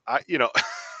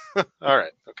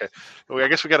right. Okay. Well, I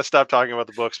guess we got to stop talking about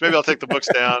the books. Maybe I'll take the books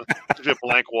down. Just a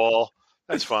blank wall.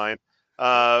 That's fine.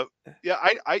 Having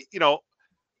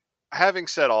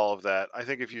said all of that, I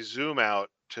think if you zoom out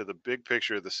to the big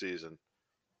picture of the season,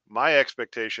 my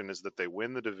expectation is that they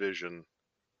win the division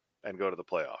and go to the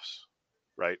playoffs,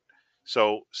 right?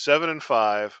 So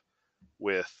 7-5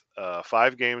 with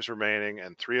 5 games remaining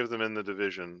and 3 of them in the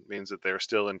division means that they're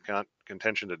still in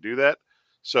contention to do that.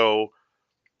 So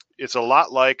it's a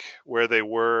lot like where they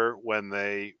were when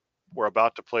they were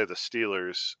about to play the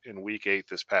Steelers in Week 8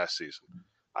 this past season.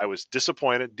 I was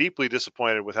disappointed, deeply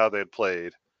disappointed with how they had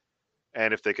played.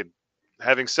 And if they could,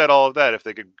 having said all of that, if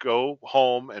they could go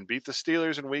home and beat the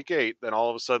Steelers in Week 8, then all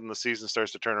of a sudden the season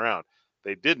starts to turn around.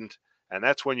 They didn't, and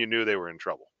that's when you knew they were in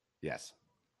trouble. Yes.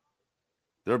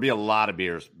 There'll be a lot of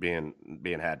beers being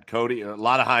had. Cody, a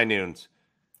lot of high noons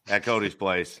at Cody's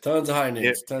place. Tons of high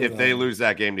noons. If they lose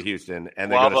that game to Houston and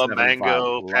guava, they go to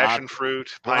mango, passion fruit.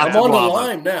 I'm on the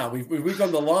line now. We've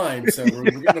gone the line, so we're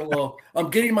getting a little. I'm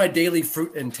getting my daily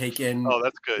fruit intake in. Oh,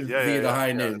 that's good. Via the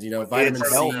high noons, vitamin it's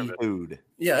C. Health food.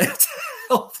 Yeah, it's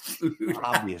health food.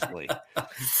 Obviously.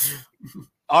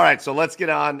 All right, so let's get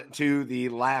on to the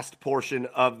last portion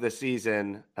of the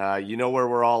season. You know where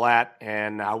we're all at,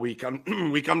 and now we come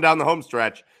down the home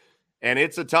stretch. And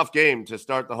it's a tough game to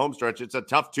start the home stretch. It's a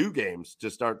tough 2 games to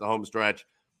start the home stretch.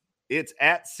 It's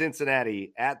at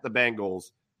Cincinnati, at the Bengals.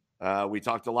 We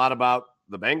talked a lot about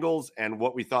the Bengals and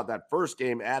what we thought that first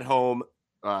game at home,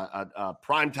 a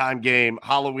primetime game,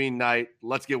 Halloween night.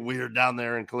 Let's get weird down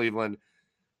there in Cleveland.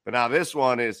 But now this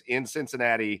one is in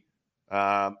Cincinnati.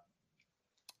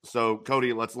 So,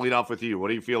 Cody, let's lead off with you. What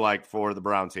do you feel like for the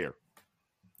Browns here?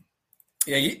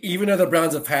 Yeah, even though the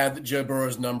Browns have had Joe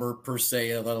Burrow's number per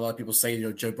se, a lot of people say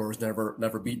Joe Burrow's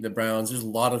never beaten the Browns. There's a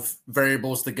lot of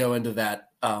variables that go into that.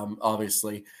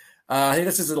 Obviously, I think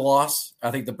this is a loss.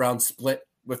 I think the Browns split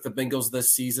with the Bengals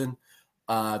this season.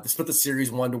 They split the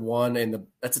series 1-1, and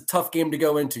that's a tough game to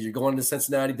go into. You're going to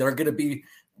Cincinnati; they're going to be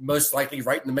most likely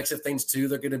right in the mix of things too.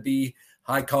 They're going to be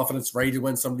high confidence, ready to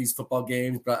win some of these football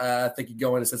games. But I think you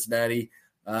go into Cincinnati,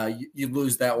 you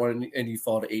lose that one, and you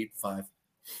fall to 8-5.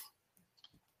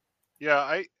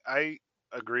 Yeah, I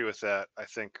agree with that. I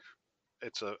think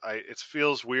it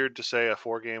feels weird to say a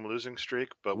 4-game losing streak,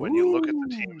 but when you look at the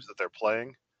teams that they're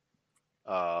playing,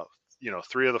 3 of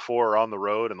the 4 are on the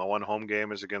road, and the 1 home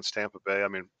game is against Tampa Bay. I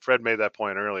mean, Fred made that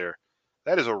point earlier.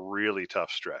 That is a really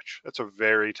tough stretch. That's a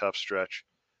very tough stretch,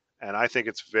 and I think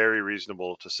it's very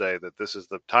reasonable to say that this is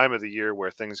the time of the year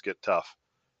where things get tough.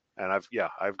 And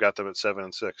I've got them at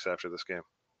 7-6 after this game.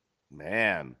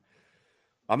 Man.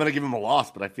 I'm going to give him a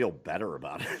loss, but I feel better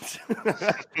about it.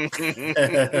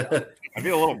 I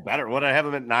feel a little better. What I have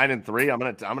him at 9-3. I'm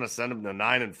going to send him to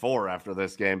 9-4 after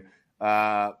this game.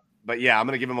 But yeah, I'm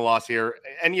going to give him a loss here.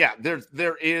 And yeah,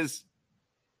 there is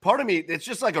part of me. It's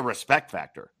just like a respect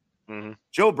factor. Mm-hmm.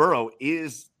 Joe Burrow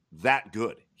is that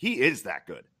good. He is that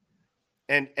good.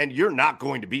 And you're not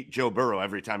going to beat Joe Burrow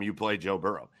every time you play Joe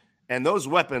Burrow. And those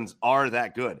weapons are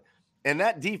that good. And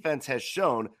that defense has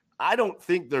shown, I don't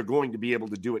think they're going to be able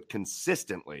to do it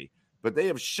consistently, but they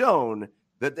have shown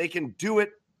that they can do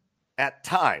it at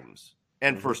times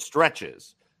and for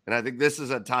stretches. And I think this is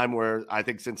a time where I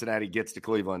think Cincinnati gets to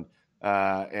Cleveland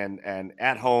and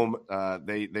at home,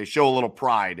 they show a little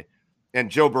pride. And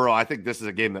Joe Burrow, I think this is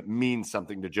a game that means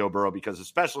something to Joe Burrow, because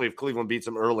especially if Cleveland beats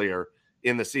him earlier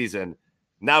in the season,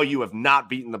 now you have not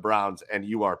beaten the Browns and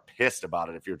you are pissed about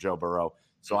it if you're Joe Burrow.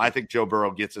 So I think Joe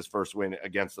Burrow gets his first win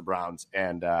against the Browns,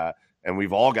 and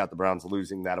we've all got the Browns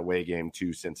losing that away game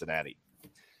to Cincinnati.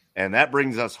 And that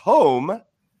brings us home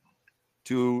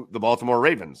to the Baltimore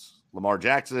Ravens. Lamar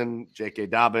Jackson, J.K.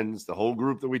 Dobbins, the whole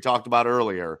group that we talked about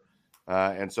earlier.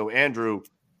 And so, Andrew,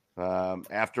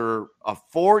 after a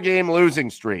 4-game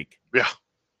losing streak,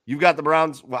 you've got the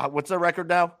Browns. What's their record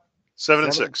now?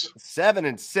 7-6.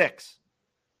 7-6.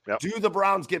 Yep. Do the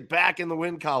Browns get back in the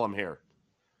win column here?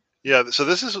 Yeah, so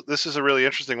this is a really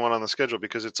interesting one on the schedule,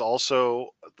 because it's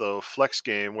also the flex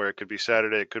game where it could be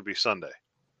Saturday, it could be Sunday.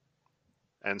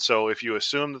 And so if you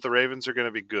assume that the Ravens are going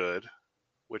to be good,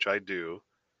 which I do,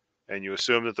 and you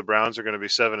assume that the Browns are going to be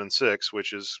 7-6,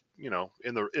 which is, in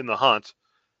the hunt,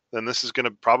 then this is going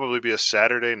to probably be a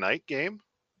Saturday night game.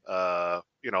 At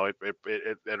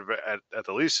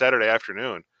the least Saturday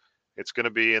afternoon, it's going to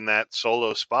be in that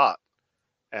solo spot.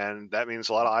 And that means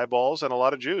a lot of eyeballs and a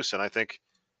lot of juice. And I think,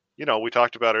 we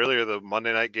talked about earlier the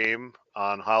Monday night game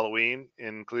on Halloween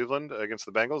in Cleveland against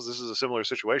the Bengals. This is a similar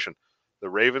situation. The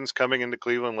Ravens coming into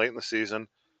Cleveland late in the season.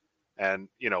 And,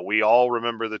 we all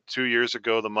remember the 2 years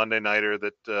ago, the Monday nighter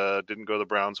that didn't go the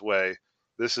Browns' way.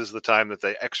 This is the time that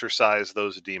they exercise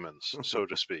those demons, so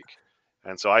to speak.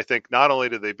 And so I think not only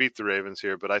did they beat the Ravens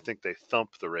here, but I think they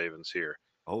thump the Ravens here.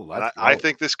 I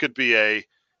think this could be a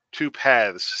two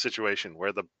paths situation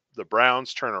where the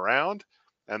Browns turn around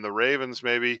and the Ravens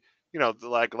maybe,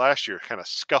 like last year, kind of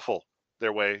scuffle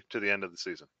their way to the end of the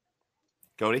season.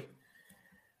 Cody?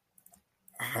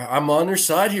 I'm on your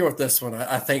side here with this one.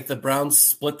 I think the Browns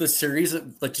split the series,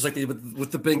 just like they did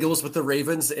with the Bengals, with the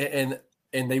Ravens, and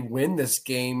they win this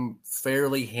game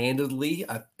fairly handedly.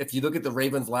 If you look at the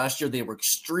Ravens last year, they were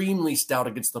extremely stout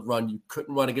against the run. You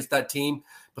couldn't run against that team,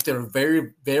 but they were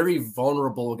very, very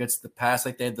vulnerable against the pass.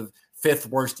 Like they had the 5th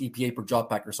worst EPA per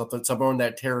dropback or something, somewhere in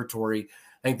that territory.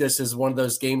 I think this is one of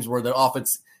those games where the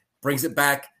offense brings it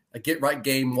back, a get-right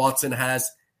game. Watson has,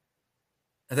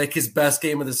 I think, his best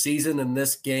game of the season in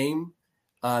this game.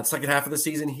 Second half of the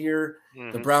season here.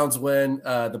 The Browns win.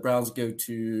 The Browns go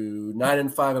to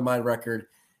 9-5 in my record,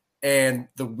 and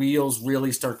the wheels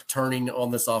really start turning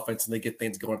on this offense, and they get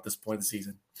things going at this point of the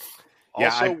season.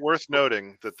 Also worth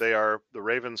noting that the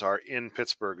Ravens are in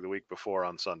Pittsburgh the week before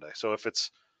on Sunday. So if it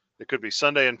could be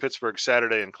Sunday in Pittsburgh,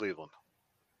 Saturday in Cleveland.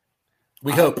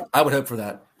 I would hope for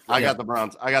that. I got the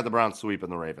Browns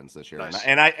sweeping the Ravens this year. Nice.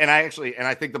 And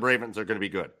I think the Ravens are going to be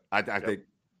good. I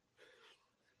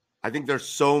think there's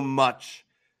so much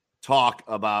talk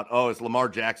about, is Lamar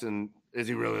Jackson, is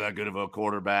he really that good of a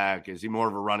quarterback? Is he more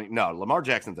of a running? No, Lamar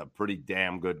Jackson's a pretty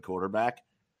damn good quarterback,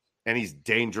 and he's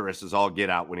dangerous as all get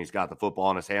out when he's got the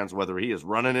football in his hands, whether he is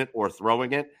running it or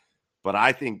throwing it. But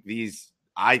I think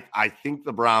I think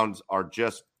the Browns are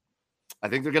I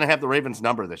think they're going to have the Ravens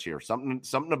number this year.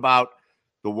 Something about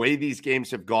the way these games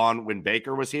have gone when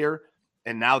Baker was here,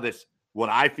 and now this, what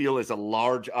I feel is a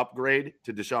large upgrade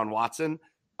to Deshaun Watson.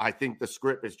 I think the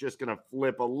script is just going to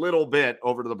flip a little bit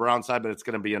over to the Browns side, but it's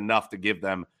going to be enough to give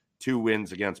them 2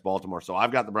 wins against Baltimore. So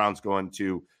I've got the Browns going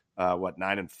to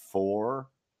 9-4,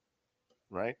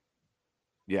 right?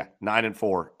 Yeah,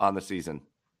 9-4 on the season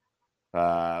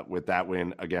with that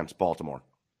win against Baltimore,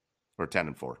 or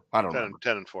 10-4. I don't know.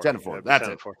 10-4. 10-4. That's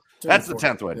 10-4. It. That's the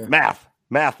 10th win. Yeah.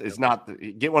 Math is not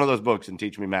get one of those books and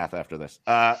teach me math after this.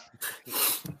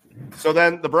 So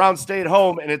then the Browns stayed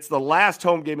home, and it's the last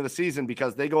home game of the season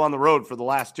because they go on the road for the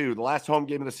last 2. The last home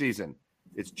game of the season.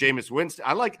 It's Jameis Winston.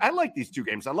 I like these 2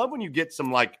 games. I love when you get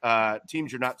some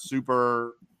teams you're not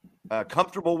super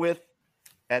comfortable with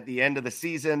at the end of the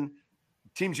season.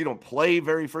 Teams you don't play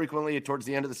very frequently towards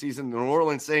the end of the season. The New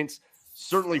Orleans Saints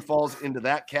certainly falls into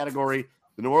that category.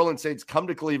 The New Orleans Saints come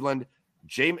to Cleveland.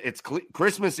 It's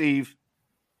Christmas Eve.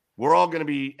 We're all going to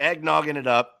be eggnogging it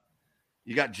up.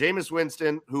 You got Jameis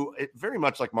Winston, who very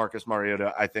much like Marcus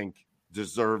Mariota, I think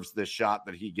deserves this shot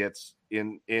that he gets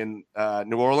in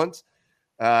New Orleans.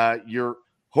 You're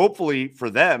hopefully for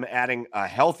them adding a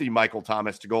healthy Michael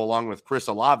Thomas to go along with Chris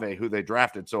Olave, who they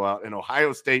drafted. So an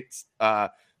Ohio State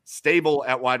stable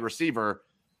at wide receiver.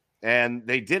 And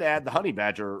they did add the Honey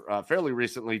Badger fairly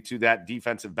recently to that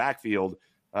defensive backfield.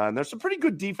 And there's some pretty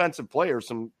good defensive players,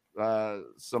 some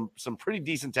pretty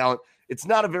decent talent. It's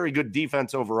not a very good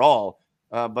defense overall,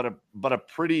 but a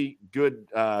pretty good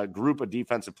group of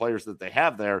defensive players that they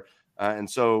have there. And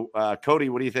so, Cody,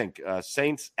 what do you think?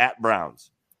 Saints at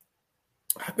Browns.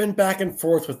 I've been back and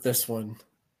forth with this one.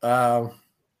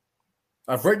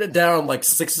 I've written it down like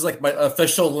 6 is like my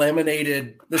official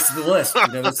laminated. This is the list.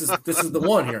 This is the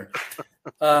one here.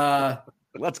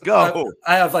 Let's go.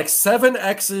 I have like 7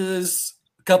 X's,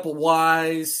 a couple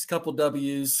Y's, a couple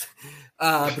W's.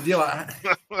 But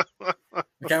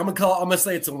okay, I'm gonna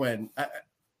say it's a win.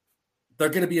 They're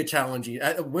gonna be a challenging.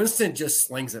 Winston just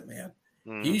slings it, man.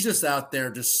 He's just out there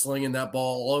just slinging that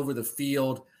ball all over the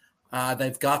field.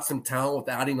 They've got some talent with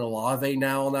adding Olave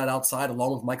now on that outside,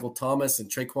 along with Michael Thomas and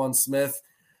Traquan Smith.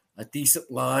 A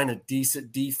decent line, a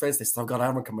decent defense. They still got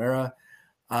Alvin Kamara.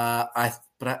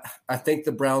 But I think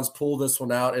the Browns pull this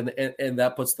one out, and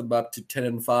that puts them up to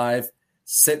 10-5,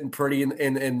 sitting pretty in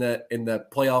the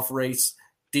playoff race,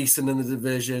 decent in the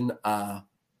division. I'm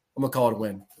gonna call it a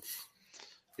win.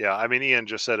 Yeah, I mean, Ian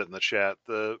just said it in the chat.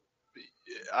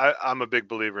 I'm a big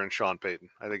believer in Sean Payton.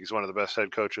 I think he's one of the best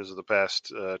head coaches of the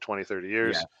past 20, 30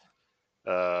 years.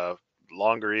 Yeah.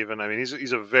 Longer even. I mean,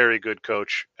 he's a very good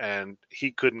coach, and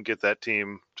he couldn't get that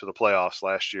team to the playoffs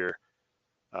last year.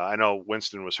 I know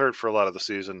Winston was hurt for a lot of the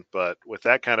season, but with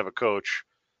that kind of a coach,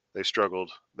 they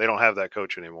struggled. They don't have that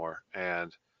coach anymore.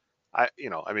 And I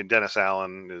mean, Dennis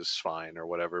Allen is fine or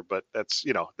whatever, but that's,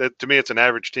 to me, it's an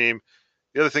average team.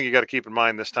 The other thing you got to keep in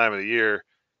mind this time of the year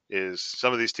is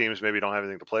some of these teams maybe don't have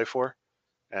anything to play for,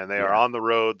 and they are on the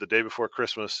road the day before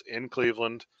Christmas in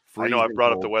Cleveland. Freezing. I know I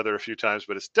brought up the weather a few times,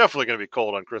 but it's definitely going to be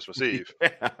cold on Christmas Eve.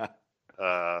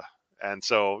 And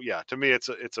so, yeah, to me, it's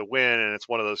a win, and it's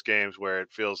one of those games where it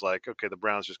feels like, okay, the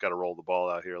Browns just got to roll the ball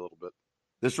out here a little bit.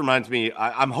 This reminds me,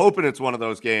 I'm hoping it's one of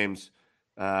those games.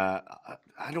 I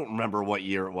don't remember what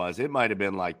year it was. It might have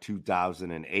been like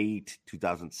 2008,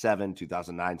 2007,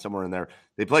 2009, somewhere in there.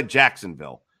 They played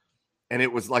Jacksonville, and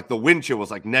it was like the wind chill was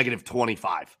like negative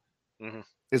 25. Mm-hmm.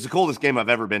 It's the coldest game I've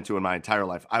ever been to in my entire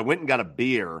life. I went and got a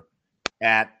beer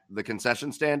at the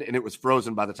concession stand, and it was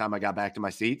frozen by the time I got back to my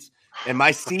seats. And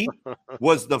my seat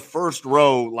was the first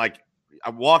row. Like,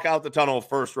 I walk out the tunnel,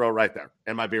 first row right there,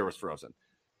 and my beer was frozen.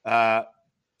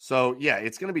 So, yeah,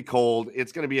 it's going to be cold.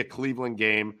 It's going to be a Cleveland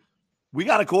game. We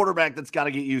got a quarterback that's got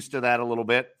to get used to that a little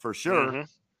bit, for sure.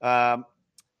 Mm-hmm.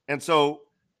 And so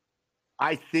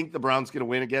I think the Browns going to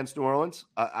win against New Orleans.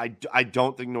 I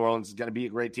don't think New Orleans is going to be a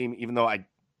great team, even though I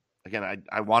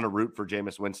want to root for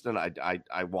Jameis Winston.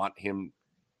 I want him.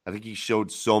 I think he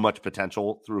showed so much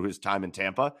potential through his time in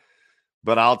Tampa.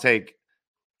 But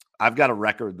I've got a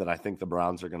record that I think the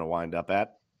Browns are going to wind up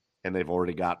at, and they've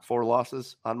already got 4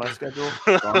 losses on my schedule.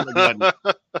 So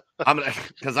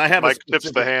because I have Mike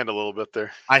tips the hand a little bit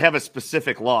there. I have a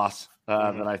specific loss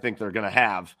that I think they're going to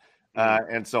have.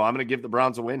 And so I'm going to give the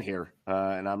Browns a win here.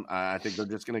 And I think they're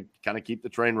just going to kind of keep the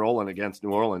train rolling against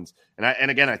New Orleans.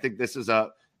 And again, I think this is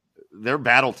they're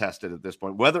battle tested at this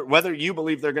point. Whether you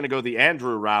believe they're going to go the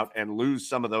Andrew route and lose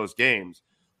some of those games,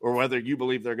 or whether you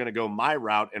believe they're going to go my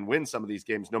route and win some of these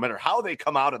games, no matter how they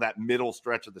come out of that middle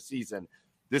stretch of the season,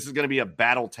 this is going to be a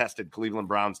battle tested Cleveland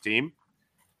Browns team.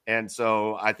 And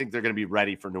so I think they're going to be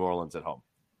ready for New Orleans at home.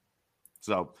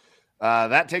 So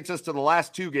that takes us to the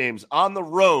last 2 games on the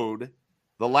road,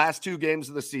 the last 2 games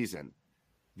of the season.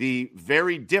 The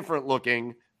very different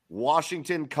looking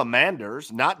Washington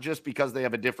Commanders, not just because they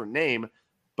have a different name,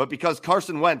 but because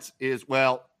Carson Wentz is going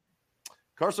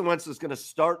to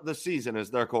start the season as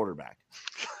their quarterback.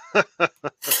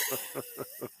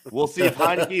 We'll see if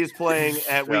Heineke is playing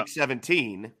at week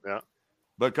 17. Yeah.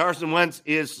 But Carson Wentz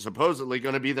is supposedly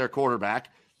going to be their quarterback.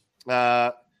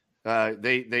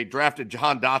 They drafted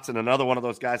John Dotson, another one of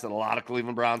those guys that a lot of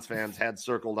Cleveland Browns fans had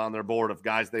circled on their board of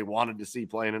guys they wanted to see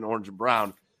playing in orange and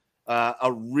brown.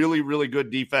 A really, really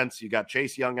good defense. You got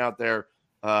Chase Young out there,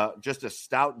 just a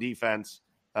stout defense.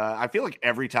 I feel like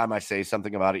every time I say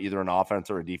something about it, either an offense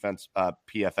or a defense,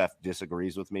 PFF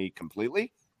disagrees with me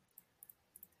completely.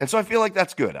 And so I feel like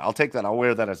that's good. I'll take that. I'll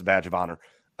wear that as a badge of honor.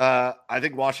 I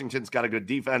think Washington's got a good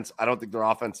defense. I don't think their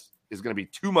offense is going to be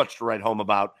too much to write home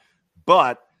about.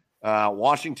 But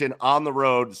Washington on the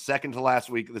road, second to last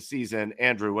week of the season.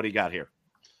 Andrew, what do you got here?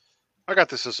 I got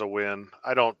this as a win.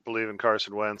 I don't believe in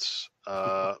Carson Wentz.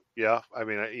 Yeah, I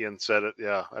mean, Ian said it.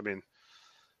 Yeah, I mean,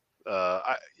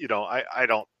 I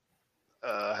don't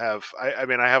I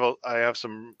have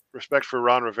some respect for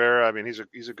Ron Rivera. I mean,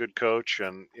 he's a good coach,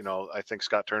 and I think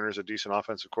Scott Turner's a decent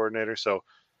offensive coordinator. So,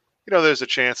 there's a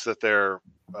chance that they're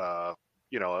a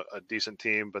decent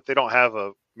team, but they don't have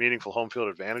a meaningful home field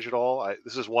advantage at all.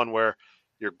 This is one where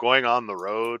you're going on the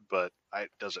road, but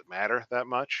does it matter that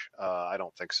much? I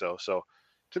don't think so. So,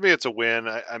 To me, it's a win.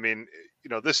 I mean,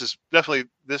 this is definitely,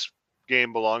 this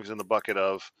game belongs in the bucket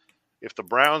of, if the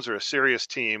Browns are a serious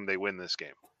team, they win this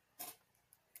game.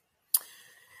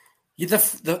 Yeah,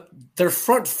 their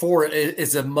front four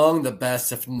is among the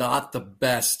best, if not the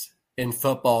best, in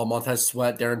football. Montez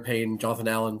Sweat, Darren Payne, Jonathan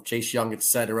Allen, Chase Young,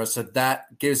 etc. So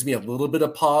that gives me a little bit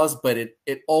of pause, but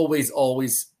it always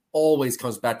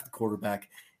comes back to the quarterback.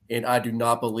 And I do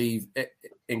not believe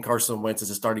in Carson Wentz as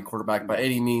a starting quarterback by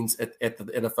any means at the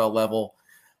NFL level.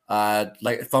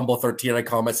 Like Fumble 13, I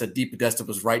comment said Deep Podesta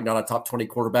was right, not a top 20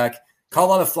 quarterback. Call a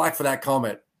lot of flack for that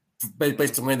comment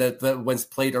based on the way that Wentz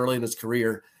played early in his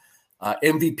career.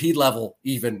 MVP level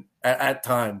even at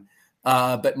time.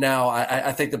 But now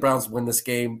I think the Browns win this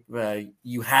game.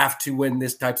 You have to win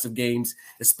these types of games,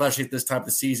 especially at this time of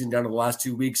the season, down to the last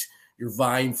 2 weeks. You're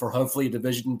vying for hopefully a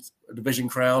division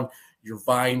crown. You're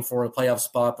vying for a playoff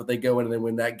spot, but they go in and they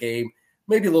win that game.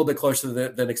 Maybe a little bit closer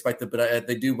than expected, but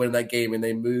they do win that game, and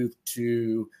they move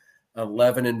to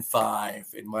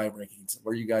 11-5 in my rankings.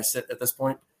 Where you guys sit at this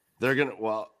point? They're going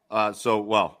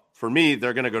to, for me,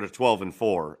 they're going to go to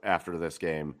 12-4 after this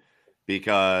game,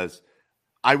 because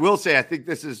I will say I think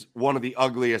this is one of the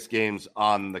ugliest games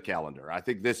on the calendar. I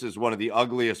think this is one of the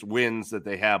ugliest wins that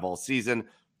they have all season.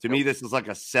 To me, this is like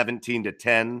a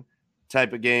 17-10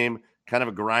 type of game, kind of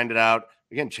a grind it out.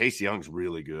 Again, Chase Young's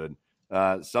really good.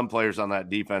 Some players on that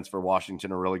defense for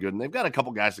Washington are really good, and they've got a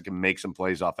couple guys that can make some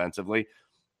plays offensively.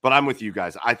 But I'm with you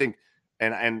guys. I think,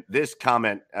 and this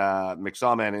comment,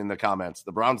 McSawman in the comments,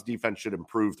 the Browns defense should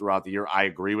improve throughout the year. I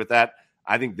agree with that.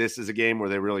 I think this is a game where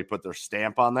they really put their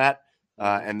stamp on that,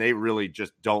 and they really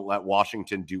just don't let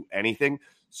Washington do anything.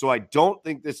 So I don't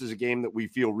think this is a game that we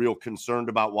feel real concerned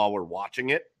about while we're watching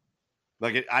it.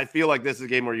 I feel like this is a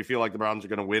game where you feel like the Browns are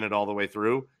going to win it all the way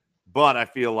through, but I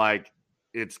feel like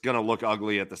it's going to look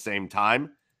ugly at the same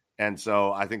time. And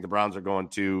so I think the Browns are going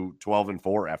to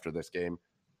 12-4 after this game.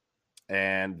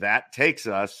 And that takes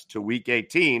us to week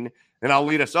 18. And I'll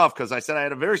lead us off because I said I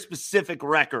had a very specific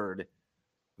record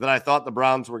that I thought the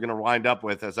Browns were going to wind up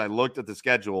with as I looked at the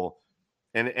schedule.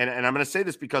 And I'm going to say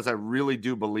this because I really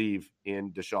do believe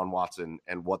in Deshaun Watson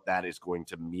and what that is going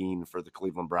to mean for the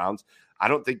Cleveland Browns. I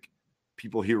don't think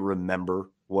people here remember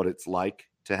what it's like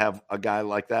to have a guy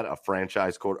like that, a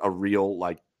franchise a real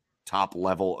top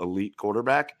level elite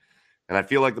quarterback. And I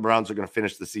feel like the Browns are going to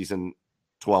finish the season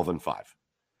 12-5.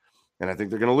 And I think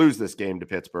they're going to lose this game to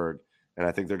Pittsburgh. And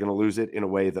I think they're going to lose it in a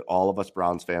way that all of us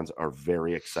Browns fans are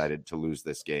very excited to lose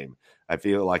this game. I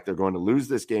feel like they're going to lose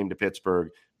this game to Pittsburgh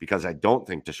because I don't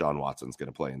think Deshaun Watson's going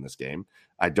to play in this game.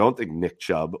 I don't think Nick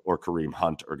Chubb or Kareem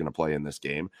Hunt are going to play in this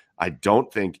game. I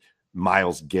don't think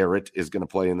Myles Garrett is going to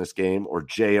play in this game, or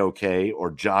JOK or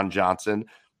John Johnson.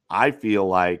 I feel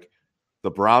like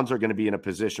the Browns are going to be in a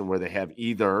position where they have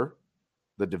either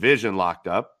the division locked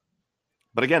up,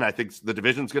 but again, I think the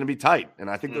division's going to be tight, and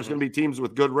I think there's going to be teams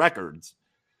with good records,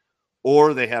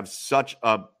 or they have such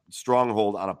a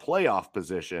stronghold on a playoff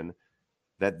position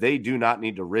that they do not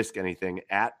need to risk anything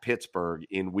at Pittsburgh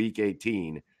in Week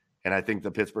 18. And I think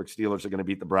the Pittsburgh Steelers are going to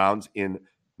beat the Browns in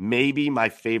maybe my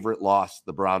favorite loss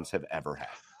the Browns have ever had.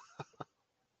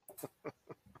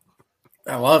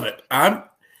 I love it. I'm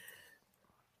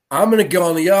going to go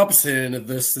on the opposite end of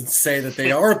this and say that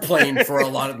they are playing for a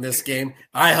lot in this game.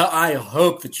 I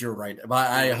hope that you're right.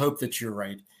 I hope that you're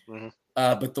right. Mm-hmm.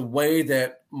 But the way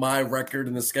that my record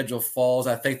and the schedule falls,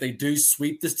 I think they do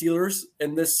sweep the Steelers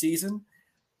in this season.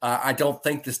 I don't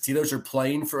think the Steelers are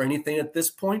playing for anything at this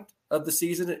point of the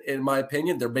season, in my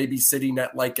opinion. They're maybe sitting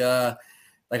at like a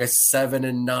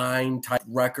 7-9 type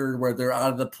record where they're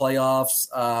out of the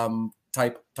playoffs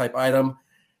type item.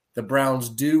 The Browns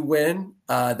do win.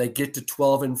 They get to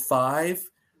 12-5,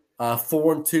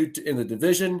 4-2 in the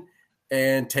division,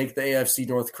 and take the AFC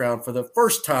North crown for the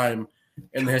first time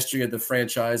in the history of the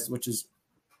franchise, which is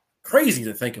crazy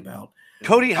to think about.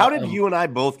 Cody, how did you and I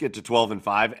both get to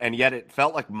 12-5, and yet it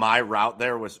felt like my route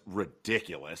there was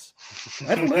ridiculous?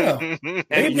 I don't know.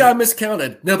 Maybe I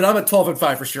miscounted. No, but I'm at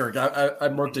 12-5 for sure. I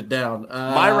marked it down.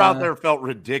 My route there felt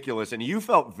ridiculous, and you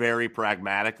felt very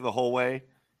pragmatic the whole way,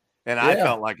 and I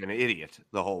felt like an idiot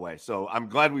the whole way. So I'm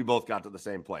glad we both got to the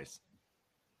same place.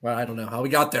 Well, I don't know how we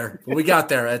got there, but we got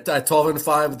there at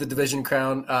 12-5 with the division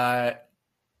crown.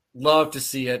 Love to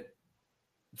see it.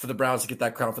 For the Browns to get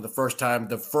that crown for the first time,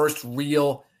 the first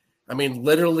real,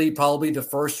 literally probably the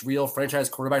first real franchise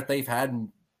quarterback they've had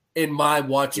in my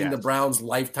watching the Browns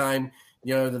lifetime.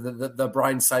 You know, the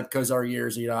Brian Sipkos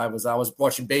years. You know, I was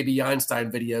watching Baby Einstein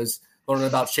videos, learning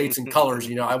about shapes and colors.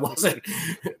 You know, I wasn't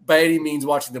by any means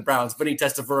watching the Browns. Vinny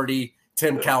Testaverde,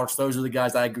 Tim Couch, those are the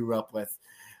guys I grew up with.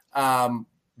 But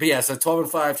yeah, so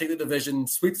 12-5, take the division,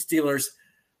 sweep the Steelers.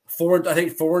 I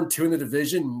think 4-2 in the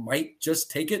division might just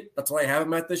take it. That's why I have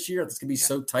them at this year. It's going to be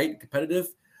so tight and competitive.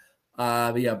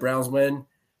 But yeah, Browns win.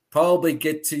 Probably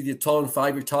get to the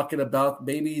 12-5. You're talking about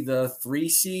maybe the 3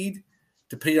 seed,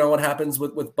 depending on what happens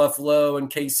with Buffalo and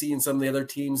KC and some of the other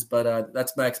teams. But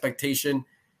that's my expectation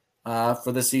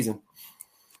for this season.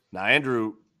 Now,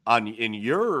 Andrew, in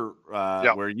your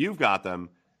where you've got them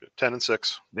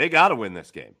 10-6, they got to win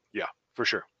this game. Yeah, for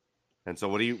sure. And so,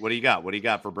 what do you got? What do you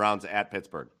got for Browns at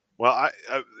Pittsburgh? Well, I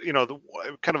the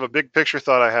kind of a big picture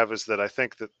thought I have is that I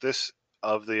think that this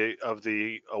of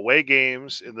the away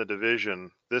games in the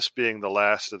division, this being the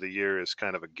last of the year is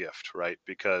kind of a gift, right?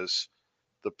 Because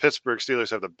the Pittsburgh Steelers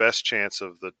have the best chance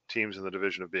of the teams in the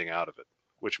division of being out of it,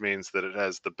 which means that it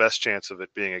has the best chance of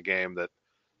it being a game that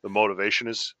the motivation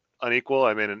is unequal.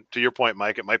 I mean, and to your point,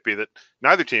 Mike, it might be that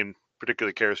neither team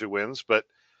particularly cares who wins, but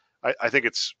I think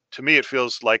to me, it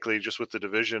feels likely just with the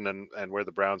division and where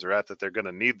the Browns are at that they're going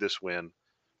to need this win.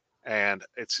 And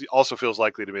it also feels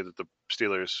likely to me that the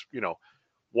Steelers,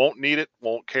 won't need it,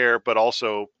 won't care, but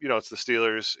also, it's the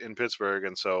Steelers in Pittsburgh.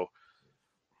 And so,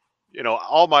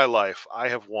 all my life, I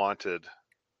have wanted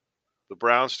the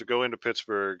Browns to go into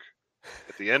Pittsburgh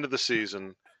at the end of the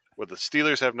season where the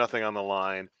Steelers have nothing on the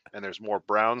line and there's more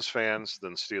Browns fans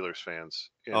than Steelers fans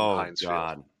in Heinz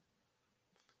Field.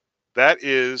 That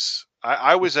is,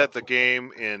 I was at the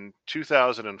game in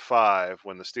 2005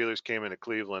 when the Steelers came into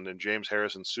Cleveland and James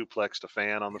Harrison suplexed a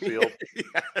fan on the field.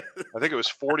 Yes. I think it was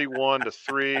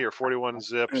 41-3 or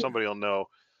 41-0. Somebody will know.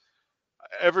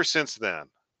 Ever since then,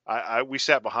 we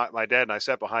sat behind, my dad and I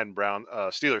sat behind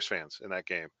Steelers fans in that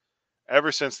game.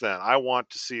 Ever since then, I want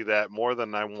to see that more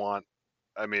than I want.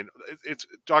 I mean, it's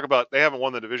talk about they haven't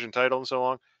won the division title in so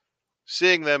long.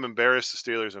 Seeing them embarrass the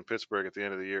Steelers in Pittsburgh at the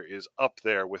end of the year is up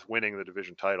there with winning the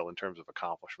division title in terms of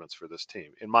accomplishments for this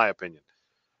team, in my opinion.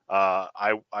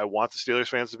 I want the Steelers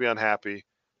fans to be unhappy,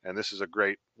 and this is a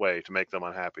great way to make them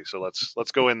unhappy. So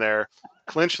let's go in there,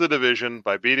 clinch the division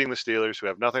by beating the Steelers, who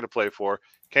have nothing to play for.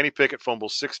 Kenny Pickett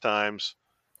fumbles 6 times.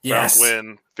 Yes. Browns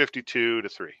win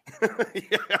 52-3.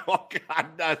 Yeah, oh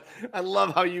God, I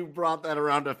love how you brought that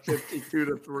around to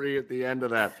 52-3 at the end of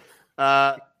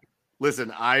that.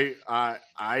 Listen, I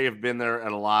have been there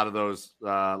at a lot of those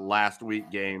last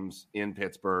week games in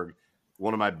Pittsburgh.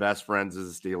 One of my best friends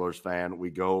is a Steelers fan.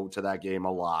 We go to that game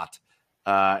a lot,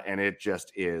 and it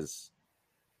just is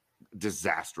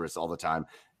disastrous all the time.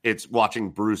 It's watching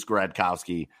Bruce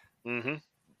Gradkowski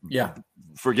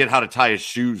forget how to tie his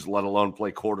shoes, let alone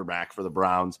play quarterback for the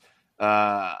Browns.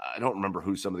 I don't remember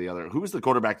who was the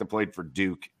quarterback that played for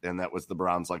Duke, and that was the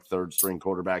Browns' third-string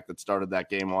quarterback that started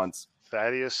that game once.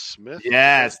 Thaddeus Smith?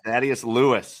 Yes, Thaddeus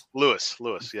Lewis. Lewis,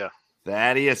 yeah.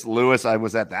 Thaddeus Lewis. I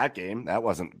was at that game. That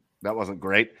wasn't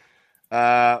great.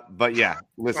 But yeah,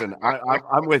 listen,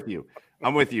 I'm with you.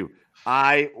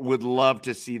 I would love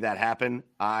to see that happen.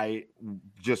 I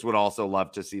just would also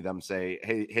love to see them say,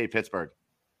 hey, Pittsburgh,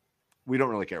 we don't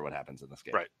really care what happens in this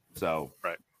game. Right. So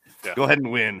yeah. Go ahead and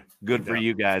win. Good for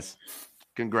you guys.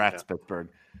 Congrats, Pittsburgh.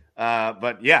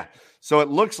 But yeah, so it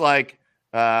looks like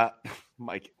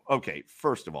Mike. Okay,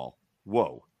 first of all,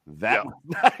 whoa, that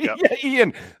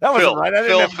Ian, that wasn't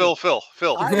right.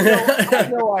 Phil. I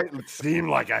know. It seemed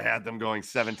like I had them going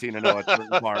 17-0 at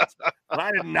certain parts, but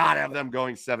I did not have them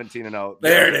going 17-0.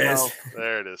 There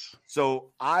it is.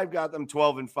 So I've got them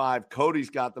 12-5. Cody's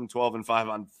got them 12-5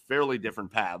 on fairly different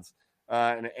paths,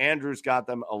 and Andrew's got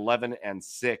them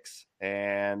 11-6.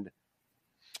 And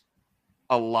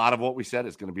a lot of what we said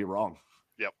is going to be wrong.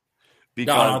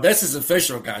 No, this is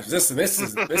official, guys. This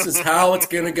is how it's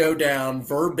going to go down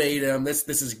verbatim.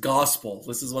 This is gospel.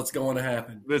 This is what's going to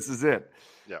happen. This is it.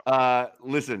 Yeah.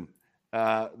 Listen,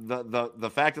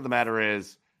 the fact of the matter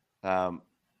is,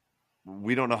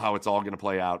 we don't know how it's all going to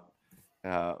play out,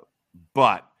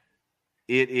 but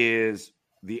it is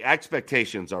the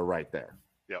expectations are right there.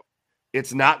 Yep.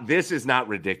 This is not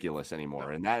ridiculous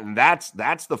anymore, and that's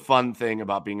the fun thing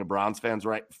about being a Browns fan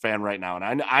right now.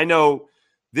 And I know.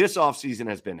 This offseason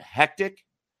has been hectic.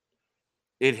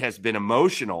 It has been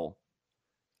emotional.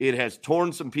 It has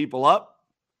torn some people up.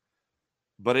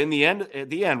 But at the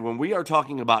end, when we are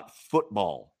talking about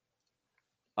football,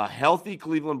 a healthy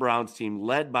Cleveland Browns team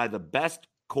led by the best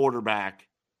quarterback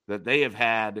that they have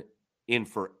had in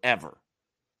forever,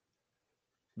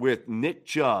 with Nick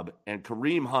Chubb and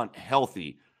Kareem Hunt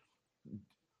healthy,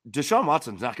 Deshaun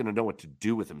Watson's not going to know what to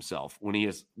do with himself when he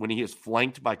is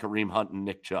flanked by Kareem Hunt and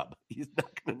Nick Chubb. He's not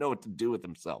going to know what to do with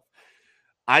himself.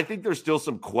 I think there's still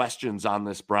some questions on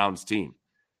this Browns team.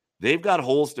 They've got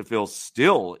holes to fill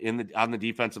still on the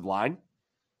defensive line.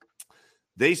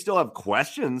 They still have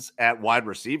questions at wide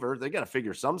receiver. They got to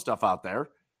figure some stuff out there.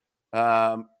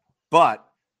 But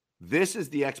this is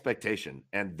the expectation,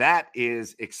 and that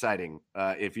is exciting.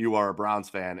 If you are a Browns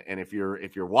fan, and if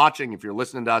you're watching, if you're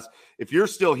listening to us, if you're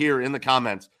still here in the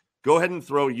comments, go ahead and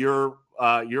throw your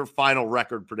final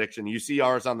record prediction. You see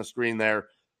ours on the screen there.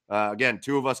 Again,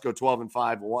 2 of us go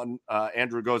 12-5. One,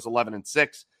 Andrew goes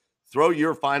 11-6. Throw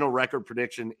your final record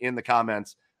prediction in the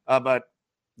comments. But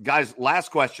guys, last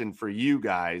question for you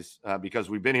guys, because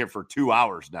we've been here for 2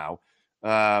 hours now.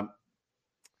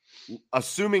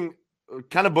 Assuming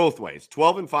kind of both ways,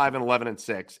 12-5 and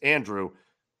 11-6. Andrew,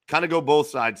 kind of go both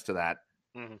sides to that.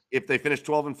 Mm-hmm. If they finish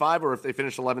 12-5 or if they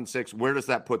finish 11-6, where does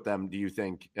that put them, do you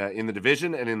think, in the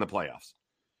division and in the playoffs?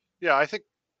 Yeah, I think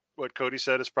what Cody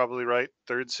said is probably right.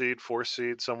 3rd seed, 4th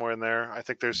seed, somewhere in there. I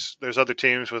think there's other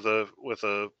teams with a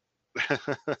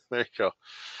there you go,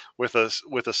 with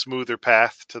a smoother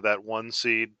path to that 1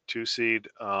 seed, 2 seed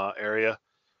area.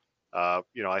 I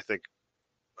think,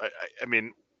 I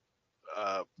mean,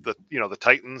 the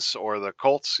Titans or the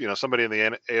Colts, somebody in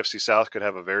the AFC South could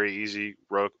have a very easy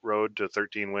road to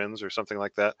 13 wins or something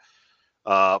like that.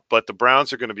 But the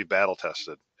Browns are going to be battle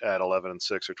tested at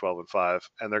 11-6 or 12-5,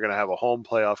 and they're going to have a home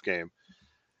playoff game.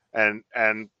 And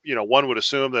one would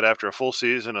assume that after a full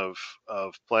season of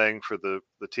playing for the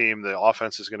team, the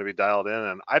offense is going to be dialed in.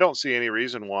 And I don't see any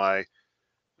reason why,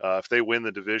 if they win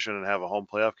the division and have a home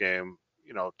playoff game,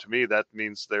 to me, that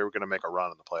means they're going to make a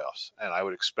run in the playoffs. And I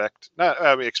would expect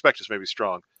is maybe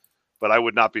strong, but I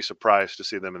would not be surprised to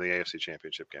see them in the AFC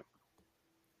Championship game.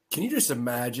 Can you just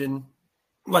imagine,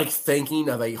 thinking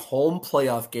of a home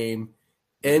playoff game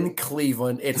in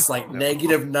Cleveland? It's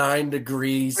 -9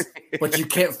 degrees, but you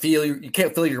can't feel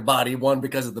your body. 1,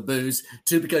 because of the booze.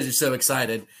 2, because you're so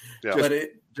excited. Yeah. But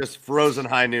just frozen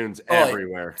high noons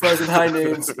everywhere. Frozen high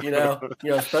noons, we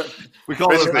call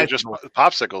those just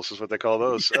popsicles, is what they call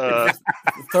those.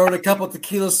 Throwing a couple of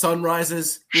tequila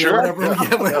sunrises, sure.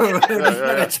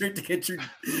 Whatever drink to get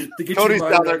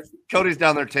Cody's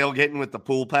down there tailgating with the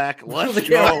pool pack. Let's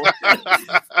go.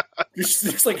 You're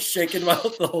just shaking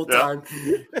mouth the whole time.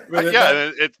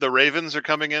 The Ravens are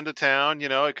coming into town.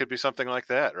 It could be something like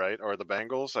that, right? Or the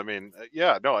Bengals. I mean,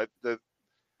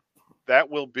 that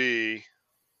will be.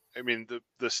 I mean,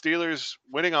 the Steelers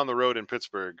winning on the road in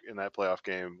Pittsburgh in that playoff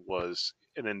game was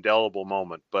an indelible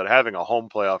moment, but having a home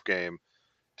playoff game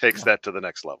takes that to the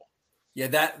next level. Yeah,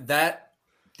 that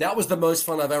was the most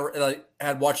fun I've ever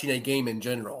had watching a game in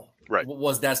general. Right.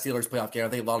 Was that Steelers playoff game? I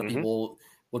think a lot of people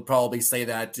would probably say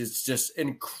that. It's just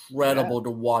incredible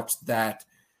to watch that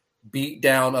beat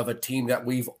down of a team that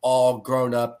we've all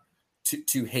grown up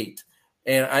to hate.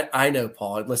 And I know,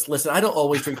 Paul. Listen, I don't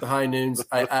always drink the high noons.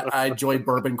 I enjoy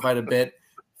bourbon quite a bit.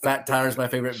 Fat Tire is my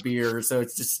favorite beer. So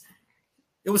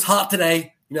it was hot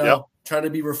today, trying to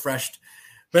be refreshed.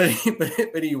 But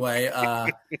anyway,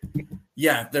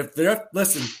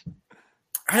 listen,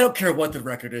 I don't care what the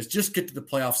record is. Just get to the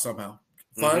playoffs somehow.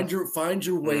 Find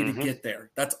your way to get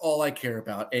there. That's all I care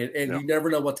about. And you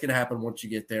never know what's going to happen once you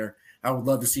get there. I would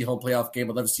love to see a home playoff game.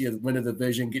 I'd love to see a win of the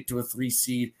division, get to a 3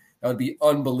 seed. That would be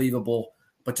unbelievable.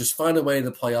 But just find a way in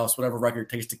the playoffs, whatever record it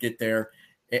takes to get there,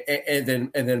 and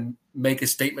then make a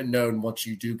statement known once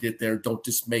you do get there. Don't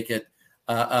just make it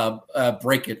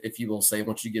break it, if you will say,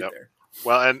 once you get there.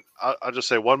 Well, and I'll just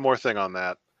say one more thing on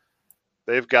that.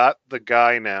 They've got the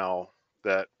guy now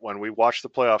that when we watch the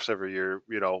playoffs every year,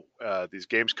 these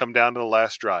games come down to the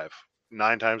last drive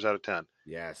 9 times out of 10.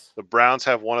 Yes. The Browns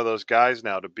have one of those guys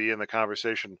now to be in the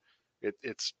conversation.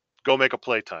 It's go make a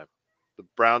play time. The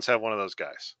Browns have one of those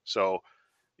guys. So,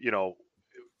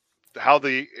 how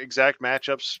the exact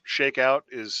matchups shake out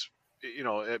is,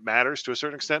 it matters to a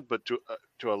certain extent, but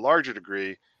to a larger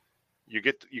degree, you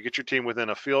get your team within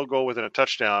a field goal, within a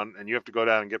touchdown, and you have to go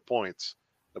down and get points.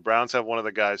 The Browns have one of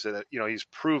the guys that, he's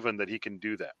proven that he can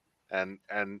do that.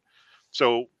 And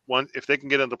so if they can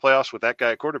get into the playoffs with that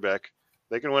guy at quarterback,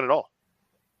 they can win it all.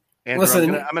 Andrew,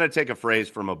 listen, I'm going to take a phrase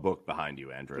from a book behind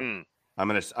you, Andrew. I'm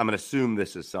going to assume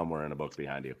this is somewhere in a book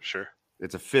behind you. Sure.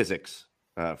 It's a physics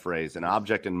phrase. An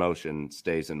object in motion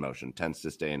stays in motion, tends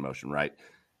to stay in motion, right?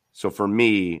 So for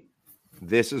me,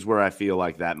 this is where I feel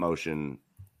like that motion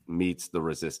meets the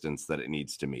resistance that it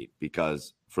needs to meet.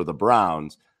 Because for the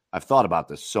Browns, I've thought about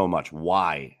this so much.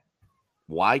 Why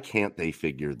can't they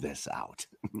figure this out?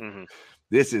 Mm-hmm.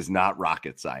 This is not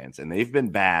rocket science. And they've been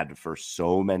bad for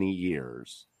so many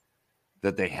years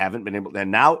that they haven't been able.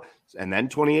 And then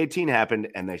 2018 happened,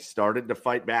 and they started to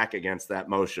fight back against that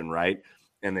motion, right?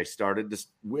 And they started to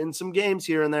win some games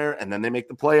here and there, and then they make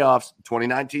the playoffs.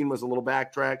 2019 was a little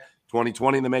backtrack.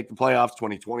 2020, they make the playoffs.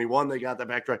 2021, they got that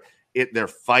backtrack. They're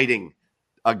fighting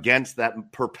against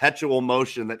that perpetual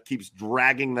motion that keeps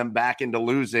dragging them back into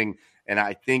losing. And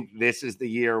I think this is the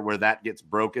year where that gets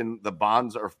broken. The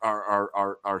bonds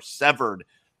are severed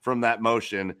from that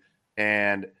motion,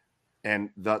 and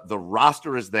the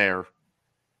roster is there,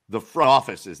 the front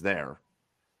office is there,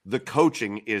 the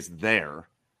coaching is there,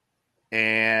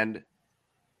 and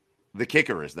the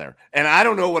kicker is there. And I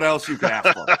don't know what else you could ask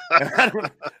for.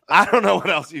 I don't know what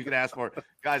else you could ask for,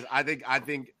 guys. I think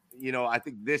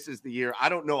this is the year. I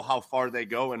don't know how far they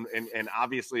go, and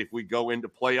obviously, if we go into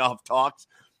playoff talks,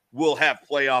 we'll have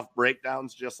playoff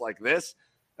breakdowns just like this.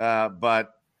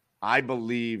 But I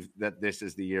believe that this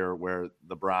is the year where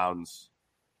the Browns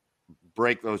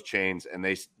break those chains and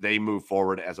they move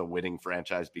forward as a winning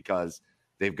franchise because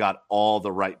they've got all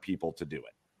the right people to do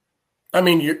it. I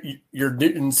mean, your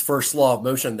Newton's first law of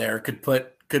motion there could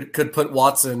put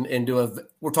Watson into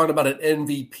we're talking about an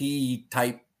MVP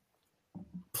type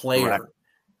player. Correct.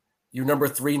 You're number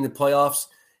 3 in the playoffs.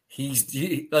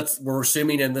 We're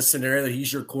assuming in this scenario that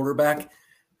he's your quarterback.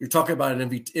 You're talking about an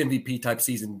MVP type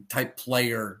season type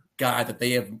player guy that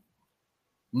they have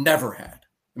never had.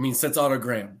 I mean, since Otto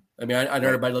Graham. I mean, I know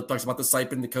everybody talks about the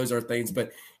Sipin, the Kosar things,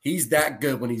 but he's that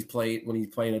good when he's playing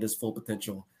at his full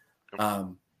potential.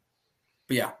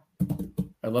 But yeah,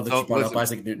 I love that you brought up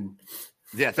Isaac Newton.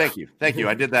 Yeah, thank you.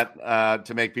 I did that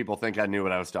to make people think I knew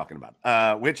what I was talking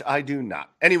about, which I do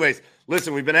not. Anyways,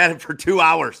 listen, we've been at it for 2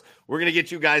 hours. We're going to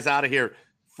get you guys out of here.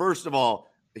 First of all,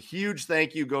 a huge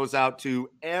thank you goes out to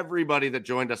everybody that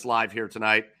joined us live here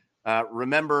tonight.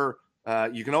 Remember,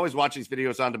 you can always watch these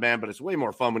videos on demand, but it's way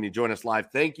more fun when you join us live.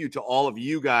 Thank you to all of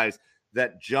you guys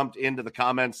that jumped into the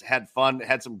comments, had fun,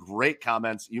 had some great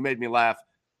comments. You made me laugh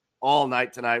all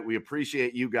night tonight. We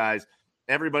appreciate you guys.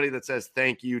 Everybody that says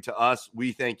thank you to us,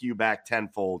 we thank you back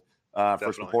tenfold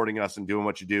for supporting us and doing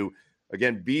what you do.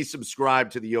 Again, be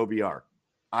subscribed to the OBR.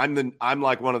 I'm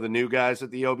like one of the new guys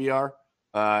at the OBR,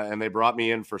 and they brought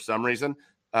me in for some reason.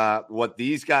 What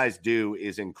these guys do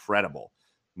is incredible.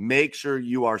 Make sure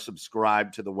you are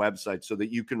subscribed to the website so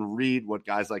that you can read what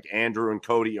guys like Andrew and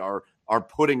Cody are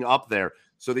putting up there,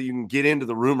 so that you can get into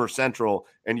the Rumor Central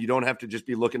and you don't have to just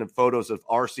be looking at photos of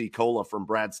RC Cola from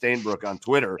Brad Stainbrook on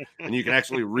Twitter, and you can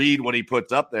actually read what he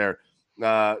puts up there.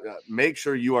 Make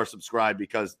sure you are subscribed,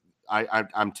 because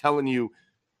I'm telling you,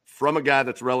 from a guy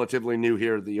that's relatively new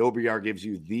here, the OBR gives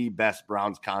you the best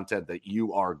Browns content that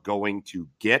you are going to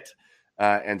get.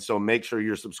 And so make sure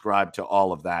you're subscribed to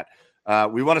all of that.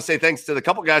 We want to say thanks to the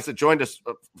couple guys that joined us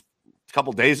a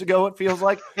couple days ago, it feels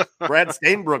like. Brad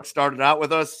Stainbrook started out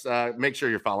with us. Make sure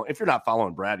you're following. If you're not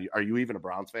following Brad, are you even a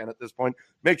Browns fan at this point?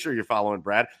 Make sure you're following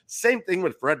Brad. Same thing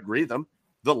with Fred Greetham,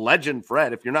 the legend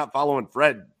Fred. If you're not following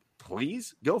Fred,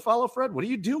 please go follow Fred. What are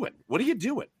you doing?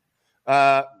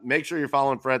 Make sure you're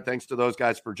following Fred. Thanks to those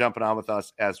guys for jumping on with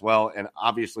us as well. And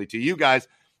obviously to you guys,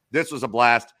 this was a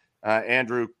blast.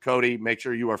 Andrew, Cody, make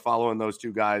sure you are following those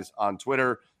two guys on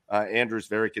Twitter. Andrew's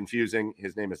very confusing.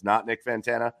 His name is not Nick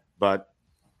Fantana, but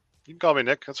you can call me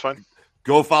Nick. That's fine.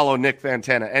 Go follow Nick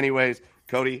Fantana. Anyways,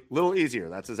 Cody, a little easier.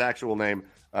 That's his actual name.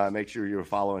 Make sure you're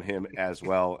following him as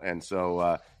well. And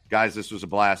so, guys, this was a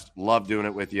blast. Loved doing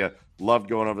it with you. Loved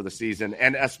going over the season.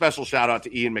 And a special shout out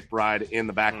to Ian McBride in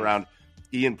the background.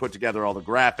 Ian put together all the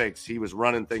graphics. He was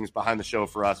running things behind the show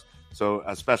for us. So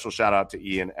a special shout out to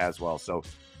Ian as well. So,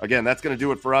 again, that's going to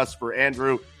do it for us. For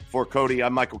Andrew, for Cody,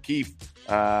 I'm Michael Keefe.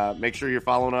 Make sure you're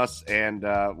following us, and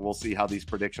we'll see how these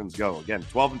predictions go. Again,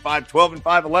 12-5, 12-5,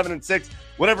 11-6,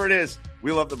 whatever it is.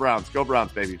 We love the Browns. Go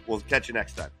Browns, baby. We'll catch you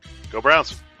next time. Go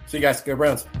Browns. See you guys. Go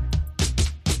Browns.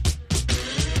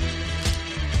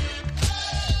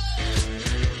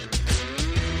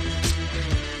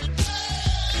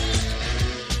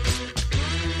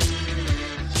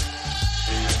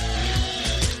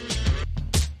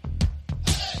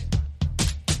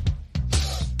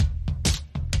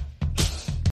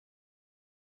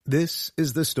 This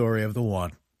is the story of the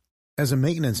one. As a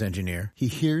maintenance engineer, he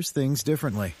hears things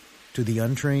differently. To the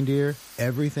untrained ear,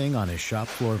 everything on his shop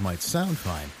floor might sound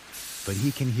fine, but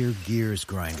he can hear gears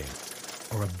grinding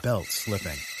or a belt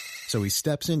slipping. So he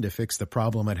steps in to fix the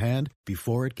problem at hand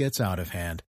before it gets out of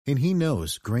hand. And he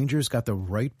knows Grainger's got the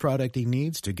right product he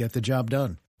needs to get the job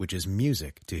done, which is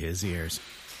music to his ears.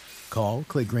 Call,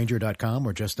 click Grainger.com,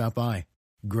 or just stop by.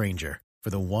 Grainger, for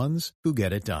the ones who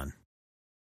get it done.